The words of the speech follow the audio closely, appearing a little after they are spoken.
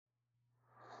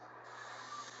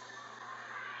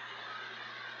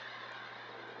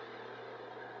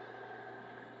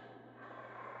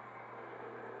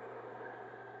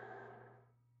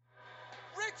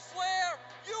Ric Flair,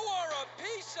 you are a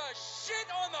piece of shit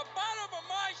on the bottom of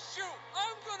my shoe.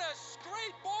 I'm gonna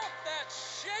scrape off that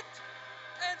shit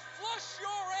and flush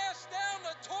your ass down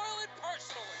the toilet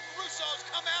personally. Russo's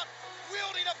come out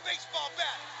wielding a baseball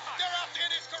bat. They're out to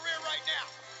end his career right now.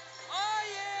 I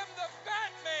am the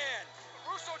Batman.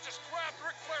 Russo just grabbed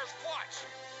Ric Flair's watch.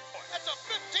 That's a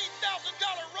 $15,000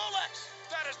 Rolex.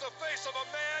 That is the face of a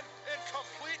man in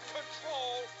complete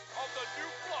control of the new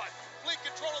blood. Complete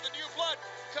control of the new blood.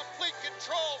 Complete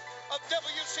control of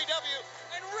WCW.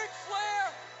 And Ric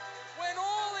Flair, when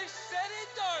all is said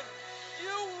and done,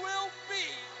 you will be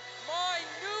my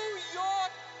New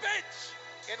York bitch.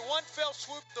 In one fell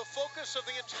swoop, the focus of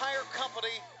the entire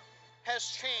company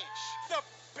has changed. The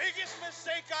biggest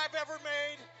mistake I've ever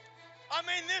made? I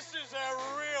mean, this is a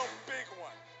real big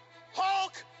one.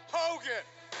 Hulk Hogan.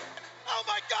 Oh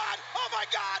my God! Oh my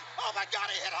God! Oh my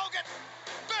God! He hit Hogan.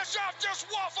 Bischoff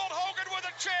just waffled Hogan with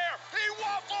a chair. He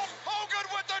waffled Hogan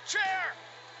with the chair.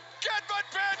 Kidman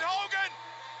pinned Hogan.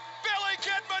 Billy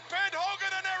Kidman pinned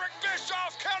Hogan, and Eric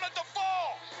Bischoff counted the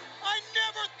fall. I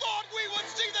never thought we would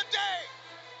see the day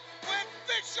when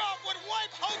Bischoff would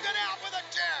wipe Hogan out with a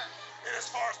chair. And as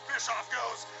far as Bischoff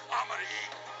goes, I'm gonna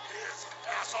eat his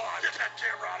asshole. Get that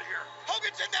camera out of here.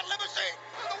 Hogan's in that limousine.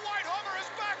 The white Hummer is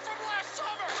back from last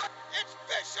summer. It's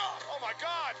Bischoff. Oh my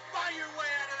God. Buy your way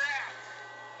out of that.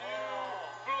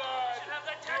 Blood,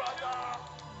 brother.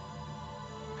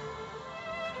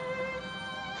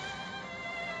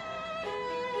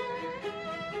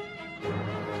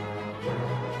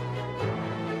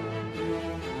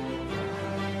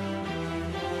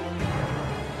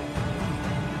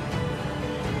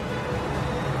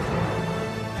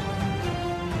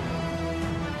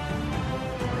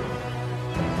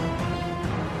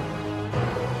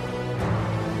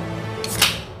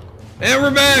 And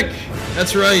we're back.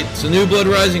 That's right. It's a New Blood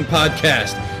Rising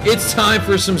podcast. It's time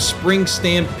for some Spring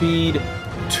Stampede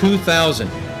 2000.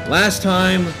 Last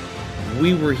time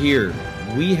we were here,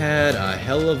 we had a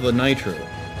hell of a Nitro.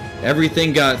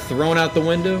 Everything got thrown out the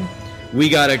window. We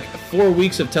got 4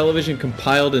 weeks of television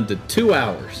compiled into 2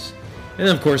 hours. And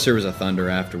then, of course, there was a Thunder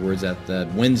afterwards at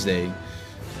that Wednesday.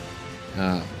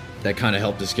 That kind of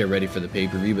helped us get ready for the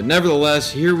pay-per-view. But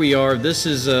nevertheless, here we are. This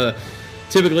is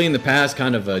typically in the past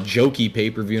kind of a jokey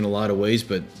pay-per-view in a lot of ways,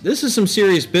 but this is some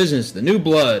serious business. The New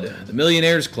Blood, the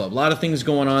Millionaires Club, a lot of things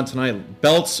going on tonight.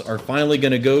 Belts are finally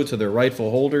going to go to their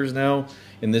rightful holders now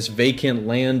in this vacant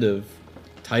land of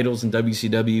titles in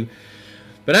WCW.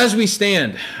 But as we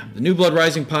stand, the New Blood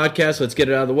Rising podcast, let's get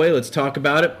it out of the way, let's talk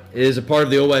about it, is a part of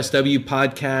the OSW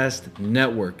Podcast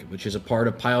Network, which is a part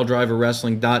of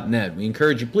PileDriverWrestling.net. We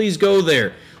encourage you, please go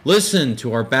there. Listen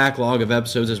to our backlog of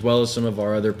episodes as well as some of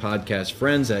our other podcast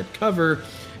friends that cover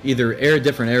either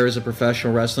different eras of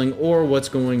professional wrestling or what's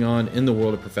going on in the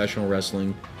world of professional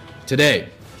wrestling today.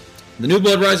 The New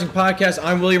Blood Rising podcast,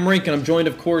 I'm William Rink, and I'm joined,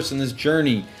 of course, in this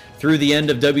journey through the end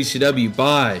of WCW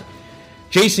by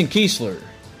Jason Kiesler,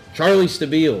 Charlie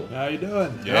Stabile. How you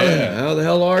doing? Yeah. How the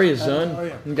hell are you, son? How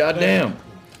are you? Goddamn.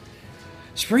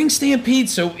 Spring Stampede.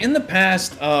 So in the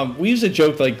past, we used to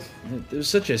joke like it was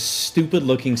such a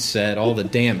stupid-looking set. All the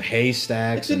damn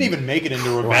haystacks. It didn't even make it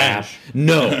into Revenge.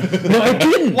 No, it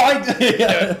didn't. Why?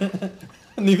 Yeah.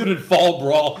 Neither did Fall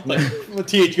Brawl. Like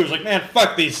THQ was like, man,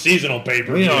 fuck these seasonal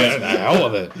papers. You know, the hell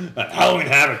of it. Halloween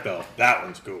Havoc though, that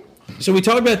one's cool. So we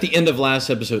talked about at the end of last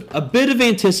episode a bit of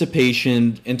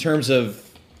anticipation in terms of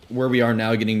where we are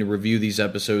now getting to review these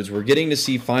episodes. We're getting to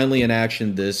see finally in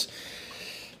action this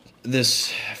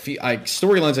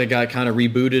storylines that got kind of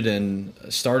rebooted and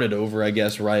started over, I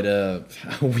guess, right a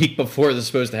week before it was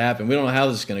supposed to happen. We don't know how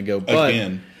this is going to go, but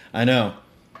again. I know.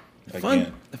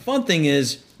 The fun thing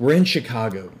is we're in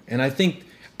Chicago, and I think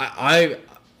I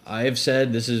have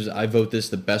said I vote this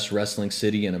the best wrestling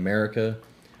city in America.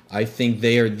 I think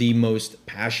they are the most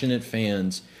passionate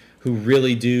fans who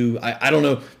really do. I don't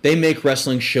know. They make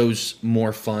wrestling shows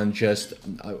more fun. Just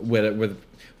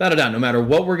without a doubt, no matter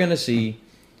what we're gonna see,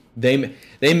 they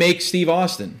make Steve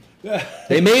Austin.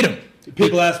 They made him.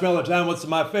 People ask me all the time, what's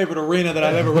my favorite arena that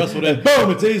I've ever wrestled in? Boom,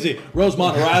 it's easy.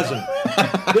 Rosemont Horizon.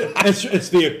 It's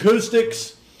the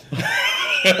acoustics. He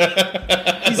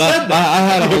said that.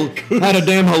 I had a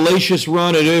damn hellacious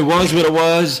run. It was what it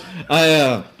was.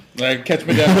 Catch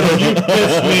me down. You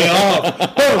pissed me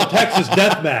off. Boom, Texas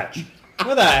Death Match.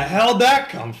 Where the hell did that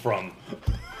come from?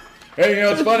 Hey, you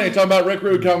know, it's funny. Talking about Rick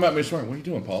Rude, talking about me swearing. What are you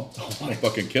doing, Paul? I'm going to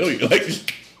fucking kill you.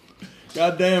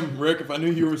 Goddamn, Rick, if I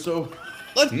knew you were so...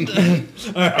 All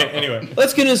right, anyway.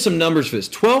 Let's get into some numbers for this.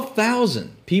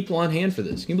 12,000 people on hand for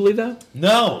this. Can you believe that?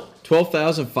 No.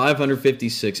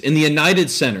 12,556 in the United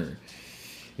Center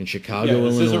in Chicago,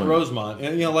 This Illinois. isn't Rosemont.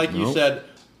 And, like you said,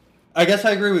 I guess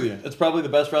I agree with you. It's probably the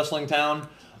best wrestling town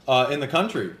in the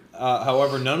country.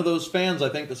 However, none of those fans, I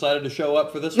think, decided to show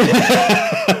up for this one.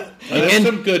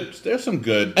 There's some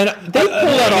good. And they pulled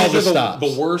out all the stops.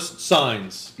 The worst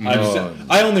signs I've seen.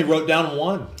 I only wrote down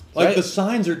one. Like, the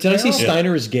signs are Did I terrible. see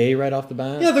Steiner is gay right off the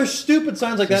bat? Yeah, there's stupid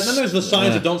signs like that. And then there's the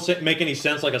signs that don't make any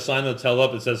sense, like a sign that's held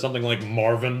up that says something like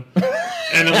Marvin.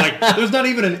 And I'm like, there's not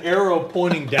even an arrow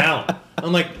pointing down.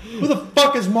 I'm like, who the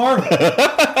fuck is Marvin?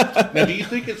 Now, do you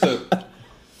think it's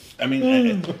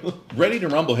Ready to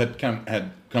Rumble had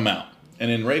come out.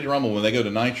 And in Ready to Rumble, when they go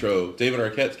to Nitro, David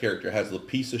Arquette's character has the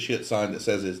piece of shit sign that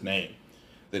says his name.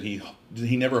 That he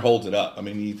never holds it up. I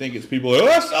mean, you think it's people like,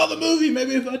 I saw the movie.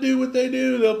 Maybe if I do what they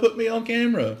do, they'll put me on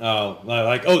camera.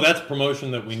 Oh, that's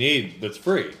promotion that we need. That's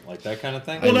free, like that kind of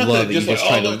thing. I love it. Just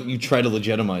You try to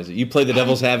legitimize it. You play the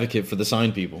devil's advocate for the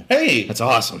sign people. Hey, That's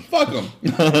awesome. fuck them.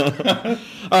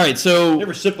 All right, so You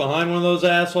ever sit behind one of those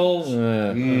assholes?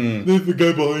 The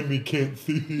guy behind me can't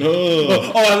see.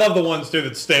 Oh, I love the ones too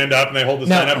that stand up and they hold the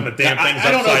sign up and the damn thing's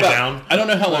upside down. I don't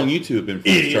know how long you two have been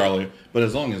friends, Charlie, but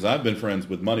as long as I've been friends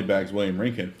with Moneybags William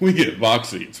Rankin, we get box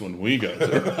seats when we go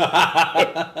there.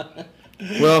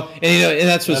 well, and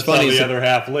that's what's funny. How the other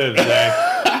half lives,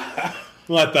 eh?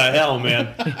 What the hell,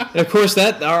 man? And of course,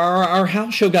 that our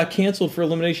house show got canceled for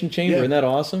Elimination Chamber. Yeah. Isn't that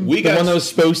awesome? We the got- one that was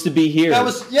supposed to be here.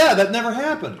 That never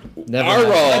happened. Never Our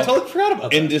happened. Raw I totally forgot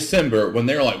about that. in December when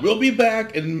they were like, we'll be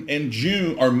back in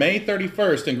June or May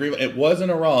 31st in Greenville. It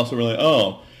wasn't a Raw, so we're like,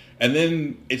 oh. And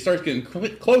then it starts getting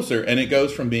closer, and it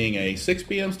goes from being a 6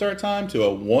 p.m. start time to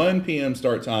a 1 p.m.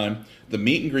 start time. The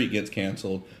meet and greet gets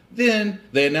canceled. Then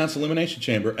they announce Elimination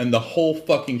Chamber, and the whole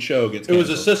fucking show gets It canceled.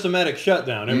 was a systematic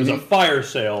shutdown. It was a fire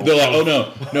sale. They're like,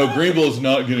 oh no, Greenville's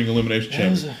not getting Elimination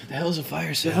Chamber. The hell's a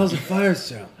fire sale? a fire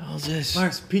sale? The hell's this?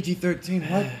 PG-13.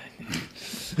 What?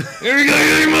 Here we go,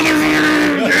 you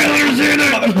motherfucker!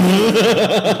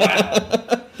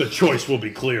 The choice will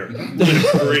be clear. Live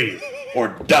free or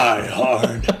die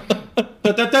hard.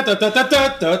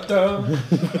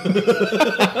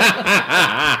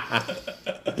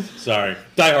 Sorry.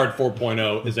 Die Hard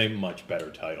 4.0 is a much better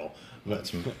title.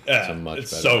 It's better.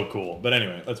 so cool. But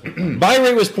anyway, let's move on. Buy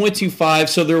rate was 0.25,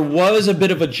 so there was a bit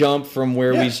of a jump from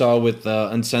where we saw with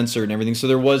Uncensored and everything. So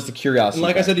there was the curiosity.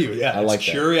 Like I said to you, I like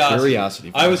that.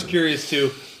 Curiosity. I was factor. curious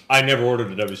too. I never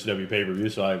ordered a WCW pay-per-view,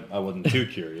 so I wasn't too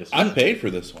curious. I paid for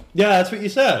this one. Yeah, that's what you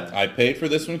said. I paid for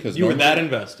this one because You were that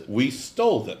invested. We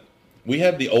stole them. We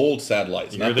have the old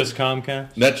satellites. You hear this,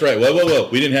 Comcast? That's right. Whoa.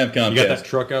 We didn't have Comcast. You got that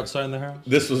truck outside the house?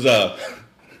 This was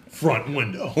Front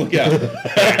window.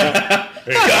 yeah.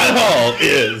 God Hall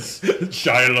is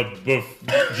Shia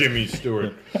LaBeouf, Jimmy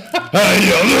Stewart.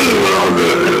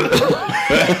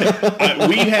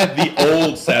 we had the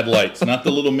old satellites, not the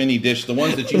little mini dish, the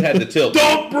ones that you had to tilt.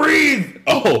 Don't breathe!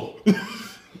 Oh.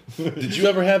 Did you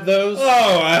ever have those?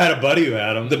 Oh, I had a buddy who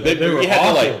had them. The big they were you had to,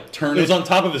 awful. like, turn It was it- on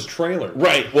top of his trailer.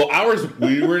 Right. Well,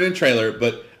 we were in a trailer,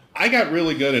 but I got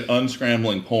really good at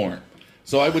unscrambling porn.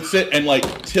 So I would sit and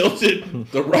like tilt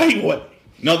it the right way.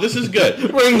 No, this is good.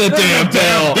 Ring the damn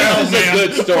bell. This is a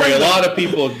good story. A lot a lot of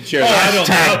people share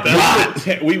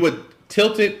that. We would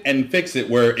tilt it and fix it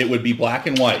where it would be black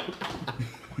and white.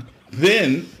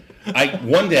 Then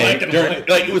one day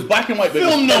it was black and white, but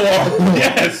film noir.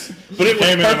 Yes, but it was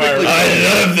perfectly.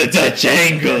 I love the Dutch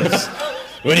angles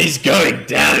when he's going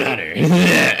down on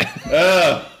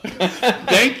her.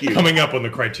 Thank you. Coming up on the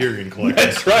Criterion Collection.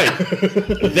 That's right.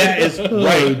 That is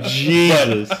right. Oh,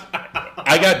 Jesus. But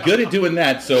I got good at doing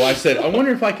that, so I said, I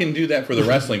wonder if I can do that for the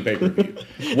wrestling pay-per-view.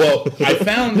 Well, I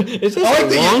found... Is this a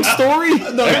long story?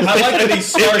 No, I like that he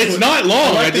starts It's not long.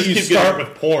 I like I that just you keep start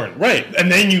getting- with porn. Right.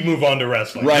 And then you move on to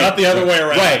wrestling. Right. Not the other way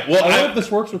around. Right. Well, I wonder if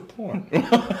this works with porn.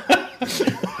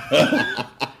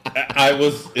 I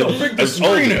was... Don't think the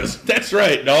screen is. That's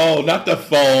right. No, not the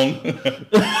phone.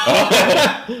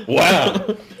 Oh,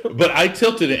 wow. But I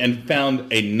tilted it and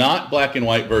found a not black and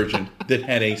white version that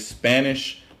had a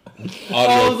Spanish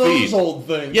audio feed. old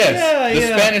things. Yes,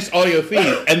 the Spanish audio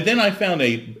feed. And then I found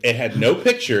it had no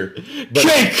picture. But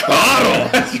Jay Cottle!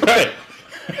 That's right.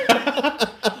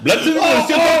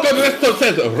 Esto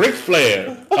says Ric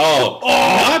Flair.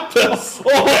 Not the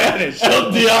Spanish.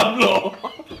 El Diablo.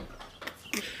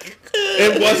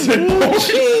 It wasn't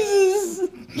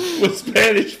with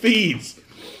Spanish feeds.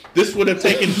 This would have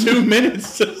taken 2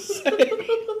 minutes to say.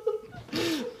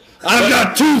 I've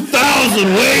got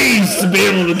 2,000 ways to be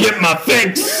able to get my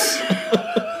fix.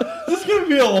 This is going to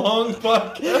be a long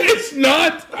podcast. It's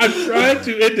not. I'm trying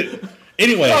to end it.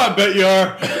 Anyway. Oh, I bet you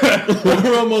are.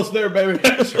 We're almost there, baby.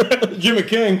 Jimmy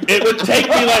King. It would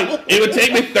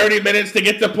take me 30 minutes to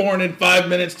get the porn and 5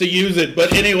 minutes to use it.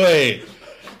 But anyway.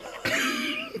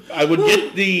 I would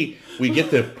get we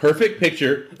get the perfect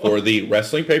picture for the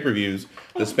wrestling pay-per-views,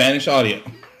 the Spanish audio.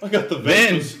 I got the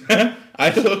Then Vegas. I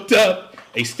hooked up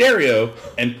a stereo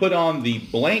and put on the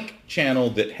blank channel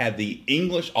that had the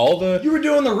English, all the... You were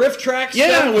doing the riff tracks? Yeah,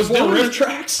 stuff I was before doing riff it.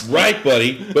 tracks. Right,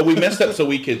 buddy. But we messed up so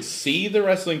we could see the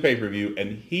wrestling pay-per-view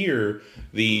and hear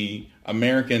the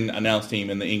American announce team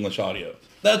in the English audio.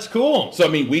 That's cool. So, I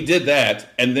mean, we did that,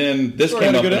 and then this Story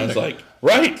came had a up, good and I was ending. like,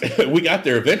 right, we got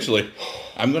there eventually.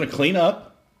 I'm going to clean up,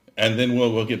 and then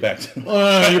we'll get back to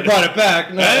it. You brought it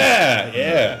back. No.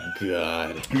 Yeah.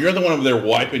 God. You're the one over there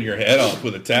wiping your head off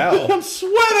with a towel. I'm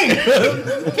sweating.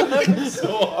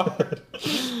 So hard.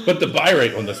 But the buy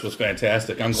rate on this was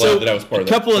fantastic. I'm glad that I was part of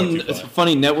a that. couple of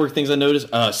funny network things I noticed.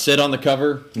 Sid on the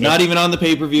cover, not even on the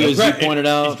pay-per-view, as you pointed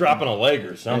He's out. dropping a leg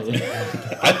or something.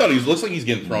 I thought he looks like he's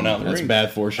getting thrown out in the That's ring.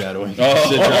 bad foreshadowing.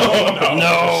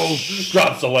 No.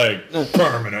 Drops a leg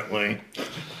permanently.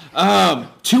 2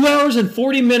 hours and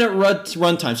 40-minute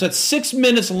runtime. So that's 6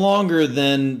 minutes longer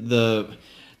than the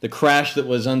crash that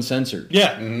was uncensored.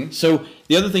 Yeah. So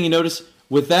the other thing you notice,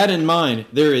 with that in mind,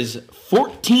 there is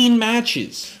 14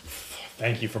 matches.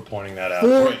 Thank you for pointing that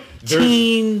out.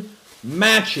 14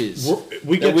 matches.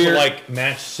 We get That to like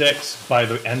match 6 by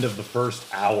the end of the first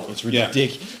hour. It's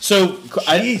ridiculous. So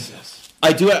I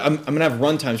do. I'm gonna have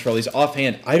run times for all these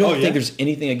offhand. I don't think there's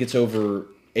anything that gets over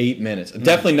 8 minutes.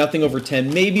 Definitely nothing over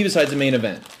 10. Maybe besides the main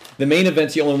event. The main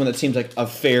event's the only one that seems like a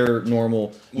fair,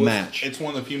 normal match. It's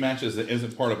one of the few matches that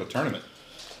isn't part of a tournament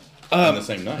on the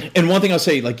same night. And one thing I'll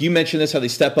say, like you mentioned this, how they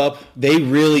step up. They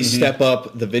really step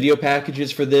up the video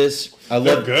packages for this. I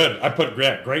They're love good. I put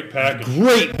great package.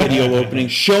 great video opening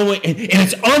showing, and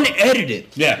it's unedited.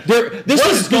 Yeah. This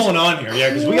What is going on here?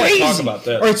 Yeah, because we got to talk about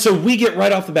that. All right, so we get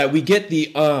right off the bat. We get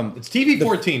the It's TV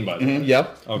 14, by the way.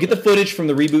 Yep. Okay. Get the footage from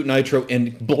the reboot Nitro,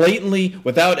 and blatantly,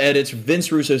 without edits,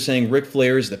 Vince Russo saying Ric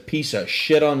Flair is the piece of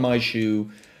shit on my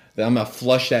shoe. That I'm gonna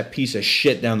flush that piece of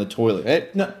shit down the toilet. Hey,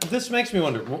 No, this makes me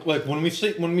wonder. Like when we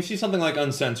see something like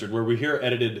uncensored, where we hear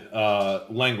edited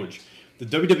language, the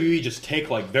WWE just take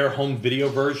like their home video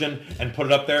version and put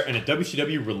it up there, and a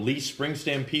WCW release Spring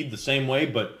Stampede the same way,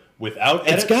 but without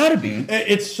edits? It's gotta be.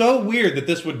 It's so weird that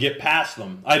this would get past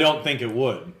them. I don't think it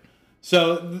would.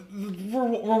 So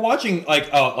we're watching like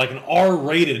an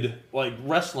R-rated like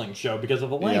wrestling show because of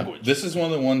the language. This is one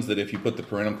of the ones that if you put the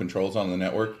parental controls on the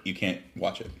network, you can't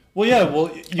watch it. Well, yeah.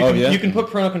 Well, you can put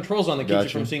parental controls on that keeps you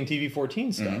Gotcha. from seeing TV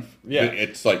 14 stuff. Yeah.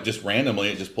 It's like just randomly,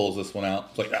 it just pulls this one out.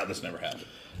 It's like, this never happened.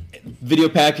 video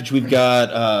package. We've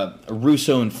got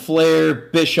Russo and Flair,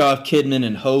 Bischoff, Kidman,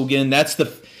 and Hogan.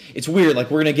 It's weird. Like,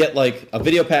 we're going to get, like, a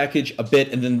video package, a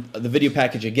bit, and then the video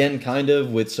package again, kind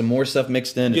of, with some more stuff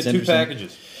mixed in. Get two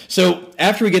packages. So,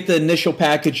 after we get the initial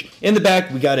package, in the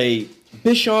back, we got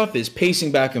Bischoff is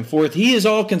pacing back and forth. He is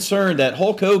all concerned that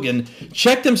Hulk Hogan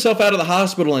checked himself out of the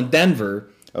hospital in Denver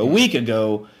a week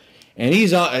ago, and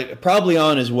he's probably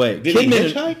on his way. Did he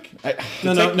hitchhike?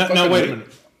 No, wait a minute.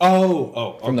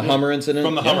 Oh, From the Hummer incident?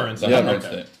 From the Hummer incident. Hummer Okay.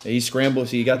 incident. He scrambled.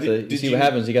 So you got you see what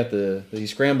happens. He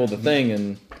scrambled the thing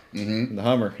and the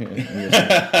Hummer.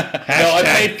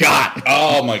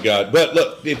 Oh my God! But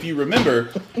look, if you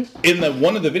remember, in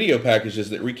one of the video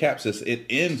packages that recaps this, it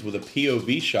ends with a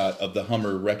POV shot of the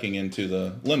Hummer wrecking into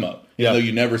the limo. Yeah. Though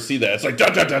you never see that. It's like da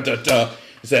da da da da.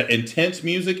 It's that intense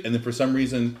music, and then for some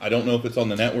reason, I don't know if it's on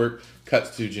the network,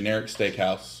 cuts to generic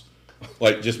steakhouse.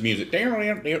 Like just music, and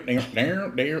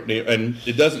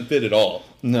it doesn't fit at all.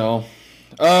 No.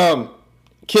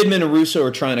 Kidman and Russo are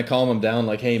trying to calm him down,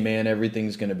 like, hey, man,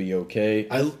 everything's going to be okay.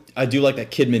 I do like that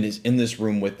Kidman is in this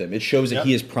room with them. It shows that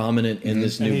he is prominent in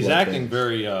this new And he's look acting thing.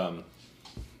 very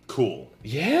cool.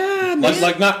 Yeah, man.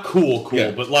 Like not cool, Yeah.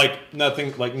 but like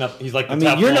nothing. He's like the I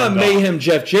mean, you're not Teflon dog. Mayhem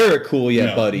Jeff Jarrett cool yet,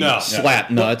 No. buddy. No.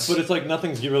 Slap nuts. But it's like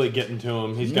nothing's really getting to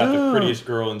him. He's got the prettiest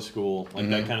girl in school, like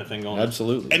that kind of thing going on.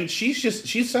 Absolutely. And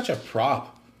she's such a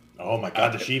prop. Oh my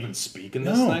God, does she even speak in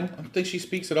this No, thing? I don't think she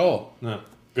speaks at all. No.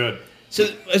 Good. So,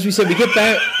 as we said, we get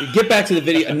back to the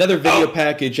video, another video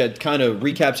package that kind of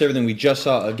recaps everything we just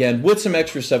saw again with some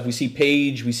extra stuff. We see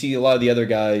Paige, we see a lot of the other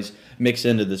guys mix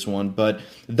into this one, but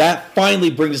that finally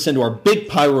brings us into our big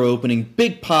pyro opening,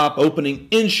 big pop opening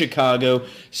in Chicago.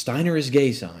 Steiner is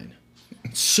gay sign.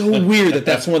 It's so weird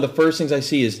that's one of the first things I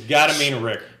see is, Gotta mean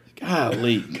Rick.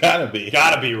 golly. Gotta be.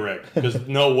 Gotta be Rick. Because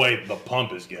no way the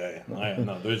pump is gay.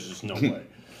 No, there's just no way.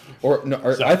 Or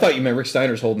I thought you meant Rick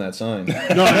Steiner's holding that sign.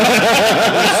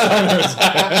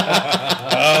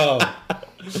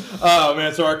 Oh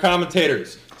man, so our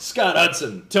commentators, Scott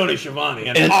Hudson, Tony Schiavone,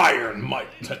 and Iron Mike.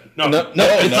 No,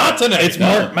 it's not tonight. It's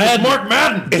Mark Madden. Mark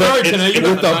Madden. Sorry, tonight you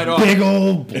got With the night a off. big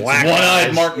old black One-eyed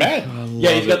eyes. Mark Madden.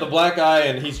 Yeah, he's got the black eye,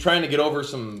 and he's trying to get over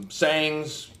some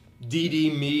sayings.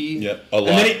 DD me. Yep, a lot.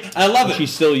 And then I love it. He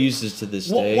still uses to this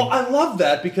day. Well, I love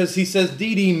that because he says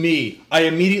DD me. I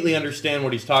immediately understand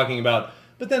what he's talking about,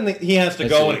 but then he has to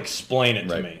go and explain it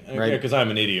to me. Right. Because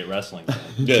I'm an idiot wrestling fan.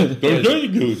 Yeah,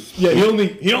 goose. Yeah,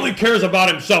 he only cares about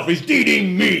himself. He's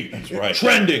DDing me. That's right.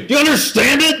 Trending. Do you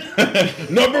understand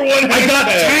it? Number one. I got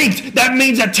tanked. That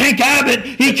means that Tank Abbott,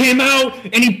 he came out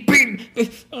and he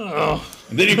beat. Oh.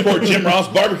 And then he poured Jim Ross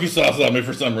barbecue sauce on me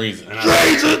for some reason.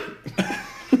 Crazy.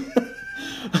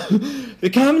 The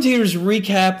commentators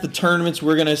recap the tournaments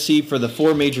we're going to see for the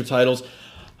 4 major titles.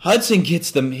 Hudson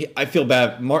gets them. I feel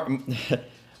bad.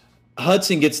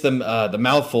 Hudson gets them the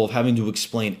mouthful of having to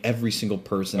explain every single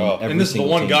person. And this is the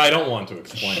one guy I don't want to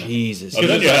explain. Jesus. And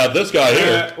then you have this guy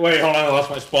here. Wait, hold on. I lost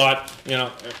my spot.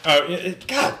 God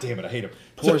damn it. I hate him.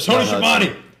 Poor So, Tony Scott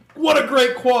Schiavone. What a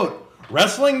great quote.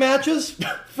 Wrestling matches?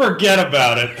 Forget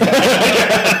about it.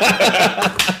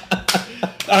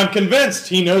 I'm convinced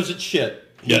he knows it's shit.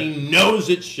 He knows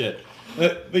it's shit.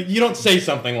 But you don't say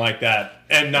something like that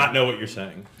and not know what you're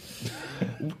saying.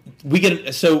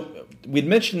 We'd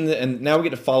mentioned, and now we get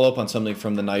to follow up on something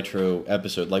from the Nitro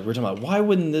episode. Like we're talking about, why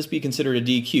wouldn't this be considered a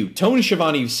DQ? Tony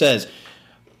Schiavone says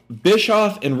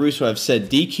Bischoff and Russo have said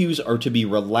DQs are to be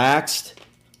relaxed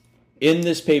in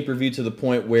this pay-per-view to the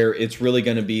point where it's really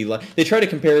going to be like they try to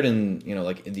compare it in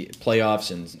like in the playoffs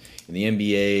and in the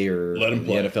NBA or Let 'em in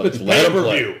play. the NFL. It's Let 'em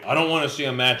play. pay-per-view. I don't want to see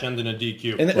a match end in a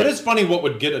DQ. And But it's funny what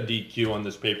would get a DQ on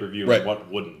this pay-per-view Right. and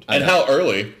what wouldn't. And how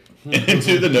early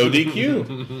into the no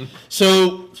DQ.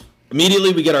 So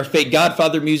immediately we get our fake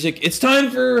Godfather music. It's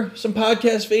time for some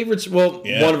podcast favorites. Well,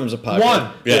 Yeah. one of them's a podcast. One.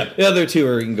 Yeah. The other two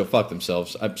are you can go fuck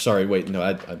themselves. I'm sorry. Wait, no,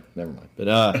 I never mind. But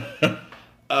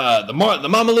the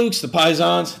Mamalukes, the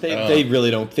Paisans, they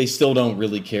really don't. They still don't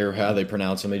really care how they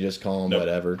pronounce them. They just call them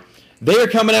whatever. They are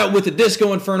coming out with the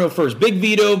Disco Inferno first. Big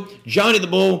Vito, Johnny the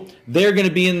Bull. They're going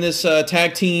to be in this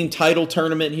tag team title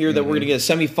tournament here that we're going to get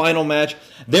a semifinal match.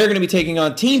 They're going to be taking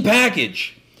on Team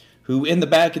Package, who in the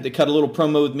back they cut a little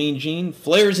promo with Mean Gene.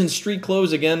 Flair's in street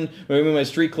clothes again. Wearing my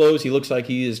street clothes. He looks like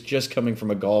he is just coming from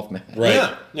a golf match.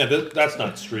 Right. Yeah, that's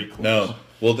not street clothes. No.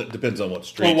 Well, that depends on what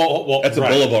street. Well, That's a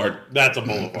right. boulevard. That's a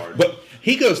boulevard. But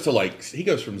he goes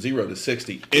from 0 to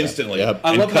 60 instantly Yep. and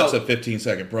I love cuts how- a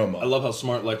 15-second promo. I love how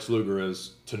smart Lex Luger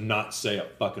is to not say a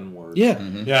fucking word. Yeah.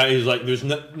 Yeah, he's like, there's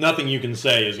nothing you can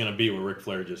say is going to be what Ric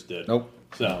Flair just did. Nope.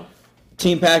 So,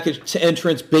 Team Package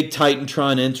entrance, big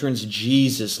Titantron entrance.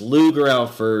 Jesus, Luger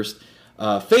out first.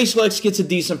 Facelex gets a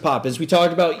decent pop. As we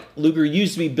talked about, Luger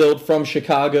used to be built from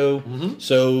Chicago,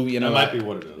 so that might be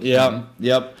what it is. Yeah,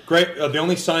 yep. Great. The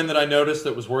only sign that I noticed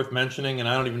that was worth mentioning, and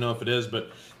I don't even know if it is,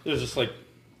 but there's this like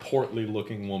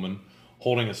portly-looking woman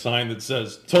holding a sign that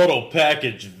says "Total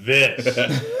Package this,"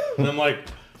 and I'm like,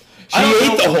 She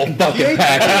ate the whole fucking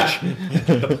package.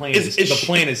 The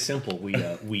plan is simple.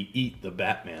 We eat the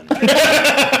Batman.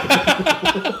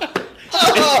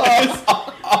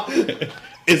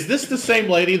 Is this the same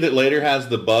lady that later has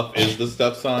the buff is the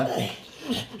stuff sign?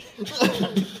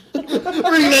 Ring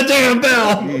the damn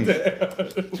bell!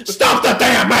 Stop the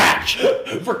damn match!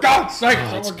 for God's sake!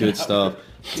 That's good stuff.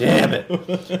 Damn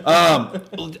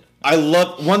it. I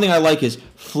love one thing I like is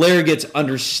Flair gets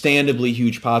understandably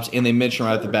huge pops, and they mention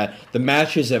right off the bat the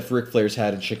matches that Ric Flair's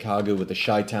had in Chicago with the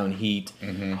Chi-Town Heat,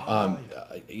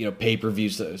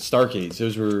 pay-per-views, Starcades.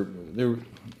 I'm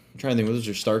trying to think. Those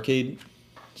are Starcade,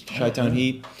 Chi-Town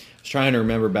Heat. I was trying to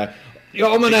remember back. The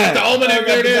Almanac. The Almanac,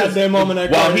 there it is. Goddamn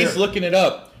Almanac While right he's here. looking it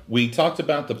up, we talked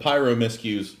about the pyro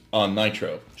miscues on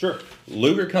Nitro. Sure.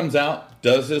 Luger comes out,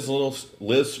 does his little...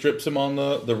 Liz strips him on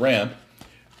the ramp.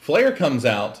 Flair comes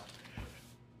out.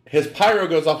 His pyro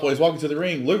goes off while he's walking to the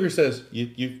ring. Luger says,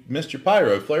 you missed your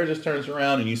pyro. Flair just turns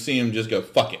around and you see him just go,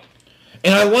 fuck it.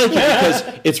 And I like it because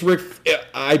it's Rick.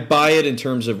 I buy it in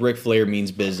terms of Ric Flair means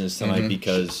business tonight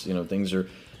because things are...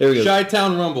 There we go.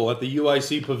 Chi-Town Rumble at the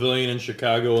UIC Pavilion in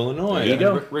Chicago, Illinois. There you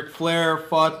go. Ric Flair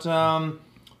fought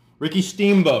Ricky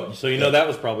Steamboat, so that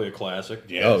was probably a classic.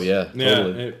 Yes. Oh, yeah,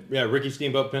 totally. Ricky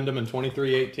Steamboat pinned him in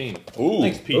 23-18. Ooh.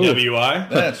 Thanks, PWI.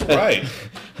 That's right.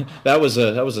 That was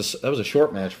a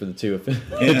short match for the two.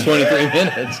 23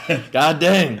 minutes. God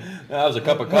dang. That was a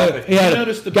cup of coffee. He had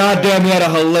noticed the- he had a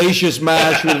hellacious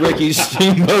match with Ricky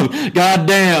Steamboat. God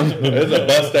damn. It was a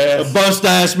bust-ass. A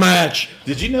bust-ass match.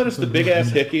 Did you notice the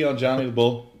big-ass hickey on Johnny the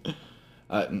Bull?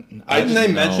 Didn't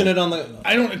they mention it on the...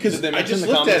 I don't... Because Did they I mention just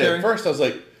the looked at it commentary? at first. I was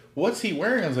like, what's he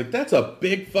wearing? I was like, that's a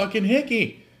big fucking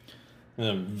hickey.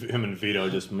 Him and Vito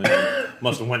just must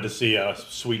have went to see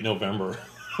Sweet November.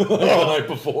 the night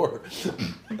before.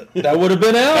 That would have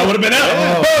been out. That would have been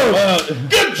out. Oh,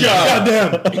 Good job.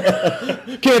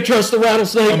 goddamn. Can't trust the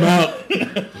rattlesnake. I'm out.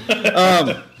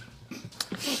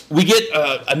 We get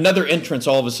another entrance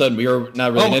all of a sudden. We are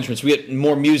not really an entrance. We get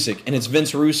more music, and it's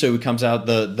Vince Russo who comes out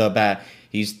the bat.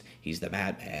 He's the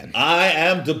Batman. I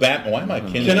am the Batman. Why am I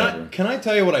kidding? Can I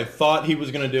tell you what I thought he was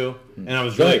going to do? And I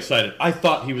was really excited. I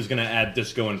thought he was going to add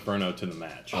Disco Inferno to the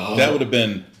match. That would have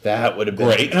been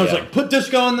great. And I was like, put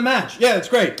Disco in the match. Yeah, it's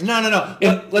great. No.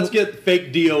 Let's get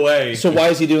fake DOA. So why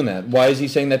is he doing that? Why is he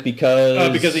saying that?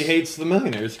 Because he hates the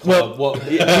Millionaires Club. Well,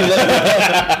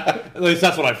 at least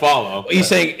that's what I follow. He's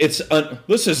saying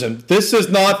this is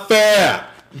not fair.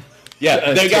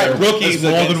 Yeah, they got rookies.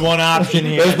 There's more than one option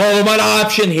here. There's more than one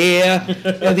option here.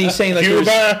 And he's saying like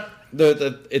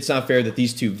it's not fair that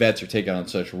these two vets are taking on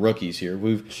such rookies here.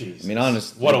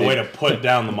 Honestly, what a way to put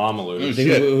down the Mamalu's.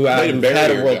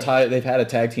 They've had a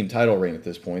tag team title reign at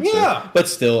this point. Yeah, but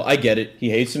still, I get it. He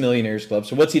hates the Millionaires Club.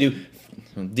 So what's he do?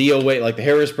 DOA, like the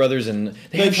Harris brothers, and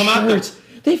they have shirts.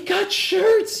 They've got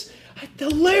shirts.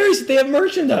 Hilarious that they have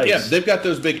merchandise. Yeah, they've got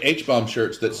those big H-bomb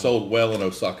shirts that sold well in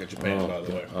Osaka, Japan, by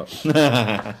the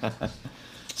way.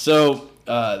 So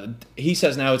he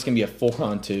says now it's going to be a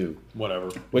 4-on-2. Whatever.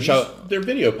 Their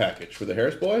video package for the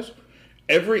Harris boys.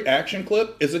 Every action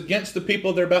clip is against the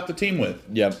people they're about to team with.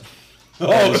 Yep. Their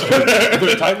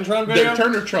Titantron video? Their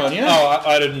Turnertron, yeah. Oh,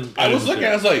 I didn't. I was looking,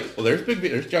 I was like, well,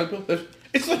 there's John Cole.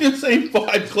 It's like the same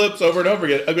 5 clips over and over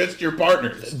again against your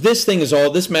partners.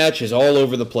 This match is all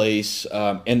over the place,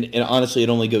 and honestly, it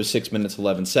only goes 6 minutes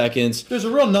 11 seconds. There's a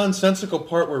real nonsensical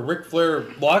part where Ric Flair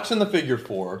locks in the figure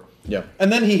 4. Yeah. And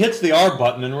then he hits the R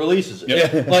button and releases it.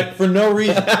 Yeah. Like, for no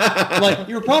reason. Like,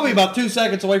 you were probably about 2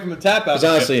 seconds away from the tap out.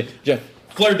 Honestly,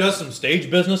 Flair does some stage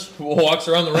business, walks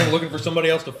around the ring looking for somebody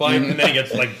else to fight, and then he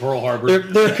gets like Pearl Harbor.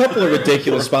 There are a couple of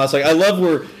ridiculous spots. Like I love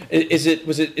where is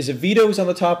it Vito who's on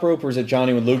the top rope or is it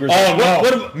Johnny when Luger's?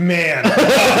 Man!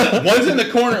 One's in the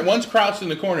corner, one's crouched in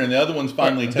the corner, and the other one's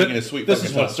finally taking a sweet. This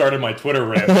is what started my Twitter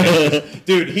rant.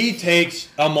 Dude, he takes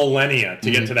a millennia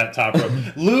to get to that top rope.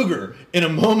 Luger, in a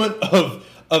moment of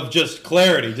just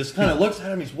clarity, just kind of looks at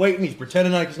him. He's waiting. He's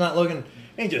pretending like he's not looking.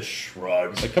 And he just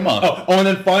shrugs. Like, come on. Oh, and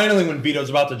then finally, when Vito's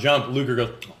about to jump, Luger goes,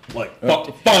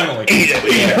 finally. Eat it.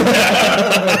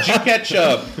 Did you catch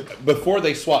before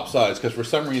they swap sides? Because for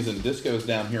some reason, Disco's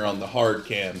down here on the hard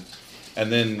cam. And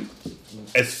then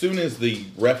as soon as the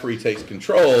referee takes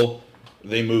control,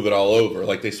 they move it all over.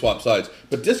 Like, they swap sides.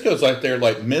 But Disco's like there,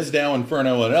 like, Mizdow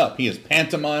Inferno it up. He is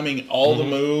pantomiming all the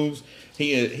moves.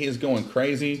 He is going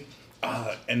crazy.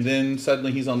 And then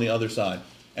suddenly he's on the other side.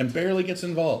 And barely gets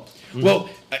involved. Well,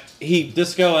 he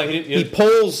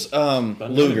pulls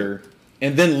Luger,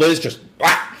 and then Liz just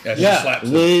slaps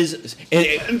Liz,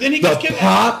 and then he the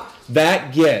pop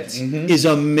that gets is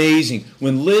amazing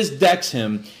when Liz decks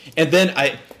him, and then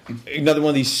another one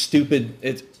of these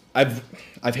stupid.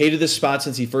 I've hated this spot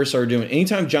since he first started doing it.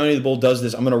 Anytime Johnny the Bull does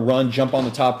this, I'm going to run, jump on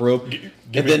the top rope,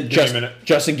 give me a minute.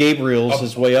 Justin Gabriel's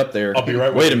his way up there. I'll be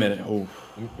right with Wait you. a minute. Oh.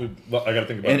 I got to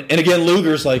think about it. And again,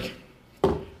 Luger's like,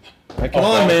 come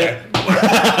on, man.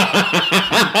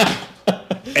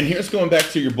 And here's going back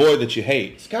to your boy that you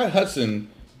hate. Scott Hudson,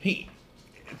 he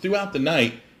throughout the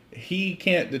night, he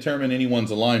can't determine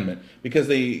anyone's alignment because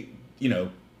they,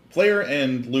 Flair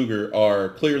and Luger are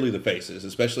clearly the faces,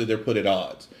 especially they're put at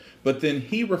odds. But then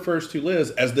he refers to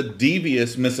Liz as the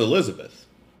devious Miss Elizabeth.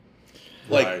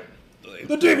 Like,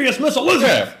 the devious Miss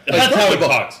Elizabeth! Yeah, that's how he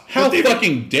talks. How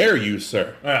fucking dare you,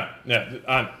 sir?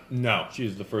 No,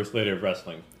 she's the first lady of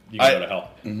wrestling. You can go to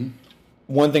hell. Mm-hmm.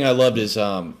 One thing I loved is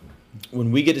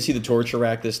when we get to see the torture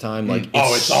rack this time. Like,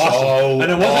 it's awesome.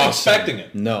 And I wasn't expecting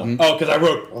it. No. Oh, because I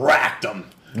wrote racked them.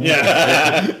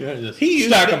 Yeah. He used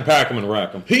stack them, pack them, and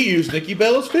rack them. He used Nikki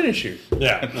Bella's finisher.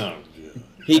 Yeah. No.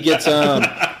 He gets come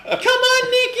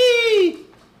on, Nikki!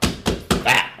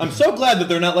 I'm so glad that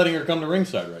they're not letting her come to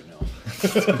ringside right now.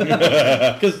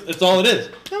 Because it's all it is.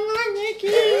 Come on, Nikki!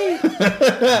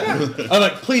 I'm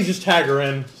like, please just tag her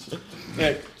in.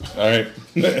 Yeah. All right.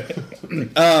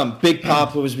 Big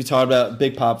Pop, what was we talking about?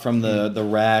 Big Pop from the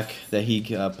rack that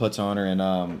he puts on her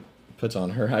and puts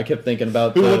on her. I kept thinking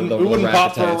about who wouldn't rack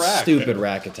pop attack. for a rack? Stupid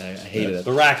rack attack. I hated it.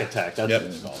 The rack attack. That's what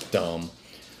it's called. Dumb.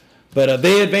 But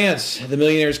they advance. The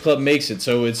Millionaires Club makes it,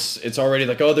 so it's already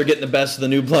like, they're getting the best of the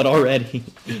new blood already.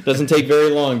 Doesn't take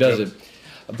very long, does it?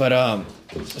 But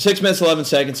 6 minutes 11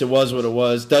 seconds. It was what it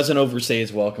was. Doesn't overstay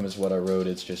its welcome, is what I wrote.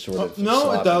 It's just sort of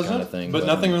no, it doesn't. Kind of thing, but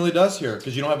nothing really does here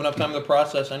because you don't have enough time to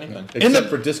process anything. Except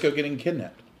for Disco getting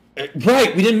kidnapped.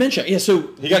 Right, we didn't mention. Yeah,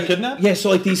 so He got kidnapped? Yeah, so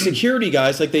like these security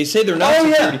guys, like they say they're not. Oh,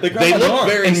 yeah. security. They look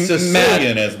very And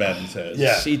Sicilian, as Madden says.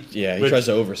 Yeah. He Which- tries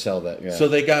to oversell that. Yeah. So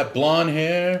they got blonde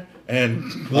hair and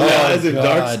blue Oh, eyes and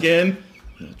dark God. skin.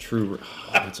 True. Oh,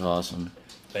 that's awesome.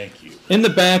 Thank you. In the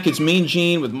back, it's Mean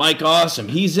Gene with Mike Awesome.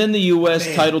 He's in the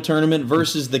U.S. title tournament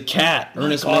versus the Cat,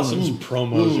 Ernest Awesome's Miller.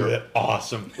 promos are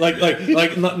awesome. Like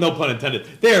no pun intended.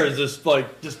 There is this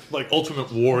just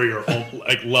ultimate warrior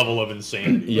level of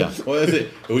insanity. Yeah. What is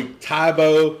it?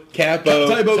 Taibo, Capo,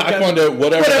 Taibo, Taekwondo,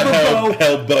 whatever the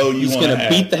hell bow you He's want going to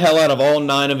beat the hell out of all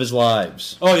 9 of his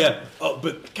lives. Oh yeah. Oh,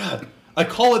 but God, I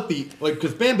call it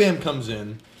because Bam Bam comes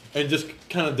in and just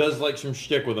kind of does like some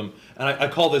shtick with him, and I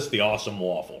call this the awesome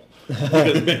waffle.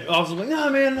 Because Awesome's like, no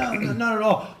man, no, not at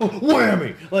all. Oh,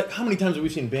 whammy! Like, how many times have we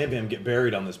seen Bam Bam get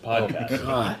buried on this podcast?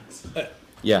 God.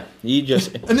 Yeah, he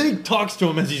just. And then he talks to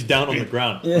him as he's down on the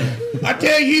ground. I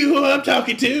tell you who I'm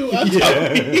talking to. I'm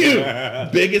talking to you.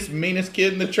 Biggest, meanest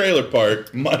kid in the trailer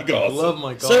park. Mike I Awesome. love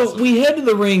Mike So Awesome. we head to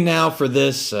the ring now for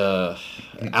this out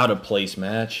of place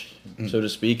match, so to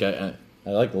speak. I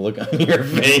like the look on your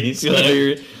face.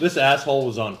 This asshole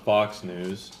was on Fox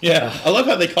News. Yeah, I love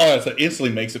how they call it. So it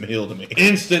instantly makes him heel to me.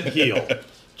 Instant heel.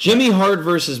 Jimmy Hart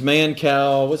versus Man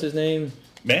Cow. What's his name?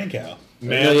 Man cow.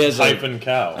 Man No, he has hyphen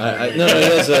cow. No, he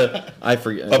has a. I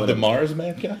forget. Of the whatever. Mars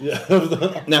man cow?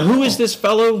 the Now, who is this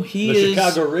fellow? He is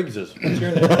Chicago Riggses. What's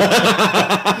your name?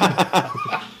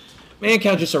 Man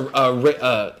Cow, just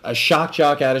a shock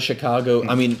jock out of Chicago.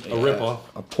 I mean, A ripoff.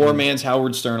 A poor man's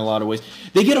Howard Stern in a lot of ways.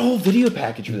 They get a whole video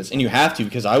package for this, and you have to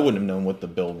because I wouldn't have known what the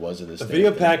build was of this. The thing.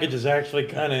 video package is actually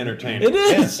kind of entertaining. It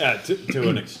is. Yeah, to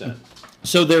an extent.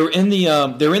 So they're in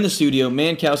the studio.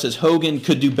 Man Cow says Hogan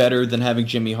could do better than having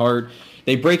Jimmy Hart.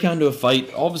 They break out into a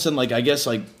fight. All of a sudden, I guess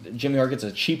Jimmy Hart gets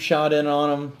a cheap shot in on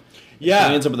him. Yeah.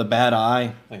 He ends up with a bad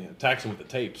eye. Attacks him with the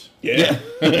tapes. Yeah.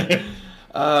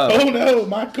 Oh no,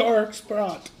 my car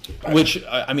sprot. Which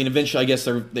I mean, eventually, I guess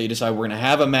they decide we're going to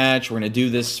have a match. We're going to do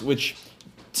this. Which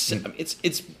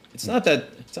it's not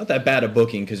that bad a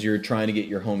booking because you're trying to get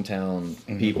your hometown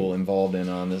people involved in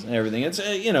on this and everything. It's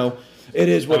it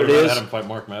is what it I'd is. Had him fight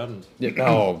Mark Madden.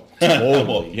 Oh,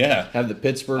 totally. Yeah. Have the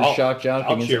Pittsburgh I'll- shock jock.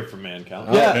 I'll against- cheer for Man Cow.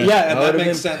 Yeah, and That that would've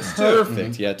makes been sense too.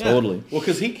 Perfect. Yeah, totally. Well,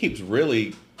 because he keeps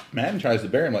really. Madden tries to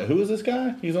bury him. Like, who is this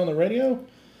guy? He's on the radio?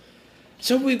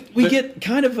 So we get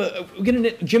kind of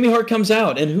Jimmy Hart comes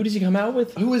out, and who does he come out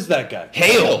with? Who is that guy?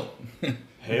 Hale.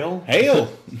 Hale? Hail.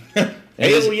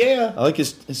 Hail, yeah. I like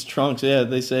his trunks. Yeah,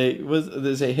 they say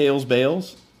they say Hales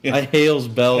Bales. Yeah. I Hales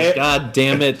Bells. God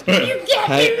damn it! Like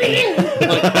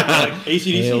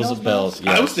AC/DC? Hales Bells. I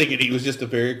Yes. was thinking he was just a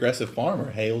very aggressive farmer.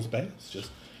 Hales Bass.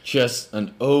 Just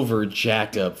an over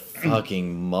jacked up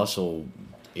fucking muscle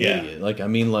Yeah.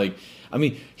 idiot. I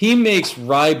mean, he makes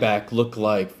Ryback look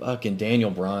like fucking Daniel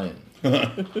Bryan.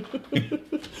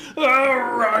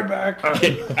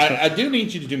 Ryback. I do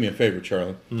need you to do me a favor,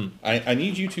 Charlie. I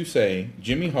need you to say,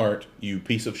 Jimmy Hart, you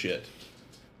piece of shit.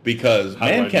 Because How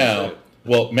do I Man do Cow, that?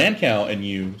 well, Man Cow and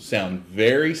you sound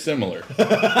very similar.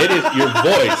 It is your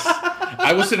voice.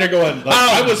 I was sitting there going, like,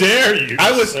 How I was dare you,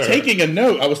 I was sir. taking a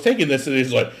note. I was taking this, and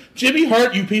he's like, Jimmy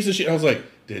Hart, you piece of shit. I was like,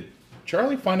 did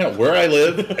Charlie find out where I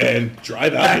live and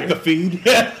drive out here? The feed.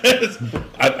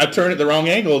 I turned it the wrong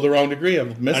angle, the wrong degree.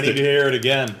 I've missed I need it. to hear it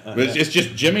again. But it's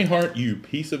just Jimmy Hart, you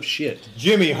piece of shit.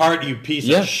 Jimmy Hart, you piece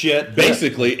Yeah. of shit.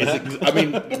 Basically, I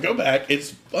mean, go back.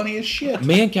 It's funny as shit.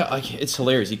 Man Cow, it's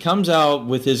hilarious. He comes out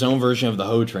with his own version of the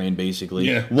Ho Train, basically.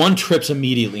 Yeah. One trips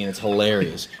immediately, and it's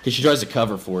hilarious because she tries to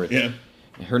cover for it. Yeah.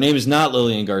 Her name is not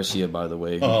Lillian Garcia, by the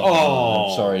way. Oh.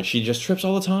 I'm sorry. She just trips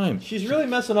all the time. She's really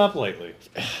messing up lately.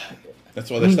 That's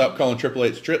why they stopped calling Triple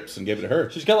H trips and gave it to her.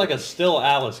 She's got like a Still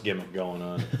Alice gimmick going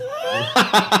on.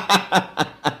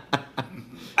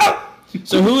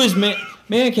 So who is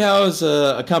Man Cow is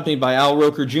accompanied by Al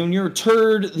Roker Jr.,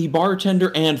 Turd, the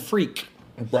bartender, and Freak.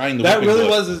 Brian the That Whipping really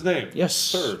Boy. was his name.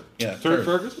 Yes. Third. Yeah, Third Turd.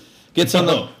 Ferguson? Gets on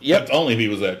the Oh, that's only if he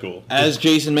was that cool. As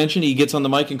Jason mentioned, he gets on the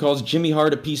mic and calls Jimmy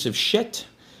Hart a piece of shit.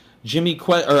 I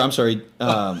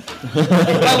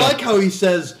like how he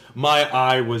says, "My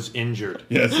eye was injured."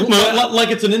 Yes. Like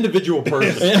it's an individual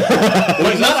person.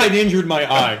 Like, not I'd injured my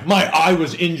eye. My eye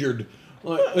was injured.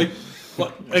 Like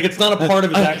it's not a part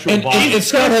of his actual And body.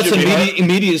 Scott Hudson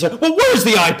immediately is like, well, where's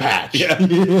the eye patch? Yeah.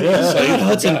 Scott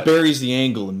Hudson buries the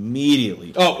angle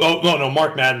immediately. Oh no!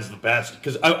 Mark Madden's the best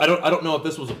because I don't know if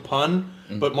this was a pun,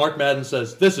 but Mark Madden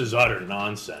says this is utter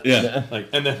nonsense. Yeah.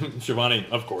 And then Shivani,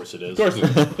 of course it is. Of course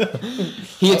it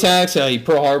is. He attacks, he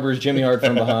Pearl Harbors Jimmy Hart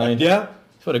from behind. Yeah.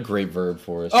 What a great verb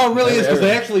for us. Oh, it really is because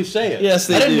they actually say it. Yes,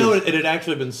 they I didn't do. know it had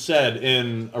actually been said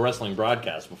in a wrestling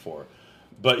broadcast before,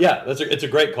 but yeah, it's a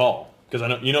great call. Because I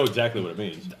know you know exactly what it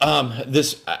means.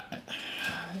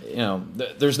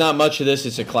 There's not much of this.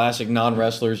 It's a classic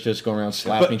non-wrestlers just going around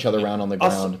slapping each other around on the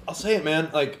ground. I'll say it, man.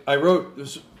 Like I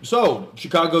wrote, so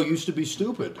Chicago used to be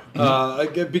stupid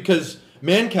because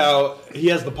Mancow, he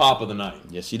has the pop of the night.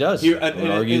 Yes, he does. And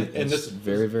this this is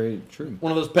very, very true.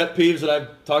 One of those pet peeves that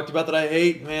I've talked about that I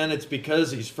hate, man, it's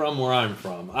because he's from where I'm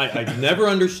from. I never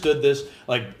understood this,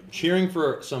 like cheering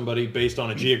for somebody based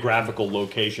on a geographical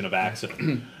location of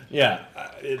accident. Yeah,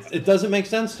 it doesn't make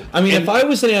sense to me. I mean, if I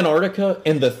was in Antarctica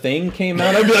and The Thing came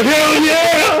out, I'd be like, hell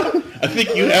yeah! I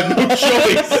think you have no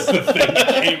choice. The Thing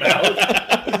came out.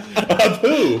 Of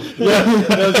who? What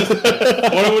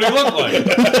would he look like?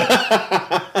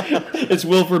 It's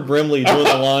Wilford Brimley doing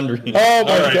the laundry. Oh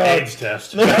my All right, God! AIDS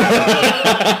test. No.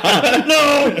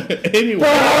 Anyway,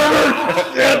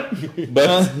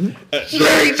 but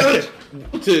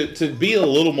to be a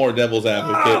little more devil's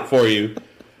advocate for you,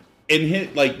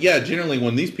 and generally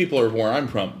when these people are where I'm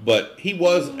from, but he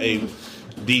was a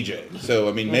DJ, so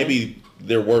I mean maybe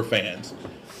there were fans.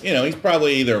 You know, he's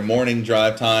probably either a morning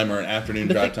drive time or an afternoon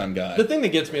drive time guy. The thing that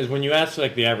gets me is when you ask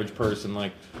like the average person,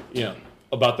 like, you know,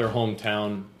 about their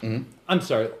hometown. Mm-hmm. I'm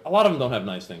sorry, a lot of them don't have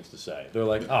nice things to say. They're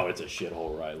like, "Oh, it's a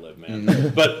shithole where I live, man."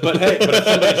 Mm-hmm. But if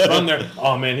somebody's from there,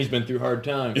 oh man, he's been through hard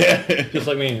times. Yeah, just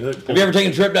like me. Have you ever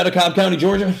taken a trip down to Cobb County,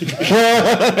 Georgia?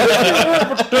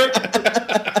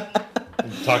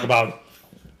 Talk about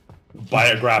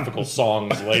biographical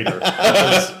songs later.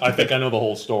 I think I know the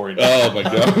whole story now. Oh my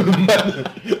God!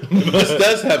 This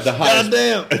does have the highest.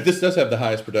 This does have the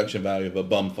highest production value of a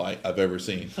bum fight I've ever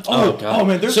seen. Oh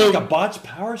man, there's like a botched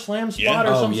power slam spot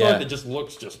or some sort that just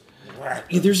looks just.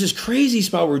 Yeah, there's this crazy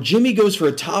spot where Jimmy goes for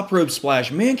a top rope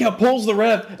splash. Mancow pulls the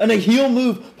ref, and a heel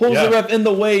move pulls the ref in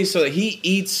the way so that he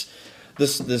eats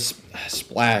this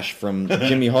splash from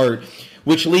Jimmy Hart.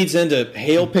 Which leads into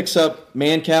Hale picks up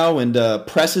Mancow and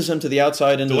presses him to the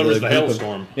outside into delivers the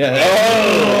hailstorm. Yeah.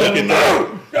 Oh, look at that!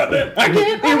 Goddamn. I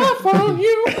can't be from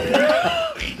you.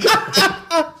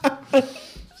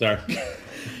 Sorry.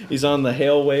 He's on the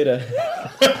Hale-way to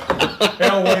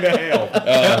Hale-way to Hale.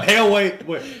 Hale-way.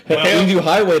 Wait. We do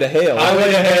Highway to Hale.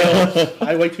 Highway to Hale.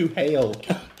 Highway to Hale.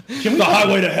 The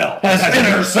Highway to Hell.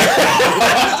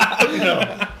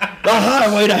 The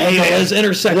Highway to Hale is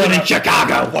intersected in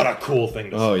Chicago. What a cool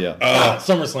thing to say. Oh, yeah.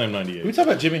 SummerSlam 98. Can we talk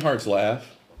about Jimmy Hart's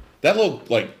laugh? That little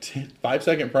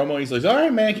 5-second promo. He's like, "All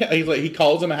right, man." He's like, he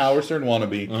calls him a Howard Stern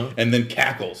wannabe, and then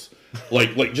cackles,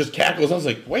 like just cackles. I was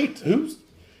like, "Wait, who's?"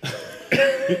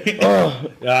 Yeah,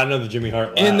 I know the Jimmy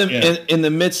Hart laugh. In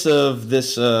the midst of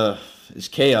this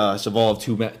chaos of all of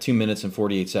 2 minutes and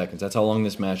 48 seconds. That's how long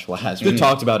this match lasts. We've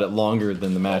talked about it longer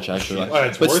than the match actually.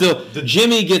 But still,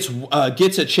 Jimmy gets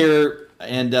a chair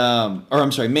and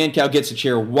Mancow gets a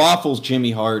chair, waffles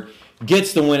Jimmy Hart,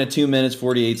 gets the win at 2 minutes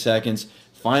 48 seconds.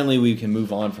 Finally, we can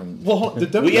move on from. Well,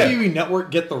 did WWE Network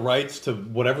get the rights to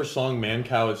whatever song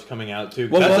Mancow is coming out to?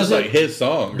 Well, that's like his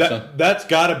song. That's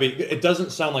got to be. It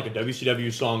doesn't sound like a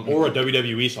WCW song or a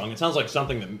WWE song. It sounds like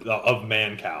something of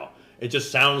Mancow. It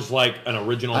just sounds like an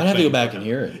original. I'd have to go back and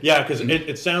hear it. Yeah, because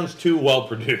it sounds too well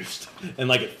produced and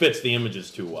like it fits the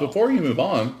images too well. Before you move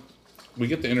on, we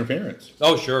get the interference.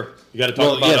 Oh, sure. You got to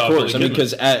talk about. Yeah, of course. I mean,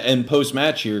 because in post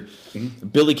match here,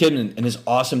 Billy Kidman and his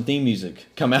awesome theme music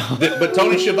come out. But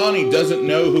Tony Schiavone doesn't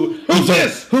know who's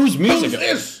this. Whose music? Who's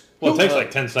this? Well, it takes like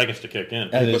 10 seconds to kick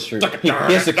in. That is true.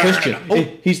 He's the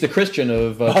Christian. He's the Christian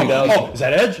of 2000. Oh, is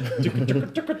that Edge?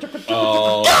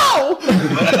 Oh,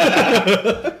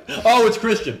 oh, it's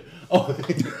Christian. Oh,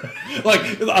 like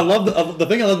I love the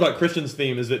thing I love about Christian's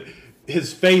theme is that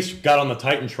his face got on the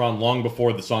Titantron long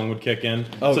before the song would kick in.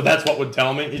 Oh, so that's what would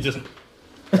tell me. He just.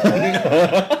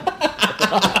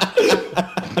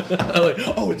 Like,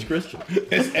 oh, it's Christian.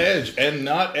 It's Edge and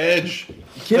not Edge.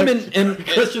 Kidman and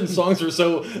Christian's songs are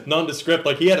so nondescript.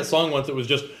 Like he had a song once that was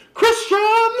just Christian.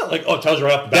 Like, oh, it tells you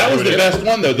right off the bat. That was the best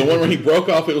one though. The one where he broke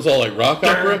off. It was all like rock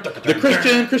opera. The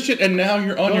Christian, and now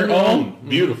you're on your own.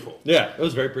 Beautiful. Yeah, it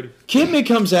was very pretty. Kidman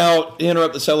comes out to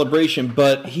interrupt the celebration,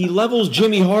 but he levels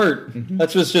Jimmy Hart.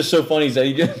 That's what's just so funny is that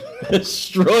he just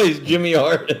destroys Jimmy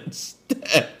Hart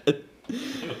instead.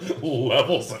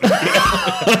 Levels him. With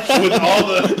all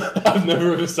the I've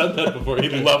never said that before. He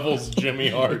levels Jimmy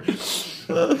Hart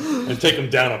and take him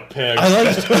down a peg. I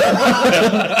like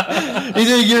you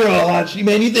think you're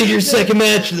man, you think you're second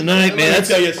match of the night, man. I'll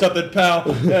tell you something,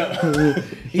 pal. Yeah.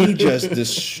 He just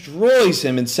destroys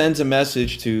him and sends a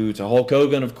message to Hulk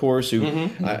Hogan, of course, who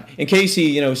in case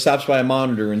he stops by a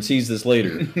monitor and sees this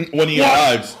later when he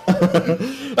arrives.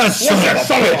 That's son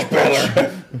of a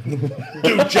bitch.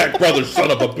 Dude, Jack Brothers, son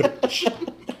of a bitch.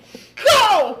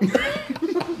 Go!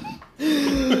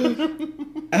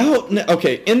 Out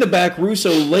okay, in the back, Russo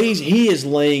is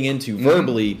laying into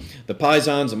verbally the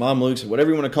Pisons, the Mamluks, whatever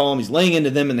you want to call them. He's laying into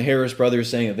them and the Harris brothers,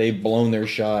 saying that they've blown their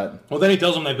shot. Well, then he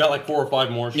tells them they've got like 4 or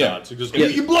 5 more Yeah. shots. He goes,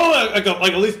 you blow like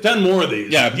at least 10 more of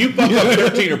these. Yeah, if you fuck up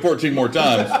 13 or 14 more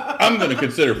times, I'm going to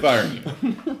consider firing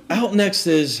you. Out next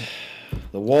is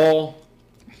the Wall.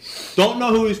 Don't know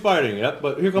who he's fighting yet,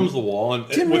 but here comes the Wall, and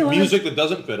Didn't with realize- music that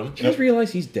doesn't fit him. Did you guys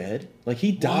realize he's dead? Like,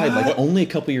 he died like only a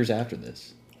couple years after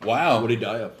this. Wow. What did he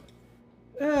die of?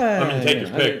 I mean, take your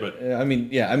pick, but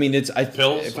it's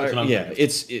pills? That's what I'm thinking.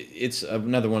 it's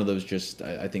another one of those just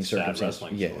I think Sad circumstances.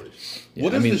 wrestling Yeah. stories. Yeah,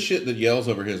 What I is mean, the shit that yells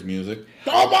over his music?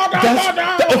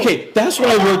 okay, that's what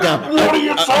I wrote down. What are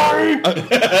you saying?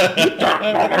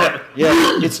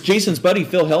 Yeah, it's Jason's buddy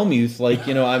Phil Hellmuth. Like,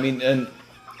 I mean, and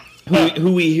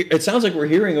who it sounds like we're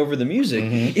hearing over the music.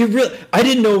 I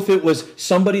didn't know if it was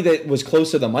somebody that was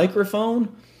close to the microphone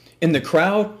in the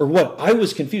crowd or what. I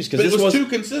was confused But because it this was was too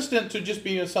consistent to just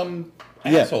be some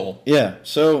asshole. Yeah,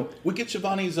 so We get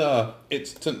Shivani's,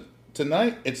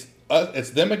 tonight, it's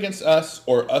them against us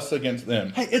or us against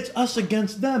them. Hey, it's us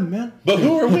against them, man. But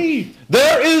who are we?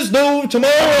 there is no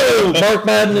tomorrow. Mark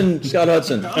Madden and Scott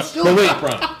Hudson. But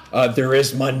wait, there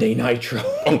is Monday Nitro.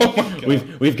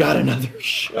 We've got another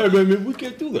show. Hey, man, we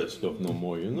can't do that stuff no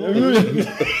more, you know?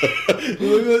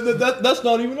 That's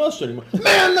not even us anymore.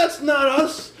 Man, that's not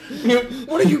us.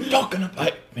 What are you talking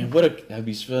about? Man, that'd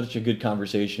be such a good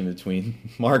conversation between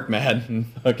Mark Madden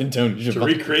and fucking Tony To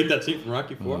Schiavone. recreate that scene from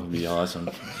Rocky IV? That'd be awesome.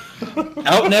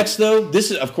 Out next, though, this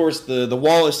is, of course, the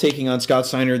Wall is taking on Scott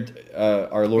Steiner,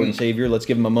 our Lord and Savior. Let's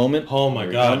give him a moment. Oh, my Here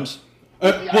he God. comes.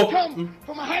 I come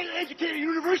from a highly educated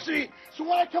university, so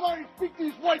when I come out and speak to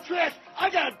these white trash, I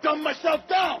gotta dumb myself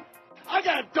down.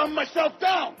 Dumb myself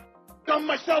down.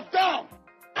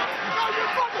 No, you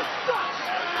fucking suck.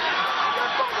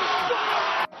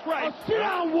 Right. Sit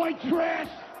down, white trash.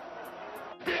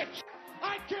 Bitch.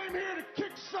 I came here to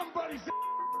kick somebody's ass.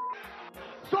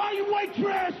 So all you white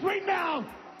trash right now,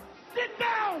 sit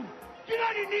down, get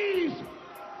on your knees,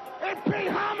 and pay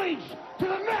homage to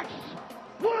the next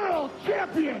world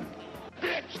champion.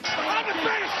 Bitch. I'm the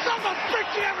greatest son of a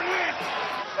bitch you ever lived.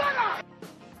 Shut up.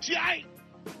 See,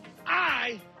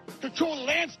 I control the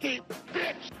landscape,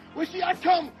 bitch. Well, see, I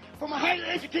come from a highly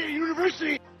educated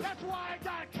university. That's why I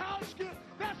got a college skill.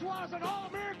 That's why I was an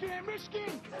All-American at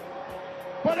Michigan.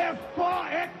 But at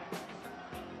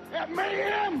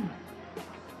Mayhem,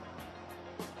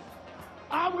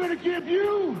 I'm going to give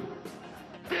you,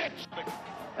 bitch,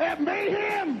 at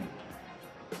Mayhem,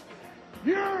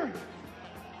 you're...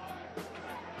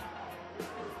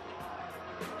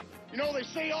 You know, they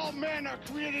say all men are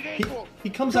created equal. He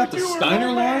comes out the Steiner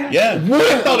line? Yeah.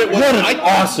 I thought it was What an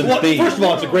awesome Well, theme. first of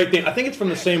all, it's a great thing. I think it's from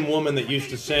the same woman that used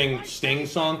to sing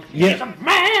Sting's song. Yeah.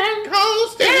 Man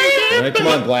called Sting. All right, come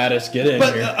on, Gladys, get in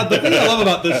But here. the thing I love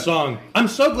about this song, I'm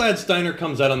so glad Steiner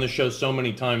comes out on this show so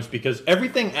many times because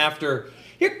everything after,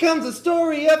 here comes the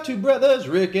story of two brothers,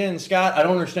 Rick and Scott. I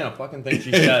don't understand a fucking thing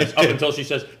she says up until she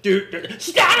says, dude,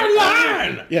 Steiner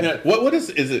line! Yeah. What is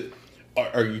it?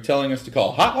 Are you telling us to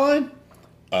call hotline?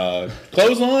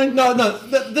 Clothesline? No,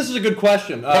 this is a good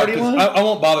question. Party 'Cause line? I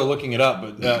won't bother looking it up,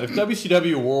 but if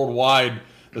WCW Worldwide,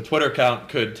 the Twitter account,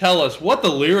 could tell us what the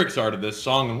lyrics are to this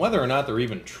song and whether or not they're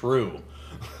even true,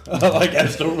 like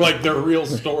as to like their real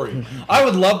story, I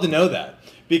would love to know that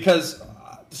because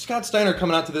Scott Steiner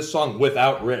coming out to this song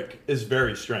without Rick is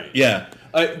very strange. Yeah.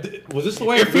 Was this the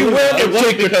way? If you really will, was? It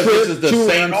was because this is the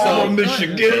same song.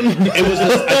 Michigan. It was.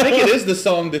 I think it is the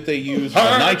song that they used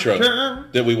on Nitro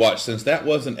that we watched. Since that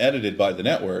wasn't edited by the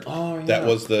network, that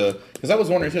was because I was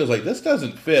wondering too. I was like, this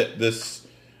doesn't fit this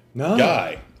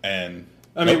guy. And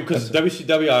I mean, because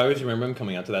WCW, I always remember him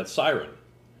coming out to that siren.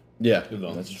 Yeah.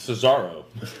 Cesaro.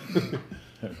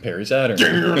 Perry Saturn.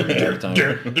 Every time.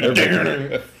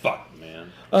 Fuck,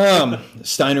 man.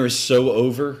 Steiner is so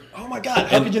over. Oh my God!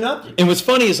 How could you not be? And what's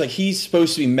funny is like he's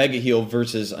supposed to be mega heel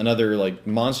versus another like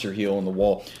monster heel on the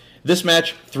Wall. This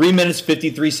match, 3 minutes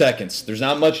 53 seconds. There's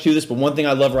not much to this, but one thing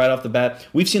I love right off the bat,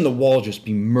 we've seen the Wall just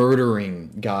be murdering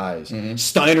guys.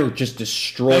 Steiner just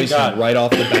destroys Thank him God. right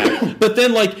off the bat. But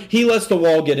then like he lets the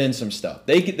Wall get in some stuff.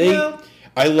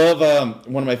 I love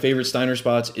one of my favorite Steiner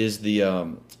spots is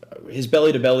the his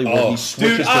belly to belly where he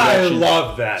switches Dude, I directions.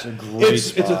 love that. It's a great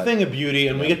It's a spot. thing of beauty,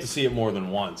 and we get to see it more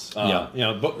than once. Yeah. You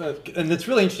know, but and it's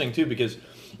really interesting too because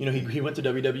you know he went to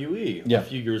WWE Yeah. a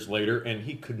few years later, and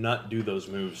he could not do those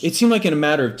moves. It seemed like in a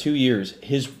matter of 2 years,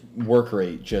 his work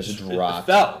rate just It dropped.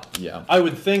 fell. Yeah. I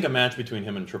would think a match between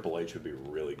him and Triple H would be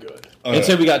really good. And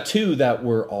so we got two that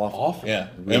were awful. Yeah,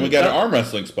 and we got an arm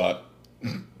wrestling spot.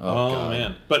 Oh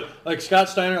man! But like Scott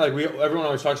Steiner, like everyone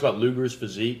always talks about Luger's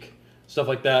physique, stuff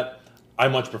like that. I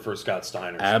much prefer Scott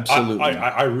Steiner. Absolutely.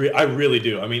 I really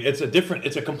do. I mean, it's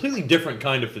a completely different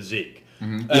kind of physique.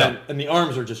 Yeah. And the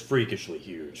arms are just freakishly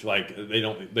huge. Like they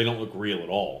don't look real at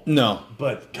all. No.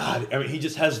 But God, I mean, he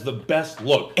just has the best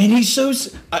look. And he's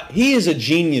he is a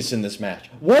genius in this match.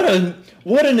 What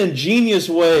an ingenious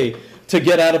way to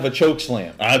get out of a choke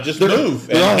slam. Just move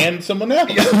and hand someone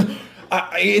else.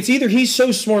 It's either he's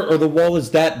so smart or the Wall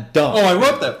is that dumb. Oh, I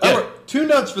wrote that. Yeah. I wrote 2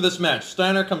 notes for this match.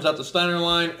 Steiner comes out the Steiner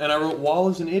line, and I wrote Wall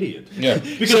is an idiot. Yeah.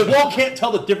 Because Wall can't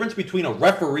tell the difference between a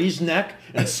referee's neck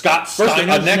and Scott First,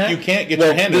 Steiner's a neck you can't get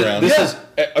your hand around. This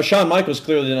is Shawn Michaels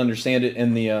clearly didn't understand it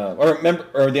in the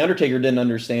or the Undertaker didn't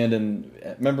understand in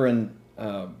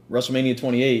WrestleMania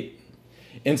 28.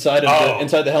 Inside the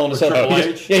Hell in a Cell.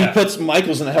 He puts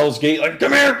Michaels in the Hell's Gate. Like,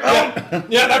 come here.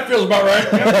 Yeah, that feels about right.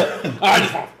 Yeah. I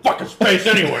just want fucking space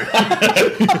anyway.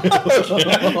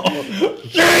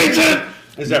 Change it.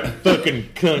 Is that fucking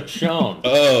cunt Sean?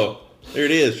 Oh, there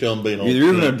it is, Sean being on.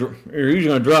 Either he's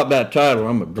gonna drop that title, or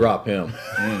I'm gonna drop him.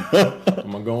 I'm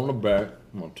gonna go in the back.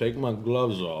 I'm gonna take my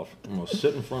gloves off. I'm gonna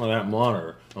sit in front of that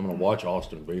monitor. I'm gonna watch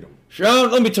Austin beat him.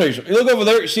 Sean, let me tell you something. You look over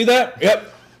there. You see that?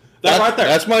 Yep. That's right there.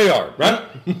 That's my yard, right?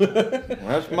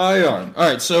 That's my yard. All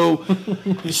right, so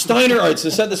Steiner. All right, so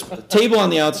set this table on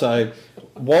the outside.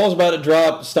 Wall's about to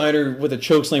drop Steiner with a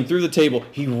chokeslam through the table.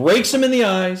 He rakes him in the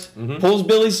eyes, pulls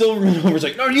Billy Silverman over. He's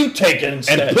like, "No, you take it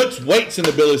instead." And puts weights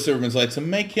into Billy Silverman's leg to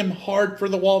make him hard for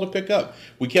the Wall to pick up.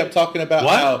 We kept talking about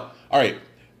how. All right.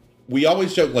 We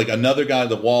always joke like another guy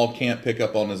the Wall can't pick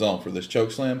up on his own for this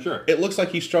chokeslam. Sure. It looks like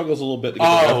he struggles a little bit to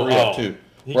get the referee up too.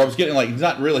 Where I was getting like he's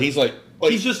not really. He's like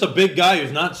he's just a big guy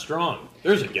who's not strong.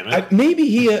 There's a gimmick.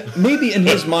 Maybe in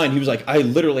his mind he was like, I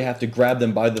literally have to grab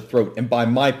them by the throat, and by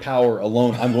my power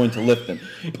alone, I'm going to lift them.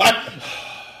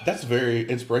 That's very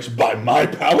inspirational. By my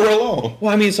power alone.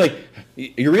 Well, I mean, it's like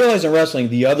you realize in wrestling,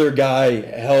 the other guy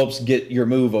helps get your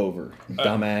move over,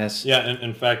 dumbass. Yeah, and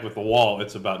in fact, with the Wall,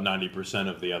 it's about 90%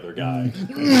 of the other guy.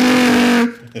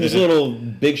 His little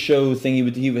Big Show thing,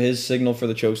 his signal for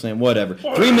the chokeslam, whatever.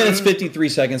 3 minutes, 53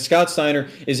 seconds. Scott Steiner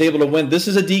is able to win. This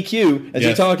is a DQ, as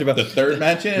you talked about. The third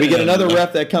match in. We get another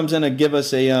ref that comes in and give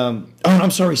us a... oh,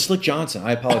 I'm sorry, Slick Johnson,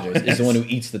 I apologize, is the one who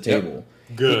eats the table.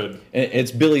 Good.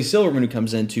 It's Billy Silverman who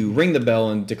comes in to ring the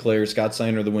bell and declare Scott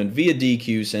Steiner the win via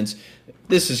DQ, since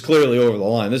this is clearly over the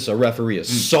line. This is a referee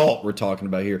assault we're talking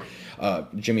about here.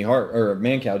 Jimmy Hart or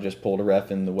Mancow just pulled a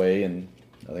ref in the way and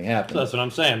nothing happened. That's what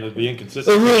I'm saying. The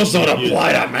inconsistency. The rules don't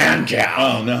apply to Mancow.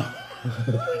 Oh no.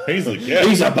 He's like, yeah.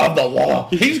 He's above the law.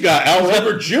 He's got Al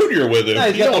Roker Jr. with him. Yeah,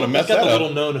 you don't want to mess that got the up.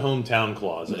 little known hometown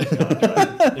clause in his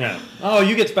contract. Yeah. Oh,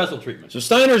 you get special treatment. So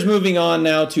Steiner's moving on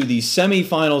now to the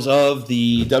semifinals of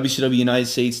the WCW United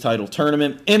States title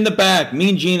tournament. In the back,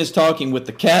 Mean Gene is talking with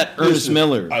the Cat, Ernest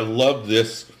Miller. I love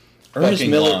this. Ernest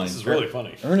Miller. This is really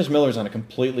funny. Ernest Miller's on a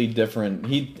completely different.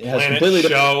 He has Planet completely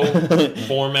show different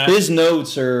format. His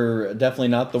notes are definitely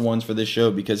not the ones for this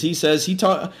show because he says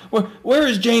where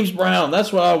is James Brown?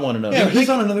 That's what I want to know. Yeah, He's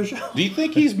on another show. Do you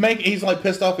think he's like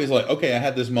pissed off? He's like, okay, I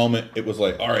had this moment. It was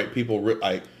like, all right, people,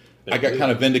 I got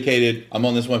kind of vindicated. I'm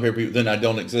on this one paper. Then I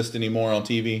don't exist anymore on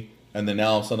TV. And then now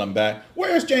all of a sudden I'm back.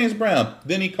 Where's James Brown?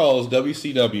 Then he calls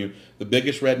WCW, the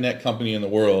biggest redneck company in the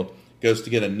world, goes to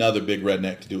get another big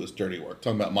redneck to do his dirty work.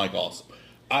 Talking about Mike Awesome.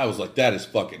 I was like, that is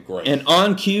fucking great. And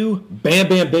on cue, Bam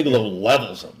Bam Bigelow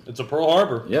levels him. It's a Pearl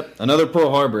Harbor. Yep, another Pearl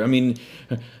Harbor. I mean,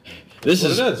 this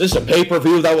is a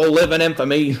pay-per-view that will live in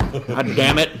infamy. God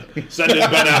damn it. Send in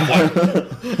Ben Affleck.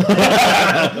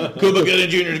 Cuba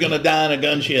Gooding Jr. is going to die in a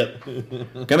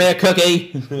gunship. Come here,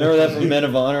 Cookie. Remember that from Men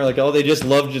of Honor? Like, they just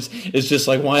love it's just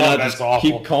like, why not that's just awful.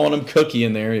 keep calling him Cookie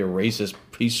in there, you racist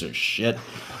piece of shit.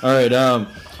 All right,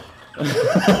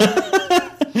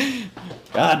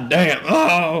 God damn.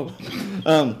 Oh.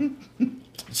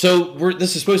 So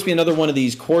this is supposed to be another one of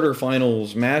these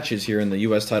quarterfinals matches here in the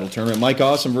U.S. title tournament. Mike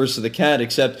Awesome versus the Cat,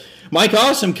 except Mike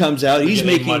Awesome comes out. He's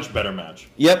making a much better match.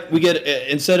 Yep, we get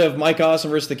instead of Mike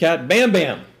Awesome versus the Cat, Bam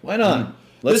Bam. Why not?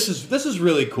 This is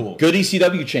really cool. Good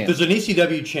ECW chant. There's an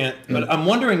ECW chant, but I'm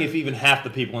wondering if even half the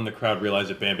people in the crowd realize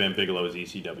that Bam Bam Bigelow is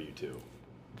ECW too.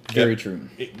 Very true.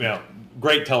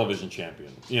 Great television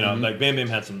champion. Like Bam Bam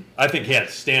had I think he had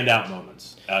standout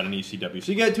moments out in ECW.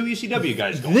 So you got 2 ECW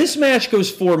guys going. This match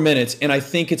goes 4 minutes, and I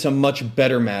think it's a much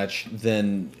better match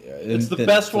than... It's the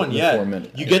best one yet. 4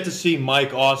 minutes. You get to see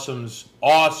Mike Awesome's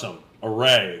awesome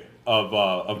array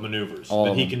of maneuvers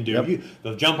that he can do. Yep.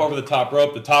 The jump over the top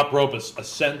rope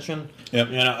ascension. Yep.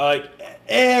 Like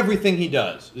everything he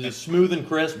does is smooth and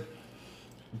crisp.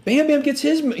 Bam Bam gets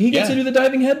to do the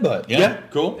diving headbutt. Yeah,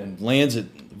 cool. And lands it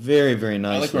Very, very I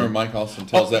nice. like when Mike Austin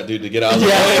tells that dude to get out of the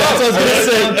way. that's what I was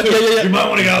going to say. Yeah. You might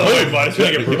want to get out of the way, bud. It's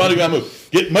gonna get You might have move.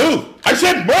 Move! I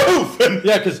said move!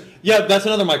 Yeah, because that's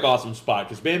another Mike Awesome spot.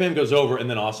 Because Bam Bam goes over and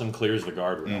then Awesome clears the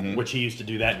guardrail, which he used to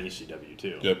do that in ECW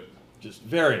too. Yep. Just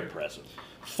very impressive.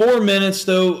 4 minutes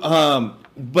though.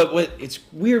 But what it's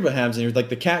weird what happens here, like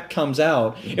the cat comes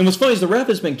out, and what's funny is the ref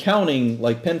has been counting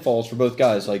like pinfalls for both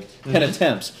guys, like 10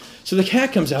 attempts. So the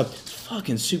cat comes out,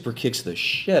 fucking super kicks the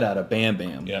shit out of Bam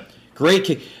Bam. Yeah. Great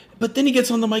kick. But then he gets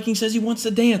on the mic and says he wants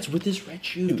to dance with his red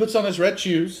shoes. He puts on his red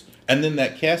shoes, and then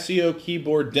that Casio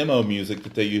keyboard demo music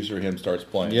that they use for him starts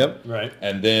playing. Yep. Right.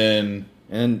 And then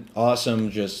And Awesome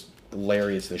just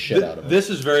hilarious the shit out of it. This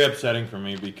is very upsetting for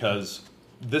me because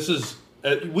this is.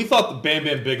 We thought the Bam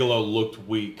Bam Bigelow looked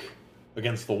weak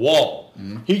against the wall.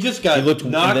 He just got He looked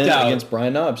knocked out against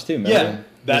Brian Knobs too. Remember? Yeah,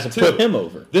 that Just too. put him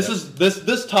over.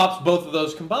 This tops both of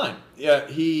those combined. Yeah,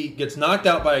 he gets knocked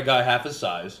out by a guy half his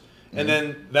size, and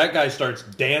then that guy starts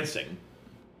dancing,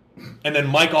 and then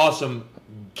Mike Awesome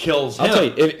kills him. I'll tell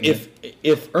you,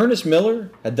 if Ernest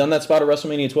Miller had done that spot at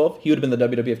WrestleMania 12, he would have been the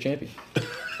WWF champion.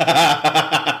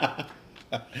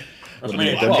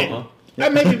 WrestleMania 12, huh?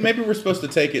 maybe we're supposed to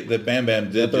take it that Bam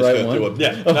Bam did the just right go through one? a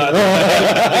Yeah.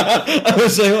 I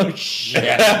was like, oh shit.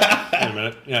 Wait a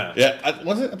minute. Yeah. Yeah, I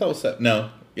thought it was set. No,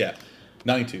 yeah,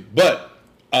 92. But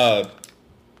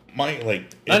my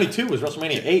 92 was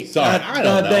WrestleMania 8. Sorry, I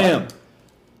don't know. Goddamn.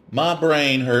 My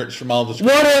brain hurts from all this.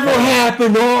 Whatever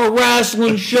happened to our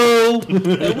wrestling show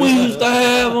that we used to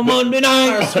have on Monday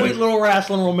Our night? sweet little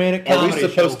wrestling romantic Are we comedy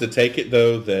supposed show. to take it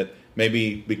though that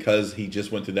maybe because he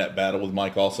just went through that battle with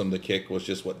Mike Awesome, the kick was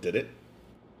just what did it?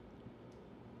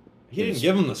 He didn't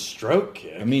give him the stroke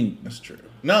kick. I mean, That's true.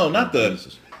 No, not the.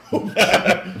 Jesus.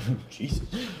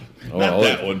 Oh, Not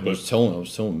that one, I was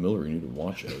telling Miller you need to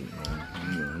watch it.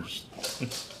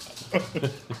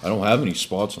 I don't have any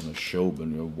spots on the show, but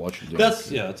watch it. That's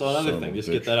another Son of thing. a Just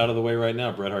bitch. get that out of the way right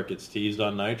now. Bret Hart gets teased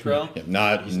on Nitro.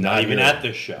 Yeah, He's not even here. at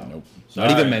this show. Nope. Sorry.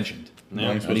 Not even mentioned.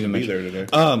 Yeah. He's supposed to be there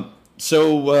today.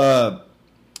 So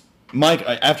Mike,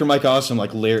 after Mike Awesome,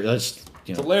 like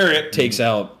Lariat takes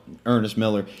out Ernest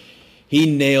Miller, he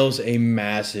nails a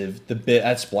massive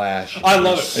that splash. I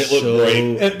love is it. It looked so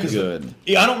great. good.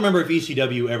 Yeah, I don't remember if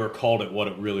ECW ever called it what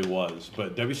it really was,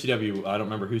 but WCW, I don't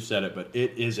remember who said it, but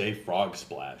it is a frog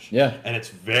splash. Yeah. And it's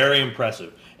very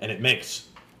impressive. And it makes,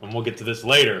 and we'll get to this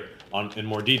later in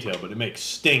more detail, but it makes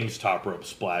Sting's top rope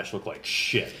splash look like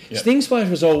shit. Sting Splash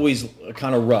was always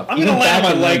kind of rough. I'm Even going to land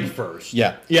back on my in leg 90. first.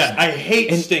 Yeah. Yeah, I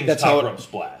hate And Sting's that's top how- rope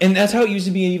splash. And that's how it used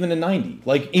to be even in 90.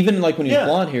 Like, even like when he was Yeah.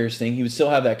 blonde hair Sting, he would still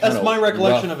have that kind That's of my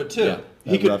recollection rough- of it, too. Yeah,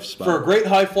 He that could, rough spot. for a great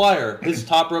high flyer, his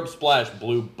top rope splash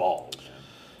blew balls.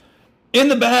 In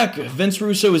the back, Vince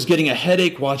Russo is getting a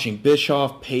headache watching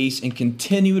Bischoff pace and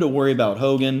continue to worry about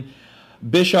Hogan.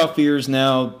 Bischoff fears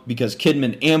now because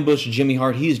Kidman ambushed Jimmy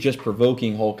Hart. He is just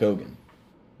provoking Hulk Hogan.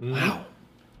 Wow.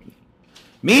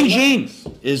 Mean Gene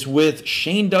is with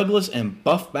Shane Douglas and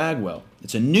Buff Bagwell.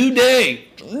 It's a new day.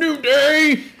 It's a new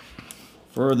day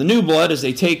for the New Blood as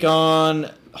they take on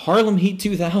Harlem Heat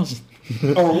 2000.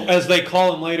 Or as they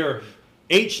call him later,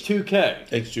 H2K.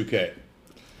 H2K.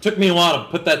 Took me a while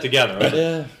to put that together.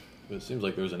 Yeah. It seems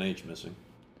like there was an H missing.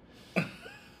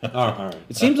 All right.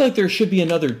 It seems like there should be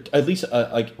another, at least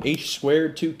like H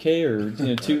squared 2K or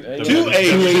 2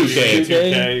 2H2K.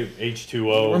 2K,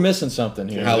 H2O. We're missing something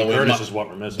here. Halloween. Curtis is what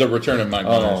we're missing. The return of Mike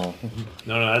Myers. Oh,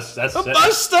 No, that's six.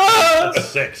 Buster! That's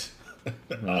 6.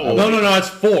 No, it's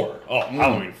 4. Oh,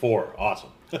 Halloween 4. Awesome.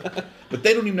 But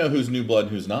they don't even know who's New Blood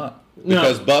and who's not. No.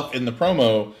 Because Buff in the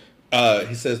promo,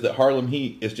 he says that Harlem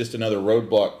Heat is just another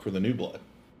roadblock for the New Blood.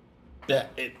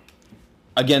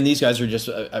 Again, these guys are just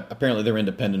apparently they're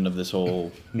independent of this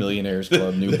whole Millionaires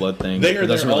Club, New Blood thing. They are It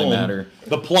doesn't their really own. matter.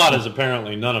 The plot is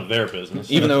apparently none of their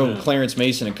business. Even though Clarence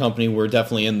Mason and company were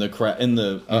definitely in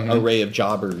the array of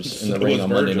jobbers in the So ring was on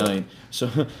Monday Virgil. night. So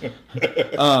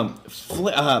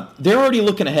they're already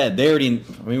looking ahead.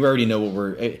 We already know what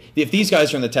we're. If these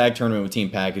guys are in the tag tournament with Team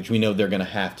Package, we know they're going to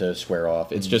have to square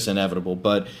off. It's just inevitable.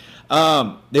 But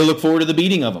they look forward to the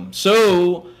beating of them.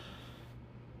 So.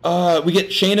 We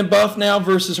get Shane and Buff now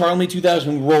versus Harlem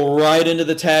 2000. We roll right into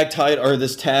the tag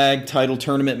title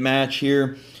tournament match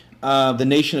here. The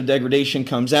Nation of Degradation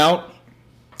comes out.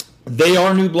 They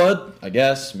are New Blood, I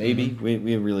guess, maybe.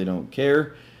 We really don't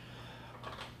care.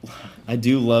 I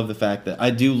do love the fact that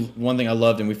one thing I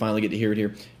loved, and we finally get to hear it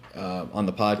here on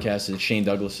the podcast, is Shane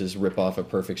Douglas's ripoff of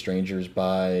Perfect Strangers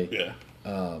by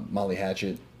Molly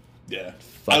Hatchet. Yeah.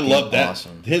 Fucking I love that.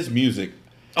 awesome. His music.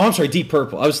 Oh, I'm sorry, Deep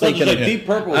Purple. I was thinking of Deep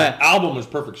Purple's album was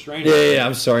Perfect Stranger. Yeah,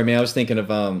 I'm sorry, man. I was thinking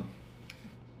of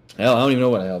Hell, I don't even know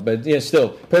what the hell. But yeah, still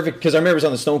perfect because I remember it was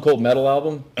on the Stone Cold Metal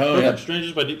album. Oh, yeah.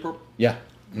 Strangers by Deep Purple. Yeah.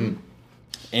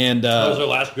 And That was their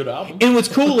last good album. and what's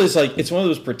cool is like it's one of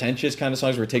those pretentious kind of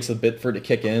songs where it takes a bit for it to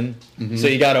kick in, so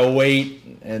you gotta wait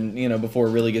and before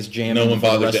it really gets jammed. No one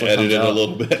before the bothered to wrestler edit comes it a out.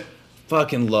 little bit.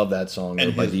 Fucking love that song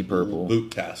though, by his Deep Purple.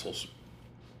 boot tassels.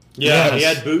 Yeah, he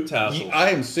Yes. had boot tassels. I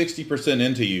am 60%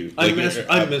 into you. I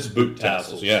miss boot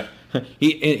tassels. Yeah.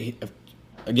 He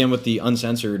again with the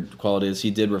uncensored qualities,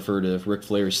 he did refer to Ric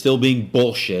Flair as still being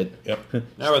bullshit. Yep.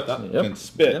 Now with that. Yep. And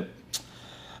spit. Yep.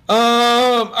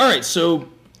 All right, so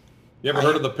You ever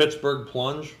heard of the Pittsburgh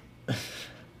Plunge?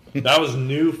 That was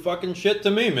new fucking shit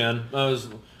to me, man.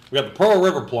 We got the Pearl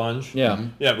River Plunge. yeah.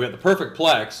 Yeah, we got the Perfect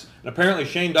Plex, and apparently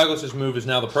Shane Douglas's move is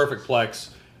now the Perfect Plex,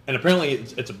 and apparently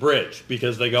it's a bridge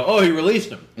because they go, oh, he released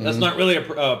him. That's not really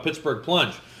a Pittsburgh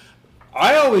Plunge.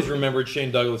 I always remembered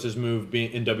Shane Douglas's move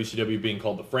being in WCW being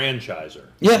called the Franchiser.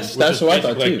 Yes, which that's is what I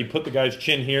thought, basically too. Like you put the guy's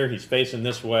chin here, he's facing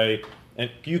this way, and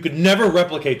you could never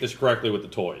replicate this correctly with the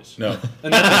toys. No.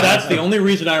 And that's the only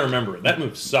reason I remember it. That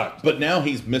move sucked. But now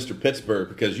he's Mr. Pittsburgh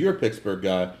because you're a Pittsburgh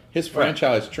guy. His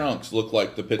franchise trunks look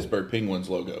like the Pittsburgh Penguins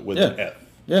logo with an Yeah. F.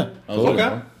 Yeah. I was like,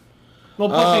 Okay. Well,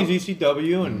 plus he's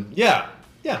ECW, and yeah.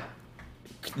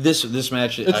 This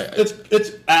match,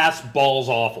 It's ass balls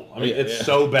awful. I mean, it's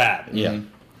so bad.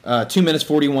 yeah. 2 minutes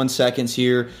 41 seconds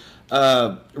here.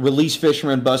 Release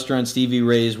Fisherman Buster on Stevie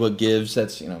Ray is what gives.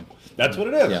 That's That's what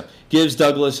it is. yeah, gives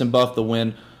Douglas and Buff the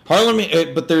win. Harlem,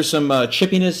 but there's some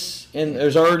chippiness, and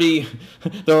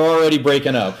they're already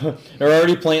breaking up. They're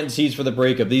already planting seeds for the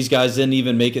breakup. These guys didn't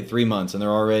even make it 3 months, and they're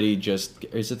already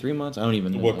is it 3 months? I don't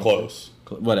even know. We're close.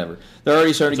 Whatever. They're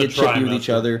already starting to It's get a chippy with trimester. each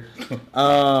other.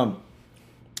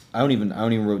 I don't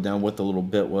even wrote down what the little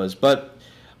bit was, but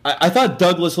I thought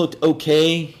Douglas looked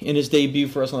okay in his debut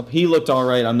for us. He looked all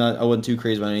right. I wasn't too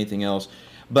crazy about anything else.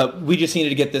 But we just needed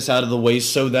to get this out of the way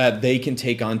so that they can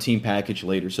take on Team Package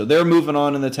later. So they're moving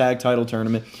on in the tag title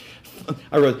tournament.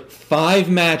 I wrote 5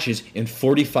 matches in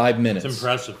 45 minutes. It's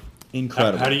impressive.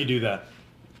 Incredible. How do you do that?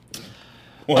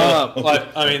 Well,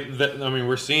 I mean,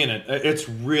 we're seeing it. It's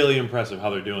really impressive how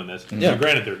they're doing this. Yeah. So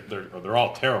granted, they're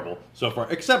all terrible so far,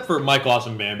 except for Mike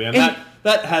Awesome Bam Bam. And-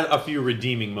 That had a few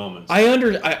redeeming moments.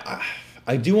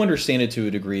 I do understand it to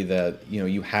a degree that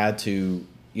you had to.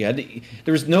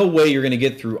 There was no way you're going to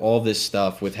get through all this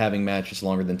stuff with having matches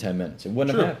longer than 10 minutes. It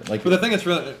wouldn't have happened. But the thing that's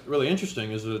really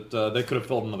interesting is that they could have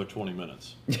filled another 20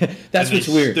 minutes. That's and what's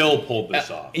they weird. Still pulled this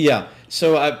off Yeah.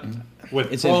 So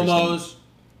with it's promos,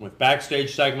 with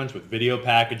backstage segments, with video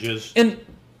packages. And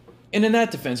in that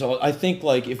defense, I think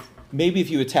like if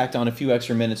you attacked on a few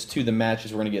extra minutes to the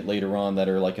matches we're going to get later on that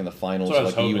are like in the finals,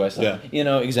 That's what I like was the US,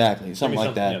 hoping. exactly, something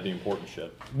like that. Yeah, the important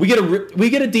shit. We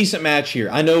get a decent match here.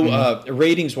 I know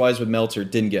ratings wise with Meltzer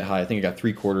it didn't get high. I think it got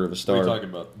 3/4 of a star. What are you talking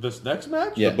about? This next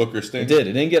match? Yeah, Booker Sting? It did.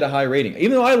 It didn't get a high rating,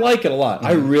 even though I like it a lot.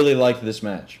 I really liked this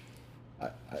match.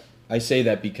 I say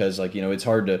that because, it's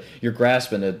hard to... You're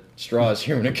grasping at straws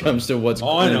here when it comes to what's...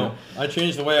 Oh, I know. I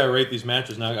changed the way I rate these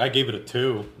matches now. I gave it a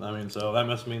 2. I mean, so that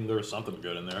must mean there was something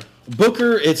good in there.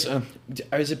 Booker, it's...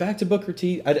 is it back to Booker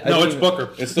T? No, it's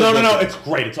Booker. It's still no. Booker. It's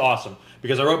great. It's awesome.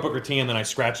 Because I wrote Booker T and then I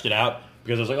scratched it out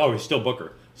because I was like, oh, he's still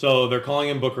Booker. So they're calling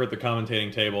him Booker at the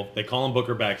commentating table. They call him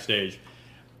Booker backstage.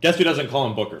 Guess who doesn't call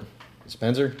him Booker?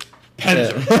 Spencer?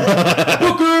 Penzer.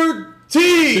 Booker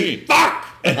T! Fuck!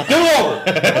 Get over!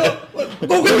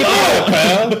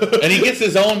 And he gets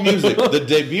his own music. The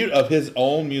debut of his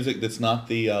own music that's not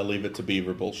the Leave It to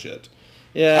Beaver bullshit.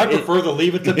 Yeah, I prefer the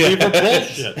Leave It to Beaver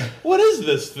bullshit. What is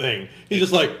this thing? He's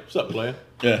just like, what's up, player?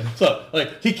 Yeah. What's up?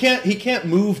 Like he can't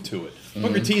move to it.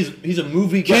 Booker T he's a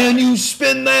movie guy. Can you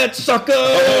spin that sucker?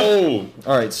 Oh!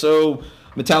 All right, so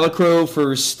Metallicro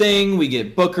for Sting. We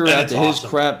get Booker And after it's his awesome.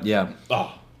 crap. Yeah.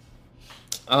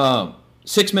 Oh.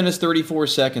 6 minutes 34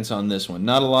 seconds on this one.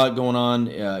 Not a lot going on,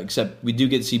 except we do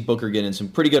get to see Booker get in some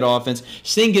pretty good offense.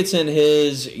 Sting gets in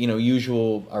his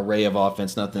usual array of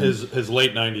offense. Nothing. His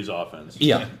late 90s offense.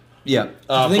 Yeah.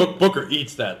 I think- Booker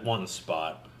eats that one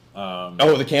spot.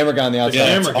 the camera guy on the outside. Yeah,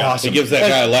 That's camera guy. awesome. He gives that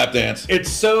guy a lap dance.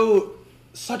 It's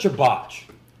such a botch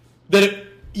that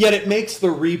yet it makes the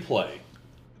replay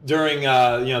during the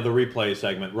replay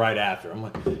segment right after. I'm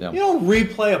like, Yeah. you don't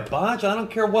replay a botch. I don't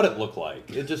care what it looked like.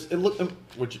 It looked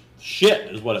which shit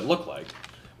is what it looked like.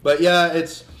 But yeah,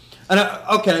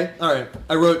 okay, all right.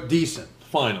 I wrote decent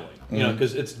finally,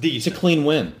 because it's decent. It's a clean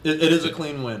win. It is a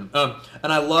clean win. And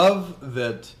I love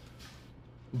that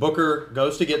Booker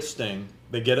goes to get Sting.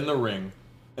 They get in the ring,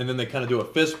 and then they kind of do a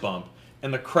fist bump,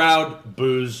 and the crowd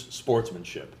boos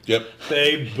sportsmanship. Yep.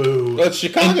 They boo. That's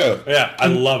Chicago. Yeah, I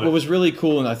love it. What was really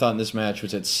cool, and I thought in this match,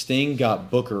 was that Sting got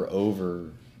Booker over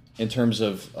in terms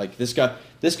of like this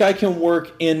guy can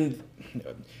work in.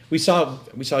 We saw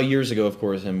years ago, of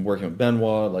course, him working with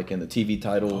Benoit, like in the TV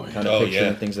title kind of picture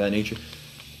and things of that nature.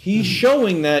 He's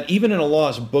showing that even in a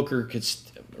loss, Booker could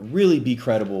really be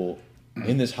credible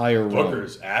in this higher role.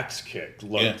 Booker's axe kick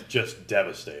looked just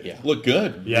devastating. Yeah. Looked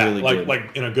good. Yeah, Really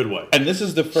like in a good way. And this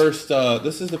is the first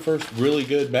really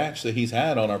good match that he's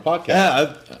had on our podcast.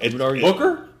 Yeah, I would argue.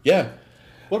 Booker? Yeah.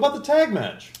 What about the tag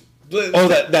match? Oh,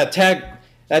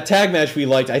 that tag match we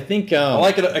liked. I think I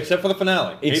like it except for the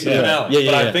finale. Hate the finale.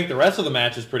 Yeah, but I yeah. think the rest of the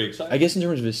match is pretty exciting. I guess in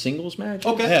terms of his singles match.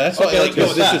 Okay. Yeah, that's why let's go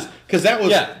with that. because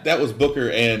that was Booker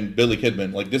and Billy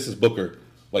Kidman. Like this is Booker,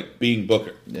 like being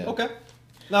Booker. Yeah. Okay.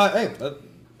 No, hey,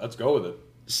 let's go with it.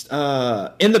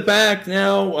 In the back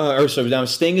now, now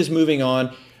Sting is moving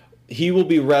on. He will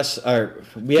be we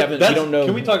don't know.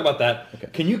 Can we talk about that? Okay.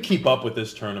 Can you keep up with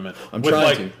this tournament? I'm with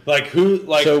trying to. Like who?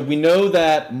 Like So we know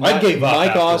that I gave up Mike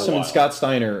after a Awesome and while. Scott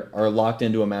Steiner are locked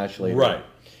into a match later. Right.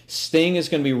 Sting is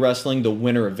going to be wrestling the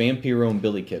winner of Vampiro and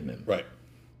Billy Kidman. Right.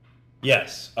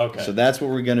 Yes. Okay. So that's what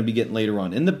we're going to be getting later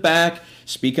on. In the back,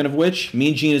 speaking of which,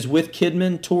 Mean Gene is with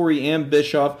Kidman, Tori, and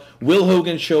Bischoff. Will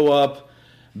Hogan show up?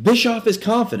 Bischoff is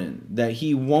confident that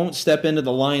he won't step into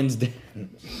the Lion's Den.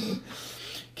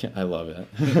 I love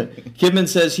it. Kidman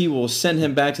says he will send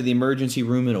him back to the emergency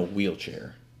room in a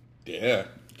wheelchair. Yeah.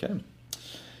 Okay.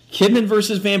 Kidman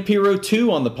versus Vampiro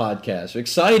 2 on the podcast.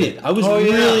 Excited. I was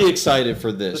really excited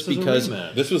for this This is a because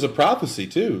rematch. This was a prophecy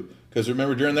too. Because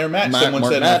remember during their match, Mark someone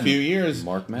said Madden. in a few years,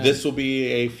 Mark Madden. this will be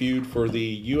a feud for the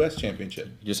U.S. Championship.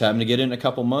 you just happened to get it in a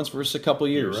couple months versus a couple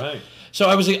years. You're right. So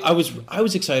I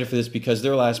was excited for this because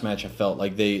their last match I felt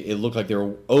like it looked like they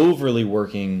were overly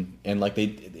working and like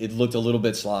it looked a little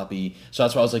bit sloppy. So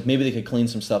that's why I was like maybe they could clean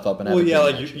some stuff up and have Well, a yeah,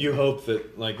 good like match. you hope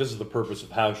that like this is the purpose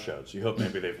of house shows. You hope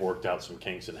maybe they've worked out some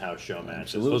kinks in house show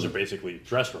matches. Absolutely. Those are basically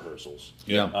dress rehearsals.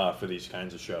 Yeah. For these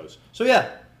kinds of shows. So yeah,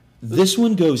 This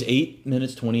one goes 8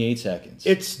 minutes 28 seconds.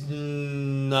 it's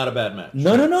not a bad match.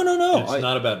 No. It's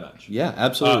not a bad match. Yeah,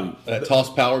 absolutely. That toss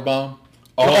power bomb.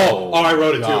 I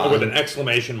wrote it God. too with an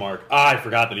exclamation mark. I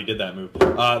forgot that he did that move.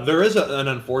 There is an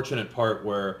unfortunate part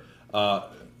where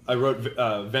I wrote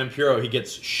Vampiro. He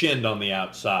gets shinned on the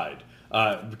outside.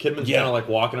 Kidman's kind of like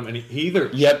walking him, and he either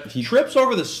he trips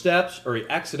over the steps or he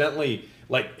accidentally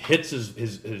like hits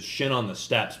his shin on the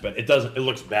steps. But it doesn't. It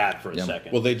looks bad for a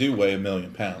second. Well, they do weigh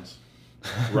 1,000,000 pounds.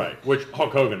 Right, which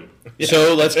Hulk Hogan.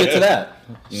 So let's get to that.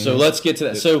 So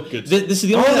this is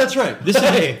the only. Oh, that's right.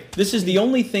 This is the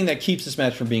only thing that keeps this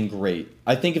match from being great.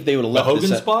 I think if they would have left Hogan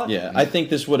this spot? yeah, I think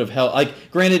this would have held. Like,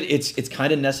 granted, it's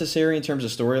kind of necessary in terms of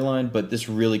storyline, but this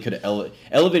really could have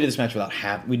elevated this match without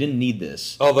half. We didn't need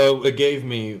this. Although it gave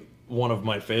me one of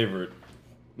my favorite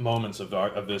moments of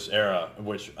this era,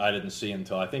 which I didn't see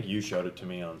until I think you showed it to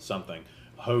me on something.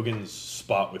 Hogan's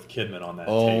spot with Kidman on that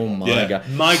Oh table. my god!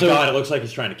 My So- God, it looks like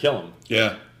he's trying to kill him.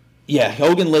 Yeah. Yeah,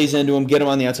 Hogan lays into him, get him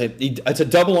on the outside. It's a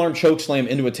double arm choke slam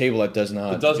into a table that does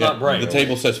not. It does not break. The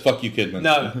table says "fuck you, Kidman."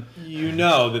 Now, you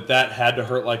know that had to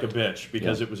hurt like a bitch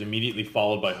because it was immediately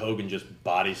followed by Hogan just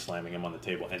body slamming him on the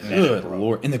table. And then it Good broke.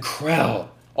 lord! In the crowd,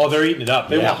 Oh, they're eating it up.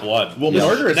 They want blood. Well,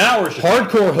 murderous. Now we're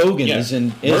hardcore Hogan is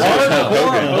in. Hardcore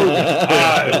Hogan.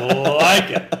 I like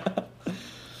it.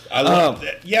 I love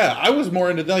that. Yeah, I was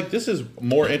more into like this is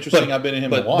more interesting. I've been in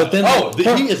him a while. But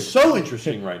then, He is so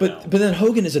interesting right now. But then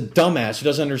Hogan is a dumbass who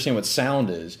doesn't understand what sound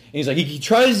is. And he's like, he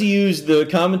tries to use the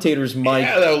commentator's mic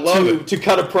Yeah, I love it. to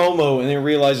cut a promo, and then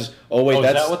realizes, oh wait, is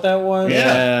that's that what that was?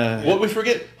 Yeah. What we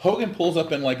forget, Hogan pulls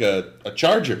up in like a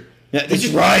Charger. Yeah, He that's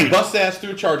just right. busts ass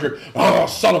through a Charger. Oh,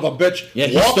 son of a bitch! Yeah,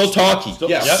 he's Walks- still talking.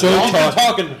 Yeah, so He's been talking.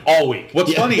 talking all week.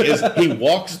 What's funny is he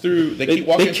walks through. They keep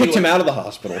walking. They kicked him out of the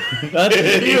hospital.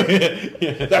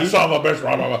 That son of a bitch!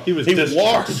 Blah, blah, blah. He was He discharged.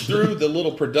 walks through the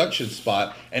little production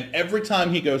spot, and every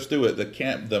time he goes through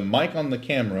it, the mic on the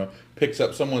camera picks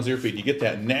up someone's earfeed. You get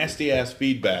that nasty ass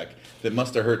feedback that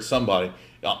must have hurt somebody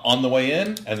on the way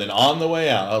in and then on the way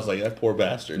out. I was like, that poor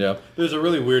bastard. Yeah. There's a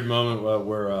really weird moment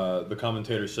where the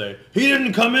commentators say, he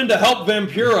didn't come in to help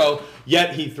Vampiro,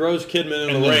 yet he throws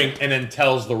Kidman in the ring and then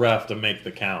tells the ref to make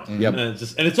the count. Yep. And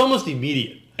it's almost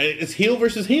immediate. And it's heel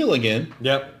versus heel again.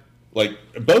 Yep. Like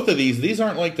both of these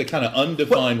aren't like the kind of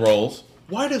undefined roles.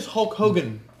 Why does Hulk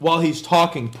Hogan, while he's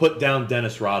talking, put down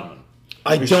Dennis Rodman?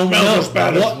 I don't smells know. as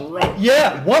bad as What?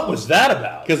 Yeah, what was that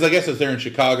about? Because I guess it's there in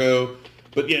Chicago.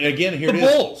 But yeah, again, here The it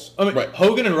is. Bulls. I mean, Right.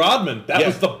 Hogan and Rodman, that Yeah.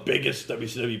 was the biggest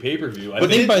WCW pay-per-view. I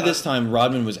think by this time,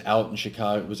 Rodman was out in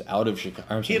Chicago. Was out of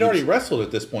Chicago. He had already wrestled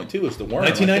at this point too as the Worm.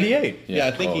 1998. Yeah,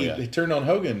 I think Oh, he yeah. turned on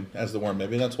Hogan as the Worm.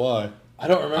 Maybe that's why. I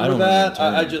don't remember I don't that.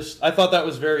 remember I thought that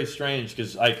was very strange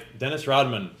because Dennis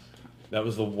Rodman, That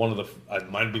was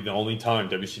it might be the only time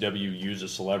WCW used a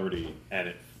celebrity and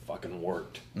it fucking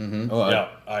worked.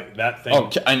 That thing.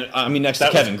 Oh, I mean, next to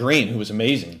Kevin Green, who was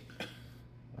amazing.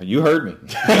 You heard me.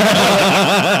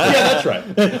 Yeah, that's right.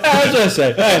 As I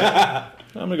say, hey,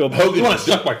 I'm gonna go. Hogan, you want to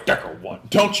suck my dick or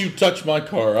what? Don't you touch my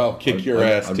car. I'll kick your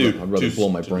ass, too. I'd rather blow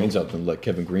my brains out than let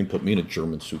Kevin Green put me in a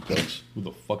German suplex. Who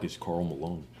the fuck is Karl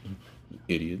Malone?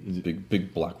 Idiot.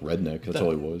 Big black redneck. That's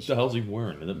all he was. What the hell's he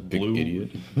wearing? Is it Big blue?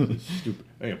 idiot. Stupid.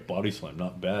 Hey, a body slam,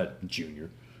 not bad, Junior.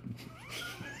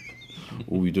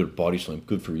 Oh, you did a body slam.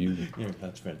 Good for you. Yeah,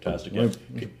 that's fantastic. Yeah.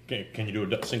 Can you do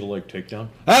a single leg takedown?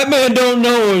 That man don't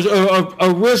know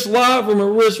a wrist lock from a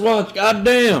wristwatch.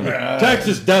 Goddamn.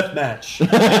 Texas death match.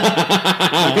 Get the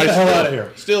hell out of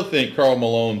here. Still think Karl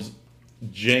Malone's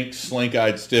jank,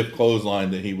 slink-eyed, stiff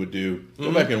clothesline that he would do.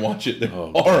 Go back and watch it. They're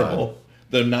horrible.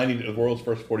 The world's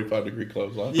first 45-degree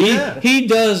clothesline. He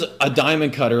does a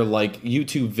diamond cutter like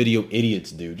YouTube video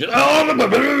idiots do. Just,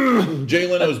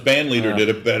 Jay Leno's band leader did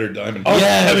a better diamond Oh,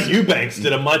 cutter. Kevin Eubanks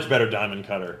did a much better diamond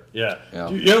cutter. Yeah.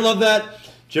 You ever love that?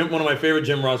 One of my favorite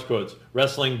Jim Ross quotes.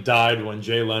 Wrestling died when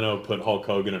Jay Leno put Hulk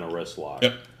Hogan in a wrist lock.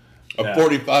 Yep. A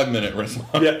 45-minute wrestling.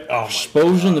 Yeah. Oh, my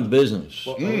exposing the business.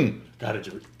 Well, got it.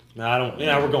 No, I don't.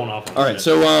 Yeah, we're going off on All right, shit.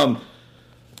 so,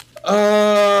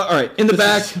 all right, in the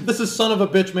back. This is son of a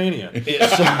bitch mania. It is.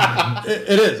 Shut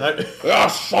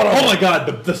up. Oh, my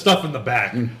God. The stuff in the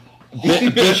back.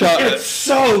 Bischoff, It's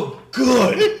so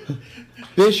good.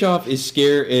 Bischoff is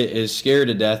scared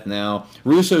to death now.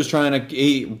 Russo's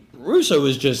Russo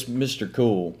is just Mr.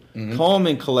 Cool, calm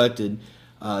and collected.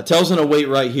 Tells him to wait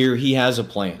right here. He has a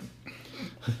plan.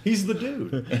 He's the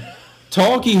dude.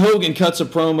 Talkie Hogan cuts a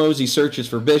promo as he searches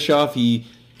for Bischoff. He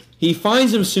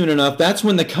finds him soon enough. That's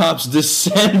when the cops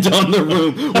descend on the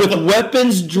room with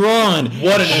weapons drawn.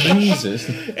 What an Jesus!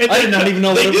 I did not even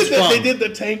know they where it was did from. They did the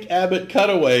Tank Abbott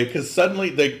cutaway because suddenly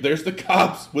there's the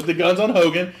cops with the guns on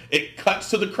Hogan. It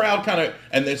cuts to the crowd kind of,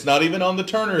 and it's not even on the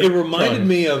Turner. It reminded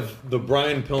me of the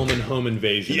Brian Pillman home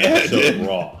invasion it episode did. of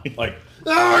Raw. Like,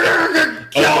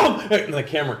 kill him! And the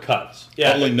camera cuts.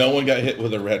 Yeah. Only no one got hit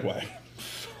with a red wagon.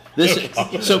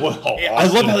 I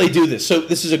love how they do this. So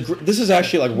this is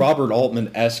actually like Robert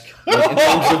Altman-esque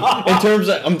in terms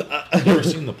of I've never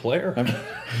seen The Player.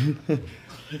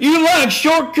 you like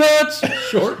shortcuts?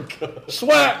 Shortcut.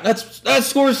 Swag. That's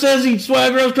Scorsese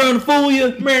swagger. I was trying to fool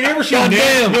you. Man, you ever seen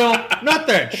Goddamn. that? Well, not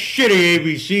that shitty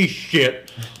ABC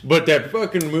shit, but that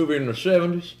fucking movie in the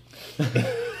 70s.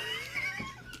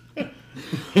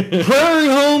 Prairie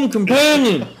Home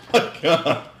Companion.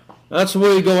 That's the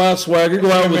way you go out, swagger. Go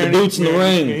out with the boots in the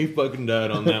rain. He fucking died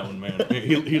on that one, man.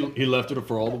 He left it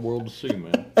for all the world to see,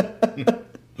 man.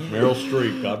 Meryl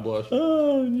Streep, God bless.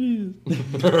 Oh, jeez.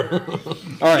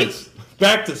 All right.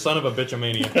 Back to son of a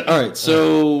bitchamania. All right.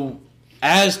 So,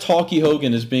 as Talkie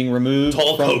Hogan is being removed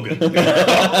Hogan.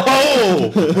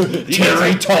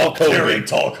 Terry Talk Hogan. Terry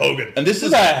Talk Hogan. And this Who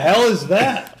is the hell is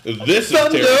that? This is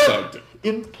Thunder. Terry Talk.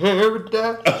 in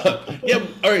paradise. Yeah.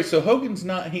 All right. So Hogan's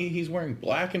not. He's wearing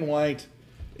black and white.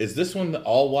 Is this one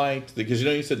all white? Because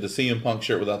you said the CM Punk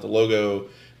shirt without the logo.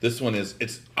 This one is.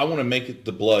 I want to make it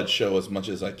the blood show as much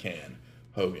as I can.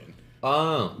 Hogan.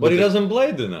 Oh, but he doesn't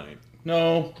blade tonight.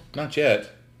 No, not yet.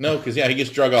 No, because he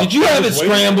gets drug off. Did you have it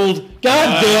scrambled?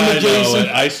 God damn it, Jason!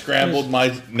 I scrambled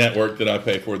my network that I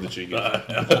pay for the cheeky.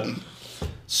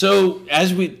 So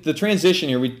as we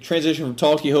transition from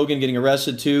Talkie Hogan getting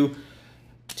arrested to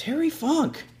Terry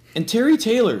Funk and Terry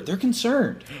Taylor. They're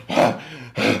concerned.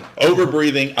 Over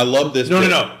breathing. I love this.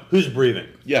 No. Who's breathing?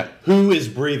 Yeah. Who is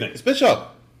breathing? It's Bischoff.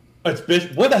 It's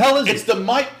Bishop. What the hell is It's it? the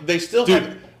mic. They still Dude,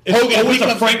 have. it's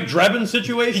a Frank Drebin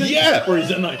situation? Yeah. Where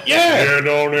he's in like, Yeah.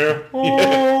 down there.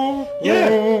 Yeah.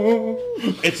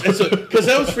 It's because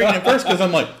I was freaking at first because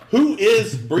I'm like, who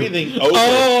is breathing over?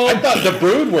 I thought the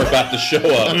Brood were about to show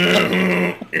up.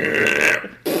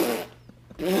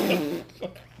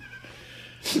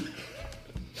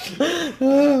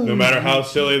 No matter how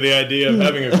silly the idea of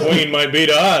having a queen might be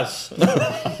to us,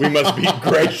 we must be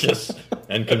gracious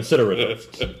and considerate.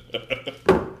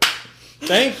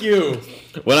 Thank you.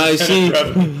 When I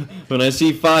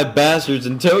see five bastards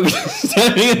and token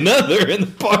stabbing another in the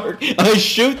park, I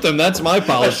shoot them. That's my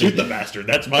policy. Shoot the bastard.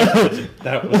 That's my policy.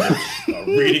 That was a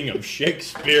reading of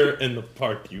Shakespeare in the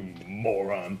park, you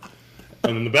moron.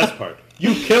 And then the best part,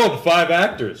 you killed 5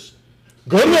 actors.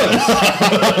 Good ones.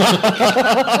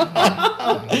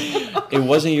 It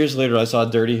wasn't years later I saw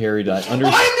Dirty Harry die.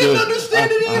 I didn't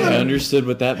understand it either. I understood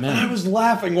what that meant. I was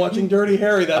laughing watching Dirty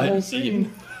Harry that whole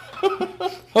scene.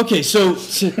 Okay, so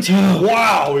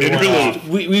Wow,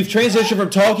 we've transitioned from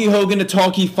Talkie Hogan to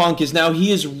Talkie Funk.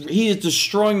 He is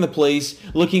destroying the place,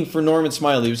 looking for Norman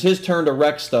Smiley. It was his turn to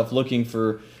wreck stuff, looking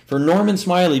for Norman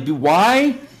Smiley.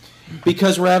 Why?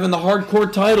 Because we're having the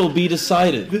hardcore title be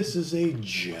decided. This is a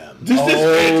gem. This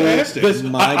is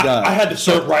fantastic. My God! I had to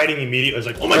start writing immediately. I was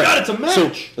like, oh my God, it's a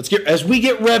match. So as we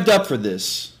get revved up for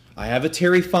this, I have a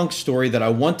Terry Funk story that I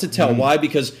want to tell. Why?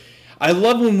 Because I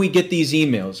love when we get these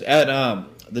emails at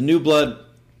the New Blood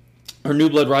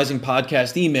Rising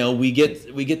podcast email. We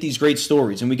get these great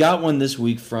stories, and we got one this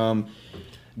week from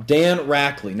Dan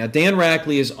Rackley. Now, Dan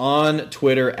Rackley is on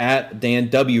Twitter at Dan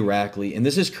W. Rackley, and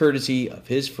this is courtesy of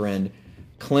his friend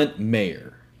Clint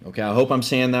Mayer. Okay, I hope I'm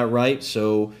saying that right.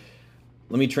 So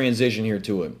let me transition here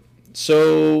to it.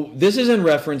 So this is in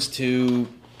reference to,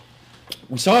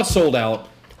 we saw it sold out,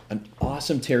 an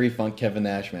awesome Terry Funk Kevin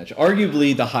Nash match,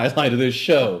 arguably the highlight of this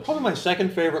show. Probably my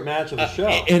second favorite match of the show.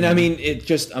 And I mean, it's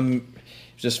just fun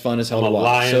as hell I'm to a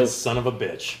watch. lion, son of a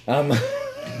bitch.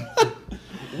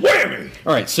 Whammy!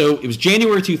 All right, so it was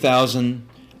January 2000.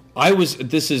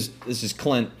 This is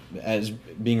Clint as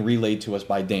being relayed to us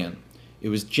by Dan. It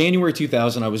was January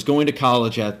 2000. I was going to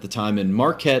college at the time in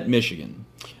Marquette, Michigan,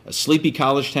 a sleepy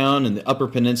college town in the Upper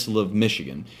Peninsula of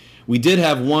Michigan. We did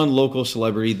have one local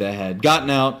celebrity that had gotten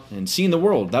out and seen the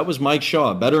world. That was Mike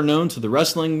Shaw, better known to the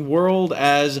wrestling world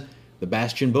as the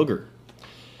Bastion Booger.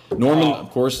 Norman,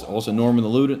 of course, also Norman the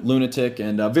Lunatic,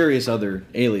 and various other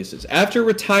aliases. After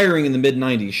retiring in the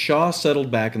mid-90s, Shaw settled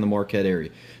back in the Marquette area,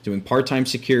 doing part-time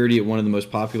security at one of the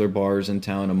most popular bars in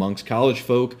town amongst college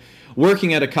folk,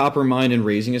 working at a copper mine and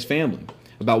raising his family.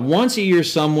 About once a year,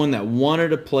 someone that wanted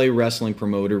to play wrestling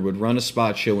promoter would run a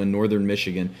spot show in northern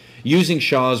Michigan, using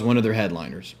Shaw as one of their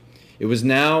headliners. It was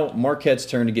now Marquette's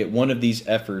turn to get one of these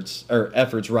efforts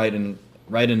right in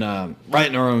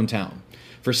our own town.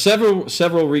 For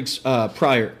several weeks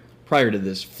prior to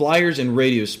this, flyers and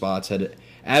radio spots had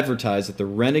advertised that the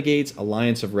Renegades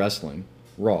Alliance of Wrestling,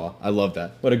 Raw, I love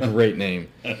that, what a great name,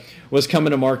 was coming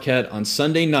to Marquette on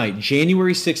Sunday night,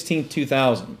 January 16,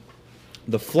 2000.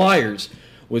 The flyers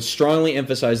would strongly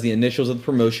emphasize the initials of the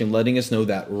promotion, letting us know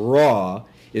that Raw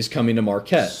is coming to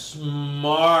Marquette.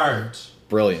 Smart.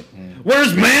 Brilliant.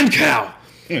 Where's Mancow?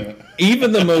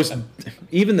 Even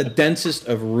the densest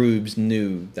of rubes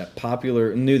knew that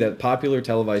popular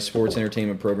televised sports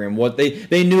entertainment program.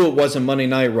 They knew it wasn't Monday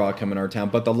Night Raw coming to our town,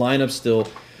 but the lineup still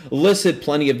listed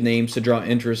plenty of names to draw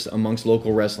interest amongst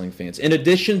local wrestling fans. In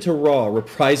addition to Raw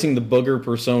reprising the Booger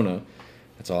persona,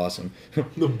 that's awesome.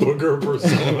 The Booger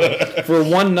persona. For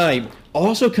one night,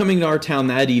 also coming to our town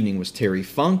that evening was Terry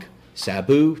Funk,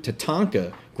 Sabu,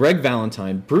 Tatanka, Greg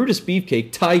Valentine, Brutus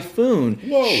Beefcake, Typhoon,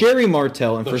 Sherry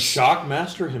Martel, and the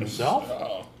Shockmaster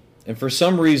himself? And for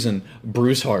some reason,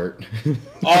 Bruce Hart.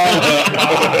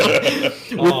 Oh,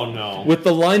 no. With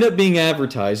the lineup being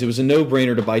advertised, it was a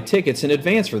no-brainer to buy tickets in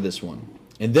advance for this one.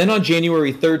 And then on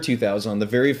January 3rd, 2000, on the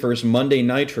very first Monday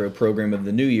Nitro program of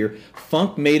the new year,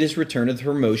 Funk made his return to the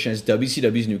promotion as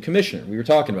WCW's new commissioner. We were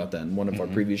talking about that in one of our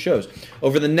previous shows.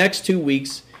 Over the next 2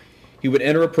 weeks, he would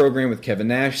enter a program with Kevin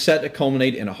Nash, set to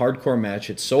culminate in a hardcore match.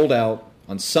 It sold out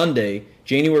on Sunday,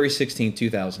 January 16,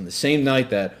 2000, the same night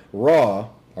that Raw,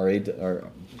 Raw,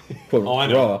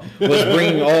 was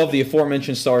bringing all of the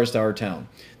aforementioned stars to our town.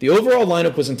 The overall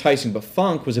lineup was enticing, but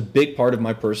Funk was a big part of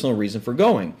my personal reason for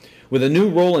going. With a new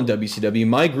role in WCW,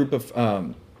 my group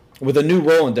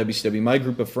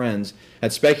of friends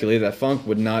had speculated that Funk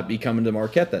would not be coming to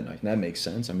Marquette that night. And that makes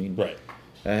sense. I mean, Right.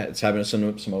 It's happening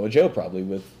to Samoa Joe probably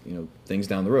with things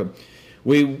down the road.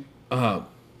 We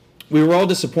were all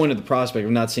disappointed at the prospect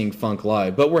of not seeing Funk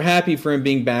live, but we're happy for him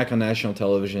being back on national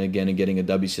television again and getting a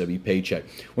WCW paycheck.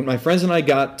 When my friends and I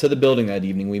got to the building that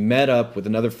evening, we met up with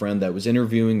another friend that was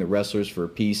interviewing the wrestlers for a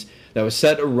piece that was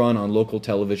set to run on local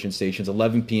television station's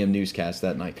 11 p.m. newscast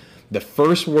that night. The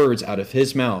first words out of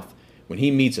his mouth when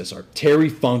he meets us are, "Terry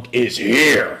Funk is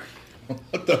here!"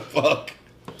 What the fuck?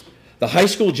 The high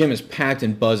school gym is packed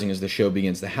and buzzing as the show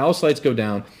begins. The house lights go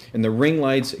down, and the ring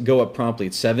lights go up promptly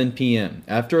at 7 p.m.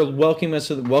 After welcoming us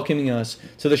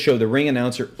to the show, the ring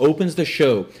announcer opens the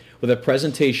show with a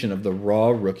presentation of the Raw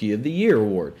Rookie of the Year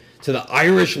award to the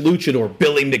Irish luchador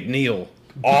Billy McNeil.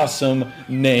 Awesome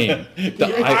name.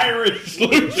 Irish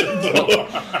luchador.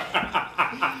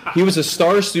 He was a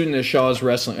star student at Shaw's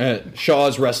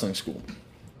wrestling school,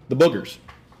 the Boogers.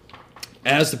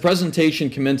 As the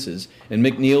presentation commences and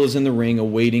McNeil is in the ring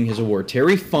awaiting his award,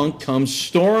 Terry Funk comes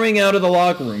storming out of the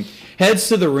locker room, heads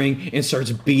to the ring, and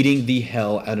starts beating the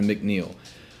hell out of McNeil.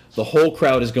 The whole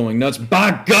crowd is going nuts.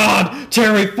 By God,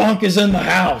 Terry Funk is in the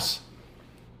house!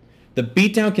 The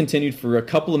beatdown continued for a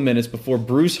couple of minutes before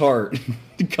Bruce Hart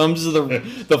comes to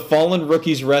the fallen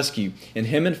rookie's rescue, and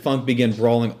him and Funk begin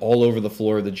brawling all over the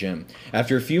floor of the gym.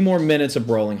 After a few more minutes of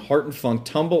brawling, Hart and Funk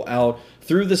tumble out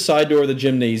through the side door of the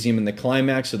gymnasium in the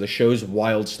climax of the show's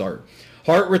wild start.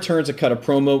 Hart returns to cut a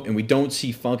promo, and we don't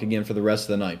see Funk again for the rest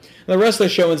of the night. The rest of the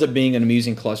show ends up being an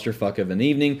amusing clusterfuck of an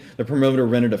evening. The promoter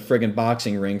rented a friggin'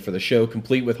 boxing ring for the show,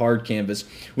 complete with hard canvas,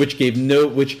 with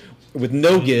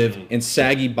no give and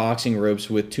saggy boxing ropes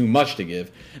with too much to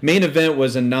give. Main event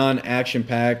was a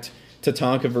non-action-packed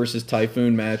Tatanka versus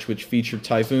Typhoon match, which featured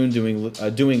Typhoon doing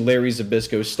Larry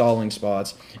Zbyszko stalling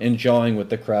spots and jawing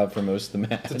with the crowd for most of the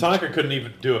match. Tatanka couldn't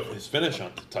even do his finish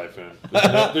on Typhoon.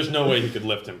 There's no way he could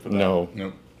lift him for that. No.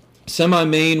 Nope.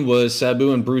 Semi-main was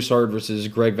Sabu and Bruce Hart versus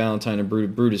Greg Valentine and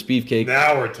Brutus Beefcake.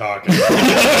 Now we're talking.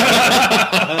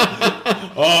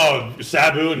 Oh,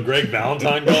 Sabu and Greg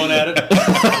Valentine going at it?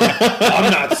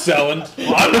 I'm not selling.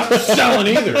 Well, I'm not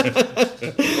selling either.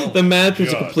 The match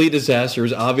was a complete disaster. It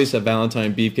was obvious that Valentine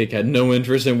and Beefcake had no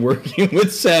interest in working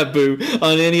with Sabu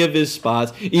on any of his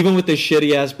spots. Even with the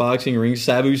shitty-ass boxing ring,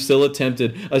 Sabu still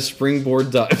attempted a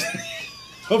springboard dive.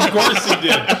 Of course he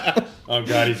did. Oh,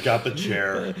 God, he's got the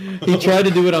chair. He tried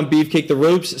to do it on Beefcake. The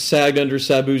ropes sagged under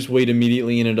Sabu's weight,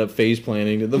 immediately ended up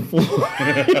face-planting to the floor,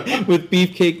 with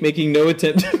Beefcake making no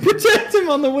attempt to protect him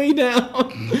on the way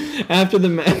down. After the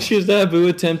match, Sabu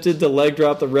attempted to leg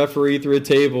drop the referee through a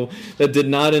table that did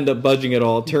not end up budging at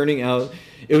all, turning out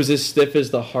it was as stiff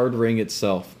as the hard ring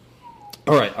itself.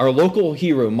 All right, our local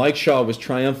hero, Mike Shaw, was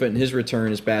triumphant in his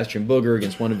return as Bastion Booger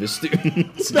against one of his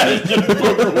students. Bastion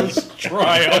Booger was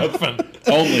triumphant.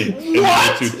 Only in the year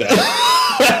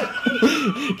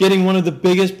 2000. Getting one of the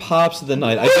biggest pops of the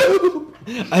night.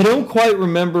 I don't quite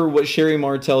remember what Sherry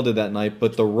Martel did that night,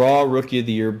 but the Raw Rookie of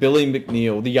the Year, Billy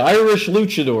McNeil, the Irish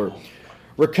luchador,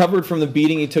 recovered from the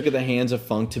beating he took at the hands of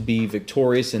Funk to be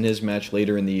victorious in his match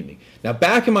later in the evening. Now,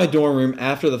 back in my dorm room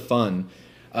after the fun,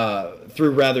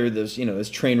 through rather this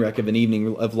train wreck of an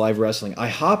evening of live wrestling, I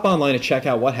hop online to check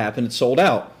out what happened. It sold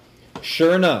out.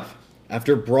 Sure enough,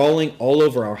 after brawling all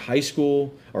over our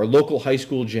local high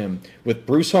school gym with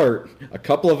Bruce Hart a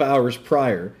couple of hours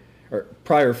prior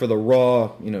for the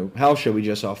Raw, house show we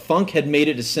just saw, Funk had made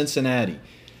it to Cincinnati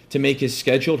to make his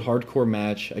scheduled hardcore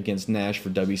match against Nash for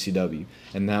WCW.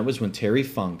 And that was when Terry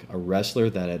Funk, a wrestler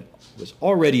that I was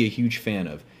already a huge fan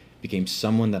of, became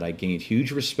someone that I gained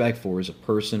huge respect for as a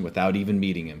person without even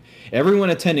meeting him. Everyone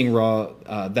attending Raw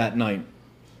that night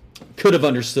could have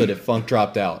understood if Funk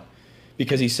dropped out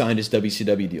because he signed his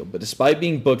WCW deal. But despite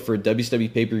being booked for a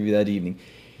WCW pay-per-view that evening,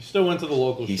 he still went to the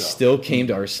local show. He still came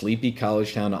to our sleepy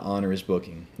college town to honor his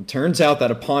booking. It turns out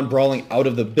that upon brawling out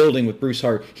of the building with Bruce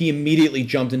Hart, he immediately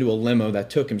jumped into a limo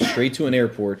that took him straight to an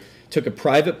airport, took a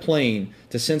private plane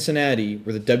to Cincinnati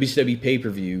where the WCW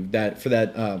pay-per-view for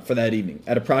that evening.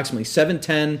 At approximately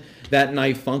 7:10 that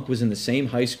night, Funk was in the same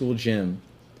high school gym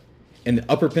in the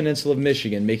Upper Peninsula of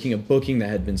Michigan, making a booking that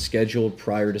had been scheduled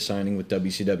prior to signing with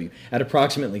WCW. At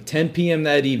approximately 10 p.m.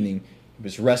 that evening, he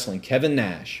was wrestling Kevin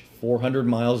Nash 400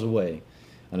 miles away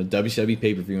on a WCW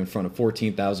pay-per-view in front of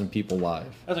 14,000 people live.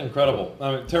 That's incredible.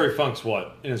 I mean, Terry Funk's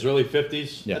what, in his early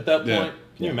 50s at that point? Yeah.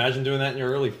 Can you imagine doing that in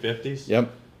your early 50s? Yep.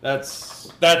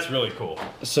 That's really cool.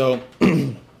 So,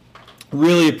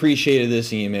 really appreciated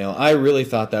this email. I really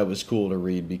thought that was cool to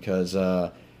read because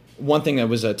one thing that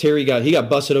was Terry got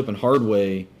busted open hard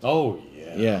way. Oh,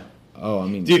 yeah. Yeah. Oh, I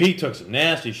mean, dude, he took some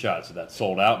nasty shots at that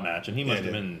sold-out match, and he must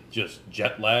have been just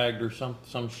jet-lagged or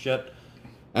some shit.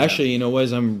 Actually,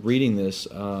 as I'm reading this,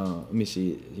 let me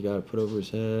see. He got it put over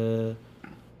his head.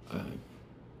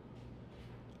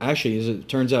 Actually, as it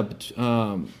turns out,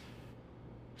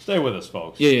 stay with us,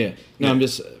 folks. Yeah. No, I'm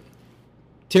just.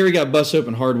 Terry got busted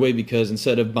open hard way because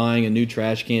instead of buying a new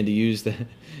trash can to use,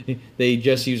 they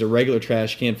just used a regular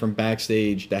trash can from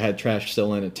backstage that had trash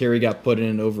still in it. Terry got put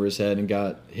in over his head and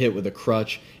got hit with a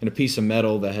crutch, and a piece of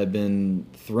metal that had been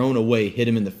thrown away hit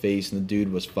him in the face, and the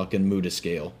dude was fucking mood to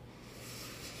scale.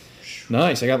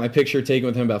 Nice. I got my picture taken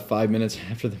with him about 5 minutes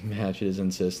after the match at his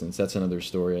insistence. That's another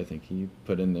story I think he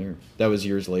put in there. That was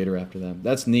years later after that.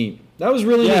 That's neat. That was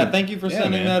really neat. Thank you for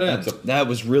sending that in. That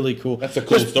was really cool. That's a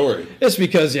cool story. It's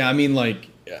because, it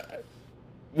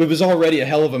was already a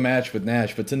hell of a match with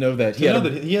Nash, but to know that he had a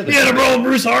brawl with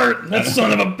Bruce Hart, that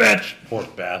son of a bitch. Poor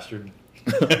bastard.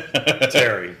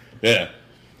 Terry. Yeah.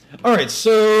 All right,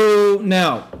 so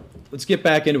now let's get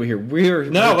back into it here.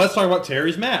 Let's talk about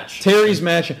Terry's match. Terry's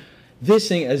match. This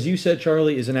thing, as you said,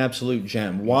 Charlie, is an absolute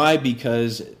gem. Why?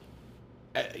 Because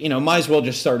might as well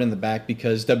just start in the back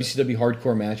because WCW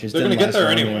hardcore matches. They're going to get there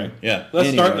anyway. Yeah. Let's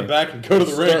start in the back and go to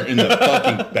the ring. Start in the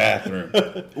fucking bathroom.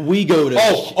 We go to.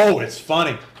 It's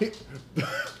funny.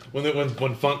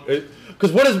 when Funk,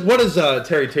 because what does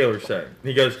Terry Taylor say?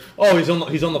 He goes, he's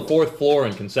on the fourth floor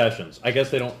in concessions. I guess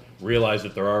they don't realize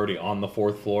that they're already on the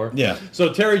fourth floor. Yeah.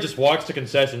 So Terry just walks to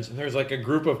concessions, and there's like a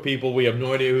group of people. We have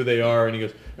no idea who they are, and he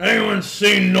goes, "Anyone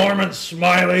seen Norman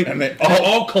Smiley?" And they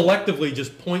all collectively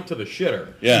just point to the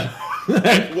shitter. Yeah.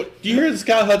 Do you hear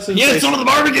Scott Hudson? Yeah, it's on the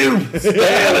barbecue.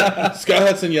 Scott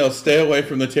Hudson yells, "Stay away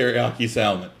from the teriyaki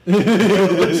salmon."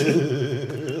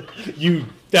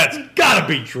 That's gotta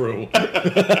be true.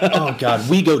 Oh God,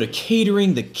 we go to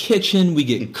catering, the kitchen. We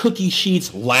get cookie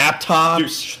sheets,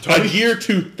 laptops. A year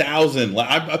 2000.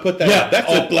 I put that. Yeah. That's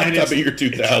a laptop of year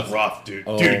 2000. It's rough, dude.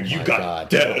 Oh, Dude, you my got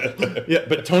God. Yeah,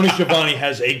 but Tony Schiavone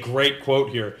has a great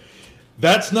quote here.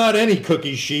 That's not any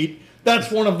cookie sheet.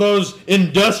 That's one of those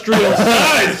industrial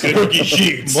size cookie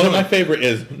sheets. One of my favorite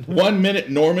is 1 minute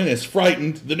Norman is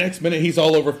frightened, the next minute he's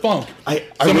all over Funk.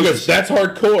 Someone goes, "That's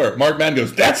hardcore." Mark Madden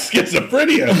goes, "That's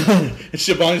schizophrenia." And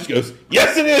Schiavone just goes,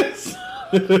 "Yes, it is."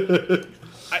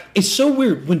 It's so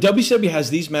weird when WCW has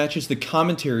these matches. The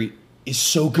commentary is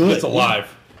so good. It's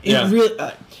alive. It Yeah. really.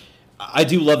 I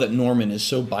do love that Norman is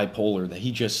so bipolar that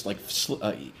he just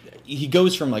he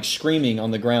goes from like screaming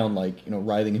on the ground, like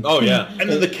writhing. Oh yeah. And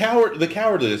then the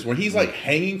cowardliness when he's like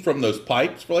hanging from those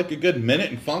pipes for like a good minute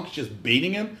and Funk's just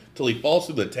beating him till he falls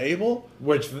through the table.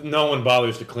 Which no one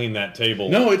bothers to clean that table.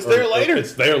 No, it's there later.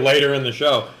 It's there later in the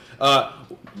show.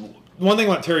 One thing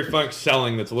about Terry Funk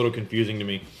selling that's a little confusing to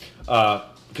me,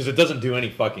 because it doesn't do any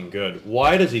fucking good.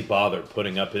 Why does he bother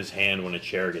putting up his hand when a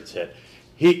chair gets hit?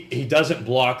 He doesn't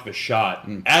block the shot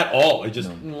at all. He just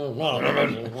Wide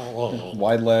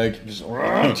leg.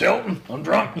 I'm tilting. I'm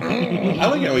drunk. I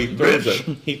like how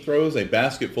he throws a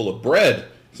basket full of bread.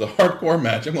 It's a hardcore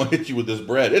match. I'm gonna hit you with this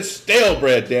bread. It's stale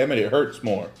bread, damn it! It hurts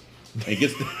more. And he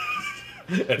gets.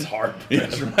 It's hard.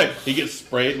 That's right. He gets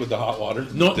sprayed with the hot water.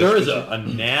 No, there is a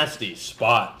nasty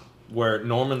spot where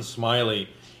Norman Smiley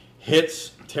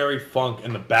hits Terry Funk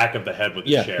in the back of the head with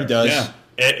the chair. He does. Yeah.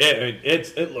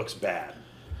 It looks bad.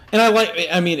 And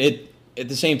at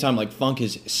the same time, like Funk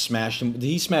has smashed him. Did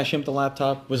he smash him with the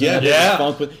laptop? Was Yeah. that Yeah.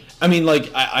 Funk with?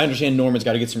 I understand Norman's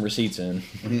got to get some receipts in.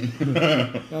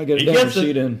 I'll get a He damn gets it.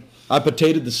 receipt in. I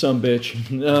potatoed the sumbitch.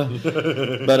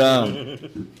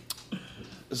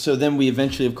 So then we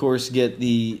eventually, of course, get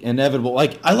the inevitable.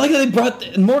 Like I like that they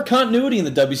brought more continuity in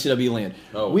the WCW land.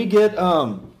 Oh. We get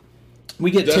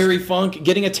Terry Funk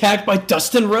getting attacked by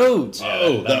Dustin Rhodes.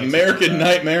 Oh, the American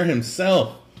Nightmare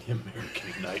himself. The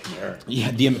American Nightmare.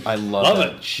 Yeah, I love Love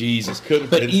that. it. Jesus. Could've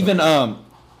But been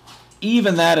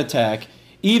even that attack,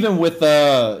 even with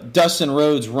Dustin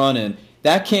Rhodes running,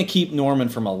 that can't keep Norman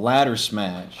from a ladder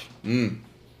smash.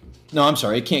 No, I'm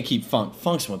sorry. It can't keep Funk.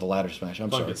 Funk's with the ladder smash.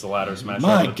 Funk sorry. gets the ladder smash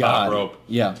My off the top God. rope.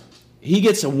 Yeah. He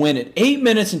gets a win at 8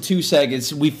 minutes and 2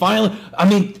 seconds. We finally,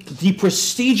 the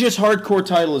prestigious hardcore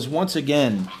title is once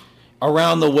again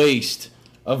around the waist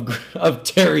of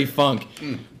Terry Funk.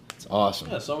 It's awesome.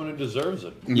 Yeah, someone who deserves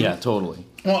it. Yeah, totally.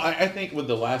 Well, I think with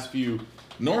the last few,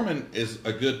 Norman is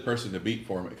a good person to beat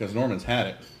for him because Norman's had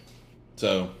it.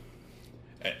 So,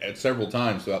 at several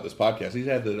times throughout this podcast, he's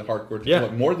had the hardcore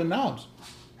title more than Knobs.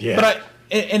 Yeah. But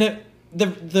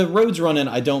the Rhodes run-in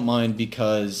I don't mind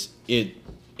because it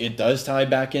does tie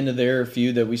back into their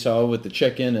feud that we saw with the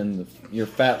chicken and you're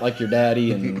fat like your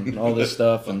daddy and all this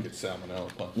stuff. And Fucking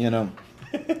salmonella.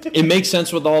 it makes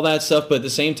sense with all that stuff, but at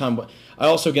the same time, I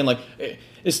also, again,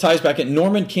 this ties back in.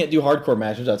 Norman can't do hardcore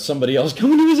matches without somebody else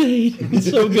coming to his aid. It's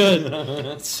so good.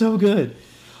 It's so good.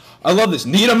 I love this.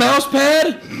 Need a mouse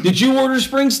pad? Did you order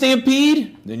Spring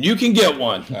Stampede? Then you can get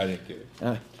one. I didn't get it.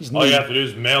 All you have to do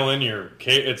is mail in your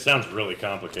it sounds really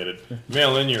complicated.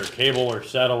 Mail in your cable or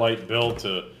satellite bill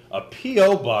to a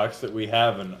P.O. box that we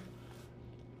have in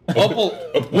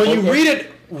when you read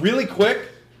it really quick,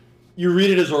 you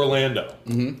read it as Orlando.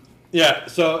 Mm-hmm. Yeah,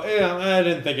 so I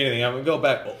didn't think anything of it. Go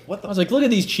back. Oh, what the? I was like, look at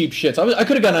these cheap shits. I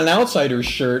could have gotten an Outsider's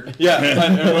shirt. Yeah,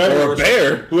 Or a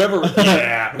bear. Whoever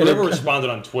responded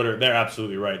on Twitter, they're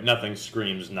absolutely right. Nothing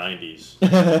screams 90s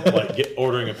like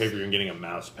ordering a pay-per-view and getting a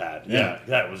mouse pad. Yeah,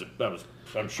 that was.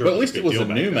 I'm sure. But at least it was a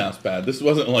new mouse pad. This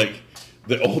wasn't like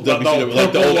the old The WCW,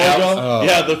 like the purple old logo?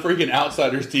 Yeah, the freaking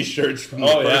Outsiders T-shirts from the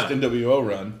first NWO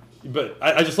run. But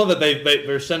I just love that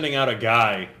they're sending out a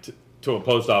guy to a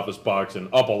post office box in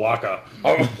Opelika,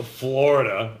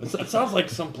 Florida. It sounds like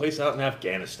some place out in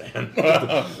Afghanistan.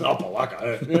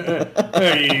 Opelika.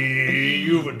 Hey,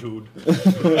 Juventud.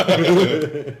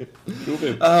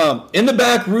 In the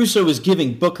back, Russo is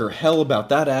giving Booker hell about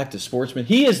that act of sportsman.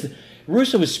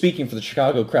 Russo was speaking for the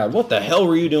Chicago crowd. What the hell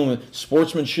were you doing with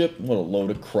sportsmanship? What a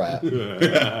load of crap.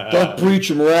 Don't preach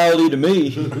your morality to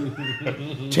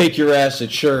me. Take your ass to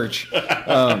church.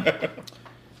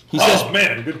 He says,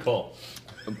 man, good call.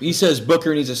 He says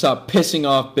Booker needs to stop pissing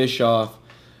off Bischoff.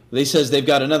 He says they've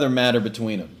got another matter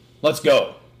between them. Let's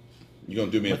go. You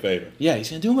gonna do me a favor? Yeah, he's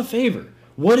going to do him a favor.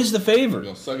 What is the favor? You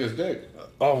gonna suck his dick?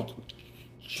 Oh,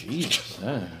 jeez.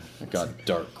 That got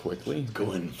dark quickly.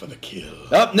 Going for the kill.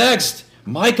 Up next,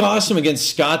 Mike Awesome against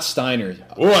Scott Steiner.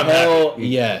 Oh, I'm Hell happy.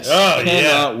 yes. Oh,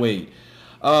 Cannot wait.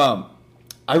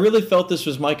 I really felt this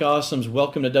was Mike Awesome's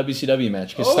welcome to WCW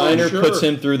match because Steiner puts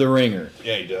him through the ringer.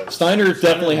 Yeah, he does. Steiner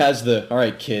definitely has the, all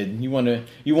right, kid, you want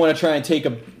to try and take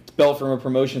a belt from a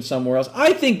promotion somewhere else.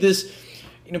 I think this,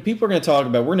 people are going to talk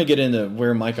about, we're going to get into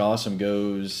where Mike Awesome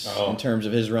goes in terms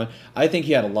of his run. I think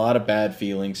he had a lot of bad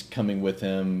feelings coming with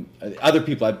him. Other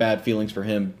people had bad feelings for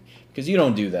him because you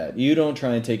don't do that. You don't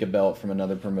try and take a belt from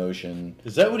another promotion.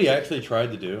 Is that what he actually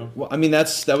tried to do? Well, I mean, that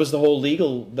was the whole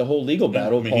legal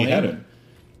battle of Paul Heyman.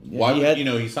 Yeah, Why would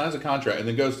he signs a contract and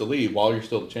then goes to leave while you're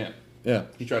still the champ? Yeah.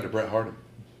 He tried to Bret Hart him.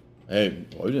 Hey,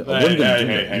 I wouldn't Hey, have done hey,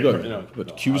 that. hey, You no, got no, but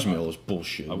no, accuse me of all this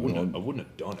bullshit. I wouldn't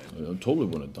have done it. I totally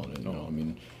wouldn't have done it. I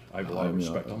mean, I have a lot of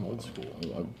respect. I'm old school.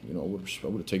 I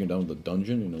would have taken down the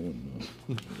dungeon,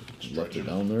 and left it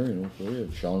down there, for you.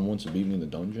 If Sean wants to beat me in the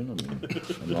dungeon, I mean,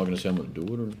 I'm not going to say I'm going to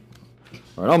do it.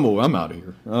 All right, I'm out of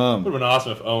here. It would have been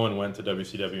awesome if Owen went to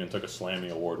WCW and took a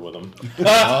Slammy award with him.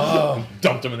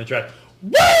 Dumped him in the trash.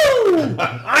 Woo!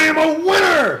 I am a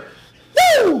winner!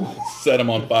 Woo! Set him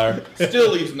on fire.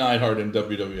 Still leaves Neidhart in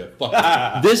WWF.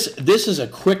 Fuck. This is a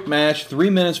quick match, 3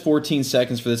 minutes 14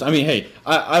 seconds for this. I mean, hey,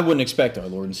 I wouldn't expect our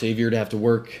Lord and Savior to have to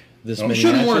work this many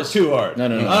Shouldn't matches. work too hard. No. I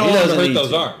He don't want doesn't to hurt need those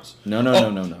to. arms.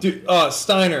 No. Dude,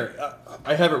 Steiner,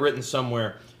 I have it written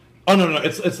somewhere. Oh, no,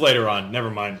 it's later on. Never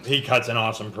mind. He cuts an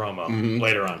awesome promo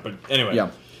later on. But anyway.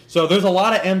 Yeah. So there's a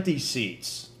lot of empty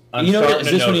seats. I'm Is starting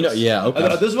to this when notice. yeah, okay.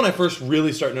 This is when I first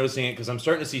really start noticing it because I'm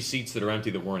starting to see seats that are empty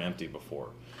that weren't empty before.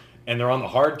 And they're on the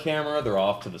hard camera. They're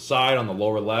off to the side on the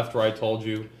lower left where I told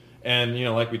you. And,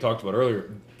 like we talked about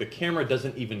earlier, the camera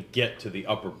doesn't even get to the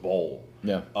upper bowl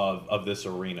of this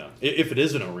arena. If it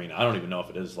is an arena. I don't even know if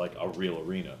it is like a real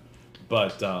arena.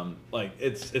 But,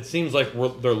 it seems like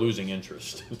they're losing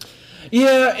interest.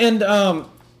 Yeah, and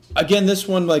again, this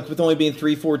one, with only being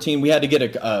 3:14, we had to get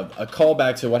a call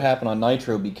back to what happened on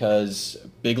Nitro because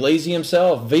Big Lazy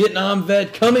himself, Vietnam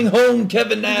vet, coming home,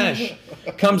 Kevin Nash,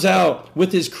 comes out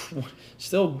with his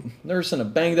still nursing a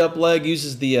banged up leg,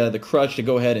 uses the crutch to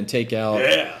go ahead and takes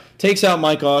out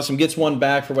Mike Awesome, gets one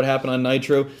back for what happened on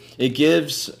Nitro. It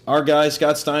gives our guy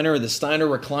Scott Steiner the Steiner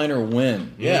Recliner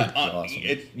win. Yeah, awesome.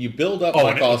 You build up Oh,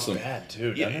 Mike and it looks Awesome. bad,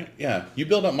 too, doesn't it? Yeah, you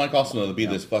build up Mike Awesome to be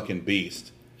this fucking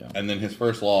beast. And then his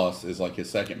first loss is like his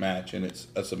second match, and it's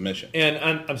a submission. And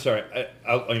I'm sorry,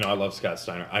 I love Scott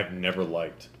Steiner. I've never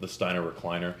liked the Steiner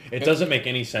Recliner. It doesn't make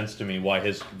any sense to me why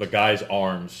the guy's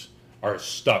arms are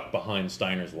stuck behind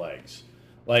Steiner's legs.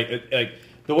 Like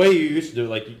the way you used to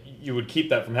do it, you would keep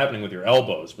that from happening with your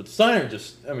elbows. But Steiner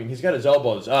he's got his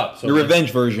elbows up. So The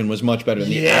revenge version was much better than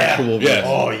the actual version. Yes.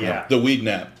 Oh, yeah. The weed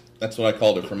nap. That's what I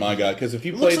called it for my guy. Because if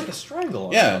you It played, looks like a strangle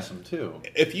on Yeah. Awesome, too.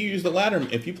 if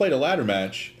you played a ladder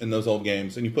match in those old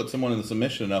games, and you put someone in the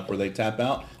submission enough where they tap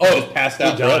out, just passed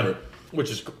out You're done. forever. Which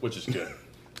is good.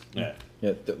 Yeah.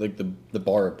 Yeah, the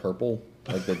bar of purple,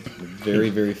 the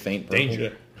very, very faint purple.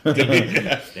 Danger.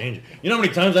 Danger. You know how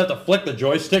many times I have to flick the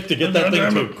joystick to get that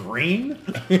thing to green?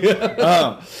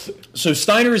 So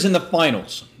Steiner is in the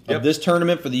finals of this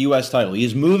tournament for the U.S. title. He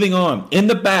is moving on. In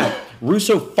the back,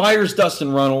 Russo fires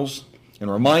Dustin Runnels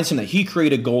and reminds him that he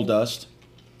created Goldust.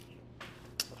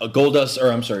 Dustin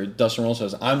Runnels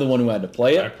says, I'm the one who had to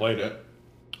play I it. played it.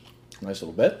 Nice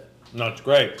little bit. No, it's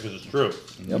great because it's true.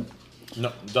 Yep.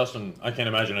 No, Dustin, I can't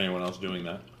imagine anyone else doing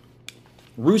that.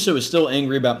 Russo is still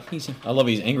angry about. He's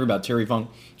angry about Terry Funk.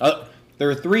 There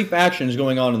are three factions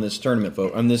going on in this tournament,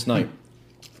 on this night.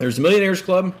 There's the Millionaires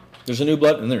Club, there's the New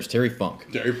Blood, and there's Terry Funk.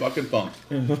 Terry fucking Funk.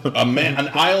 An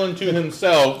island to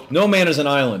himself. No man is an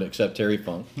island except Terry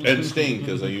Funk. And Sting,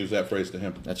 because I use that phrase to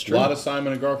him. That's true. A lot of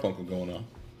Simon and Garfunkel going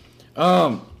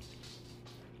on.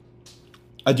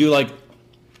 I do like.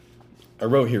 I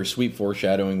wrote here sweet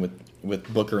foreshadowing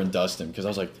with Booker and Dustin because I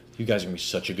was like, you guys are gonna be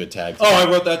such a good tag team. Oh, I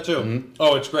wrote that too.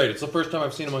 Oh, it's great. It's the first time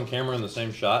I've seen him on camera in the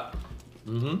same shot.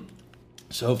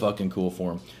 So fucking cool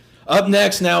for him. Up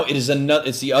next now,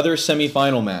 it's the other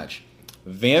semifinal match.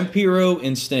 Vampiro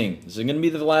and Sting. This isn't going to be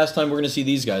the last time we're going to see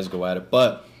these guys go at it,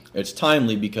 but it's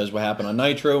timely because what happened on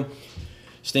Nitro,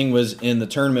 Sting was in the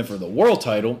tournament for the world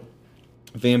title.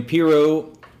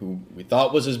 Vampiro, who we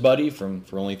thought was his buddy for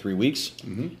only 3 weeks,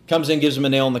 comes in, gives him a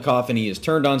nail in the coffin. He has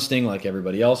turned on Sting like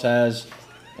everybody else has,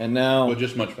 and now... But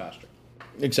just much faster.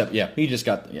 Except, yeah, he just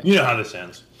got... Yeah. You know how this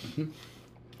ends.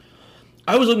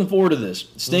 I was looking forward to this.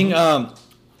 Sting,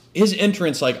 his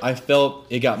entrance, like, I felt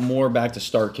it got more back to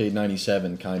Starrcade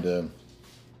 97, kind of.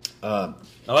 I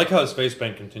like how his face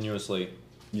paint continuously...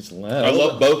 I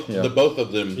love both both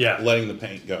of them Yeah. letting the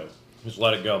paint go. Just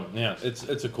let it go. Yeah,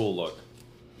 it's a cool look.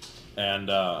 And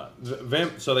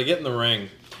so they get in the ring.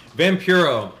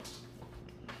 Vampiro,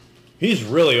 he's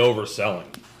really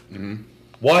overselling.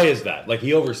 Why is that? Like,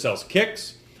 he oversells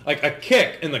kicks. Like, a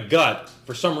kick in the gut,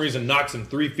 for some reason, knocks him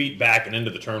 3 feet back and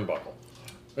into the turnbuckle.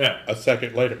 Yeah. A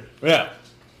second later. Yeah.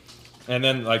 And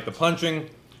then, like, the punching.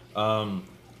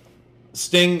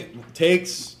 Sting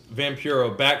takes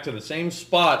Vampiro back to the same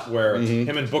spot where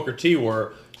him and Booker T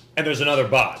were, and there's another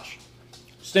botch.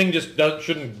 Sting just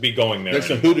shouldn't be going there. There's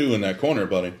some hoodoo in that corner,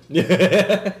 buddy.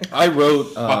 I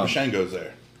wrote... Papa Shango's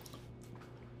there.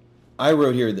 I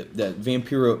wrote here that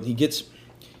Vampiro,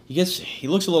 he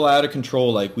looks a little out of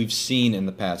control like we've seen in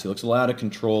the past. He looks a little out of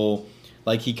control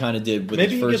like he kind of did with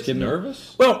Maybe his he first gets kid.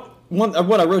 nervous? Well,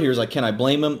 what I wrote here is like, can I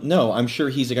blame him? No, I'm sure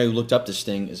he's the guy who looked up to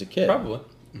Sting as a kid. Probably.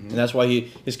 And that's why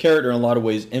his character in a lot of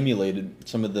ways emulated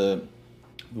some of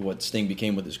what Sting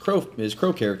became with his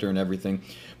Crow character and everything.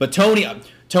 But Tony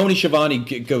Schiavone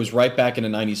goes right back into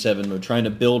 97 mode, trying to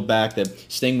build back that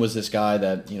Sting was this guy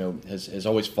that has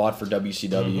always fought for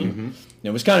WCW. And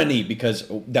it was kind of neat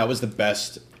because that was the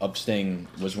best of Sting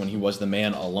was when he was the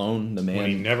man alone, the man When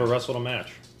he never wrestled a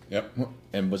match. Yep.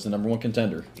 and was the number one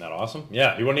contender. Not awesome?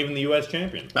 Yeah, he wasn't even the U.S.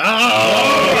 champion.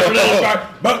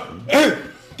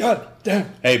 God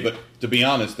damn. Hey, but to be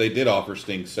honest, they did offer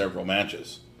Sting several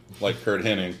matches, like Kurt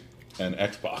Hennig and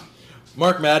X-Pac.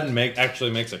 Mark Madden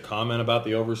actually makes a comment about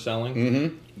the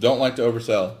overselling. Don't like to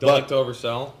oversell. Don't like to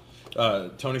oversell.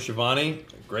 Tony Schiavone,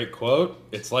 great quote.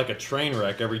 It's like a train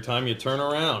wreck every time you turn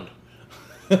around.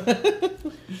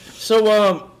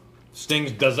 So,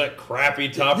 Sting does that crappy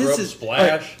top This rope is-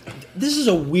 splash. this is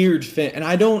a weird and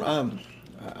I don't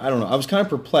know. I was kind of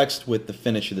perplexed with the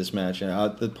finish of this match,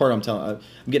 and the part I'm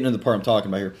getting into the part I'm talking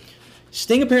about here.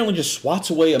 Sting apparently just swats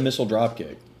away a missile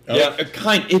dropkick. Yeah.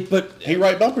 But He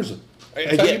right bumpers him.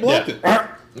 That's how you blocked it.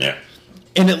 Yeah.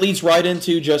 and it leads right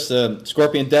into just a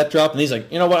Scorpion Death Drop, and he's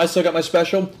like, you know what? I still got my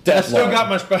special. I Death still Lock. got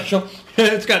my special.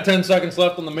 It's got 10 seconds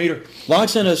left on the meter.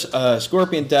 Locks in a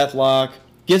Scorpion Death Lock.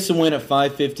 Gets the win at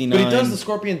 5:59. But he does the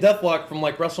Scorpion Deathlock from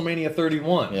like WrestleMania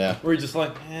 31. Yeah. Where he's just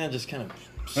like, just kind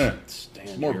of Yeah.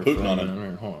 stand More here Putin for a on it.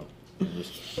 minute. Hold on.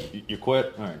 You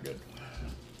quit? All right, good.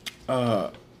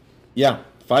 Yeah,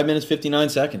 5 minutes 59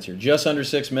 seconds here, just under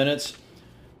 6 minutes.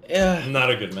 Yeah, Not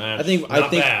a good match. I think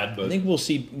Not bad, but I think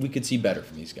we could see better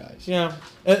from these guys. yeah.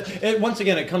 Once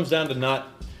again, it comes down to not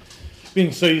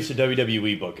being so used to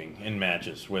WWE booking in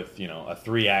matches with a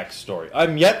 3-act story.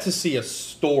 I'm yet to see a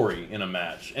story in a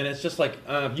match, and it's just like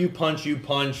you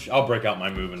punch, I'll break out my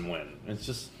move and win. It's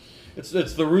just it's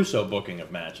the Russo booking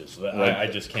of matches. I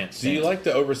just can't Do stand. you like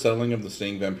the overselling of the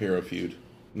Sting Vampiro feud?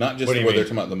 Not just What do where you they're mean?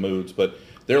 talking about the moods, but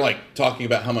they're like talking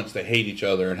about how much they hate each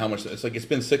other and how much it's like it's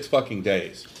been 6 fucking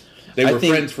days. They were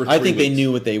friends for 3 I think they weeks.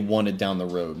 knew what they wanted down the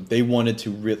road. They wanted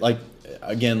to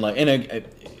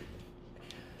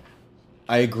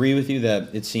I agree with you that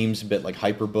it seems a bit like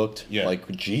hyper booked. Yeah. Like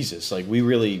Jesus, like we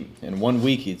really in 1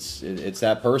 week it's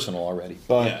that personal already.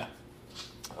 But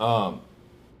Yeah.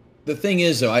 the thing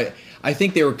is, though, I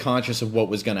think they were conscious of what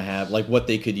was going to have, like what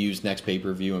they could use next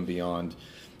pay-per-view and beyond.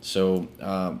 So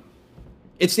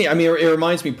it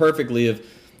reminds me perfectly of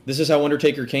this is how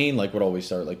Undertaker Kane would always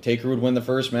start. Like Taker would win the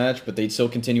first match, but they'd still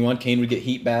continue on. Kane would get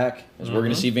heat back, as we're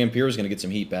going to see. Vampiro's going to get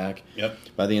some heat back. Yep.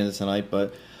 By the end of tonight,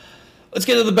 but. Let's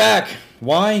get to the back.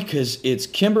 Why? Because it's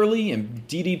Kimberly and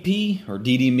DDP, or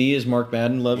DD Me, as Mark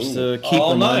Madden loves to keep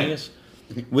all reminding night. us.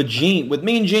 With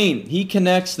Mean Gene. He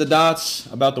connects the dots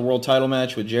about the world title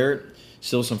match with Jarrett.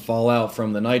 Still some fallout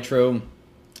from the Nitro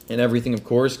and everything, of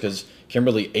course, because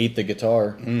Kimberly ate the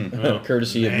guitar,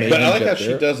 courtesy of Megan. But I like how Jeff she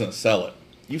Jarrett. doesn't sell it.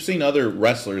 You've seen other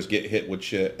wrestlers get hit with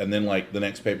shit, and then like the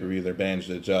next pay-per-view, they're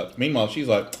bandaged up. Meanwhile, she's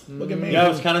like, "Look at me." Yeah, I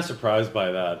was kind of surprised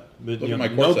by that. But, Look at my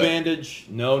no corset. bandage,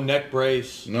 no neck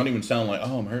brace. Not even sound like,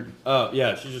 "Oh, I'm hurting."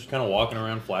 Yeah, she's just kind of walking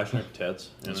around flashing her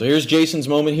tits. So here's Jason's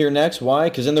moment here next. Why?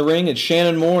 Because in the ring, it's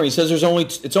Shannon Moore. He says it's only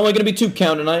going to be 2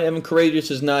 count tonight. Evan Courageous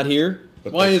is not here.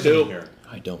 But Why they isn't still, he here?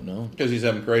 I don't know. Because he's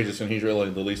Evan Courageous and he's really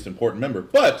the least important member.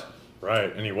 But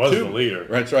Right, and he was the leader.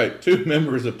 That's right. 2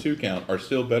 members of 2 Count are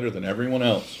still better than everyone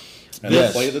else. And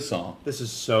Yes. they play the song. This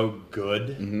is so good,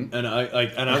 and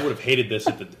I would have hated this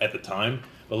at the time,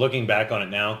 but looking back on it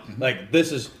now, like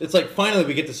it's like finally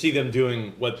we get to see them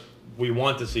doing what we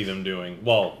want to see them doing.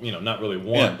 Well, not really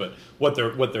but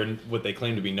what they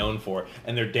claim to be known for,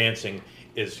 and their dancing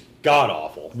is god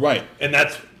awful. Right. And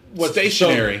that's what's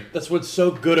Stationary. that's what's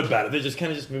so good about it. They're just kind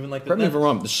of just moving like Correct me if I'm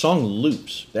wrong. The song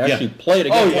loops. They actually Yeah. play it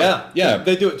again. Oh yeah, Yeah.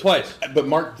 They do it twice. But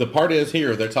Mark, the part is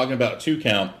here, they're talking about 2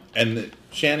 Count, and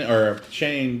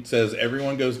Shane says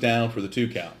everyone goes down for the 2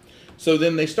 Count. So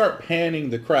then they start panning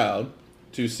the crowd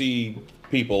to see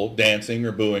people dancing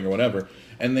or booing or whatever,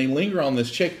 and they linger on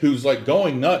this chick who's like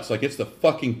going nuts, like it's the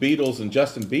fucking Beatles and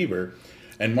Justin Bieber.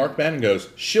 And Mark Madden goes,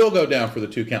 she'll go down for the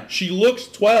 2 Count. She looks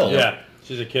 12. Yeah,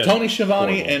 she's a kid. Tony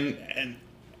Schiavone Horrible.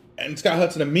 and Scott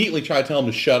Hudson immediately try to tell him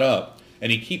to shut up,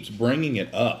 and he keeps bringing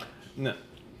it up. No,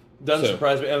 doesn't So-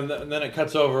 surprise me. And then it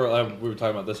cuts over. We were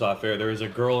talking about this off air. There was a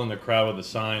girl in the crowd with a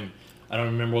sign. I don't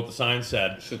remember what the sign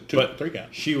said, said 2 but 3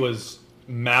 count. she was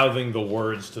mouthing the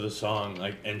words to the song,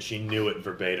 like, and she knew it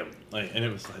verbatim. Like, and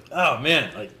it was like, oh man,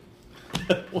 like.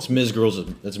 It's Ms. Girl's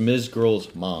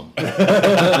mom.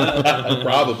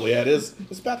 Probably. Yeah, it's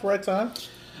about the right time.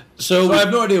 So I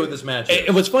have no idea what this match is.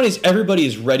 And what's funny is everybody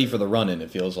is ready for the run-in, it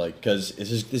feels like, because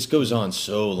this goes on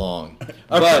so long.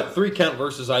 I've got But, 3 count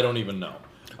versus I don't even know.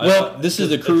 well, this is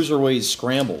the Cruiserweight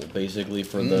scramble, basically,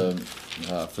 for the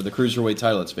Cruiserweight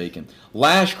title that's vacant.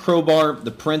 Lash, Crowbar,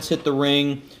 the Prince hit the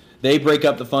ring. They break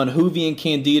up the fun. Hoovy and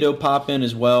Candido pop in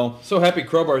as well. So happy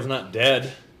Crowbar's not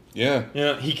dead. Yeah.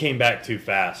 Yeah, he came back too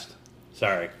fast.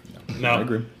 Sorry. No, I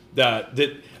agree.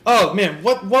 Oh man,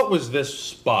 what was this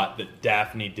spot that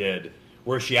Daphne did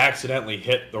where she accidentally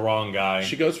hit the wrong guy?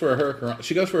 She goes for her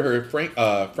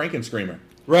Frankenscreamer.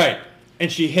 Right, and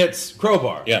she hits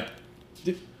Crowbar. Yeah.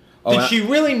 Did she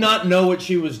really not know what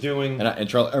she was doing? And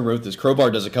Charlie, I wrote this.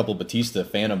 Crowbar does a couple Batista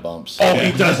Phantom bumps. Oh,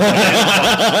 he does.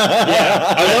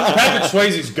 Yeah, I love Patrick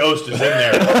Swayze's ghost is in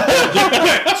there.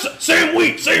 Same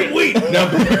week.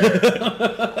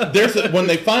 When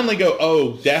they finally go,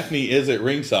 oh, Daphne is at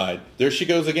ringside. There she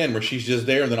goes again, where she's just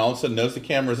there, and then all of a sudden knows the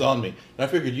camera's on me. And I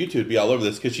figured you two would be all over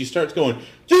this because she starts going, and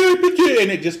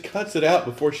it just cuts it out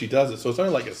before she does it. So it's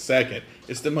only like a second.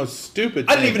 It's the most stupid thing.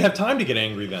 I didn't even have time to get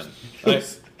angry then. And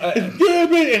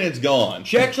it's gone.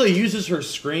 She actually uses her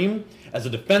scream as a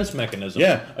defense mechanism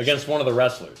against one of the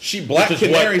wrestlers. She Black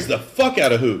Canaries the fuck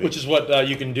out of Hoovy. Which is what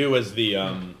you can do as the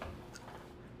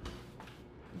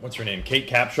what's her name? Kate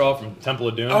Capshaw from Temple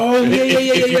of Doom. Oh, yeah.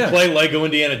 If you play Lego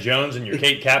Indiana Jones and you're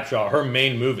Kate Capshaw, her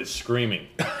main move is screaming.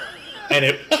 And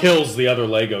it kills the other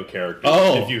Lego characters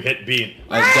if you hit B.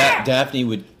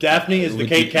 Daphne is the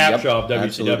Kate Capshaw of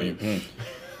WCW.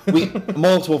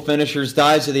 Multiple finishers,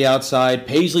 dives to the outside.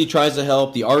 Paisley tries to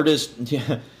help. The artist,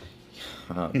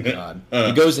 oh god,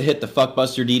 he goes to hit the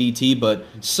fuckbuster DDT, but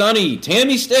Sonny,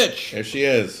 Tammy Stitch, there she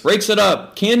is, breaks it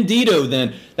up. Candido,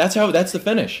 then that's the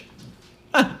finish.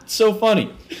 It's so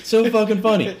funny, so fucking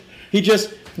funny. She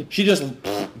just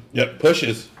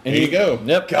pushes, and here you go.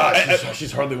 Yep. God,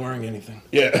 she's hardly wearing anything.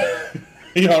 Yeah.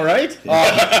 You all right?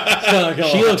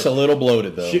 She looks a little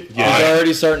bloated though. She's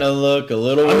already starting to look a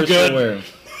little worse than wearing.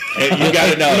 You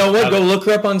got to know. You know what? Go look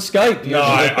her up on Skype. No,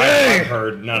 I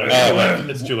heard. No,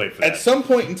 it's too late for that. At some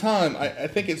point in time, I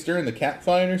think it's during the cat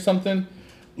fight or something,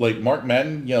 like Mark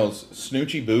Madden yells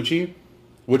Snoochie Boochie,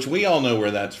 which we all know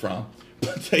where that's from.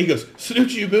 But he goes,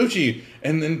 Snoochie Boochie,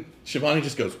 and then Shivani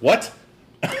just goes, what?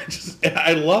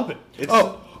 I love it.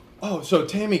 So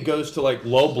Tammy goes to like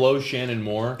low blow Shannon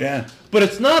Moore. Yeah. But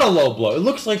it's not a low blow. It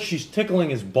looks like she's tickling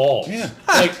his balls. Yeah.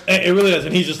 Like it really does.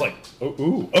 And he's just like,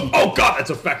 oh God, that's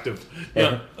effective.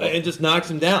 Yeah. It just knocks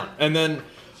him down. And then,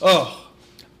 we got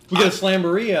a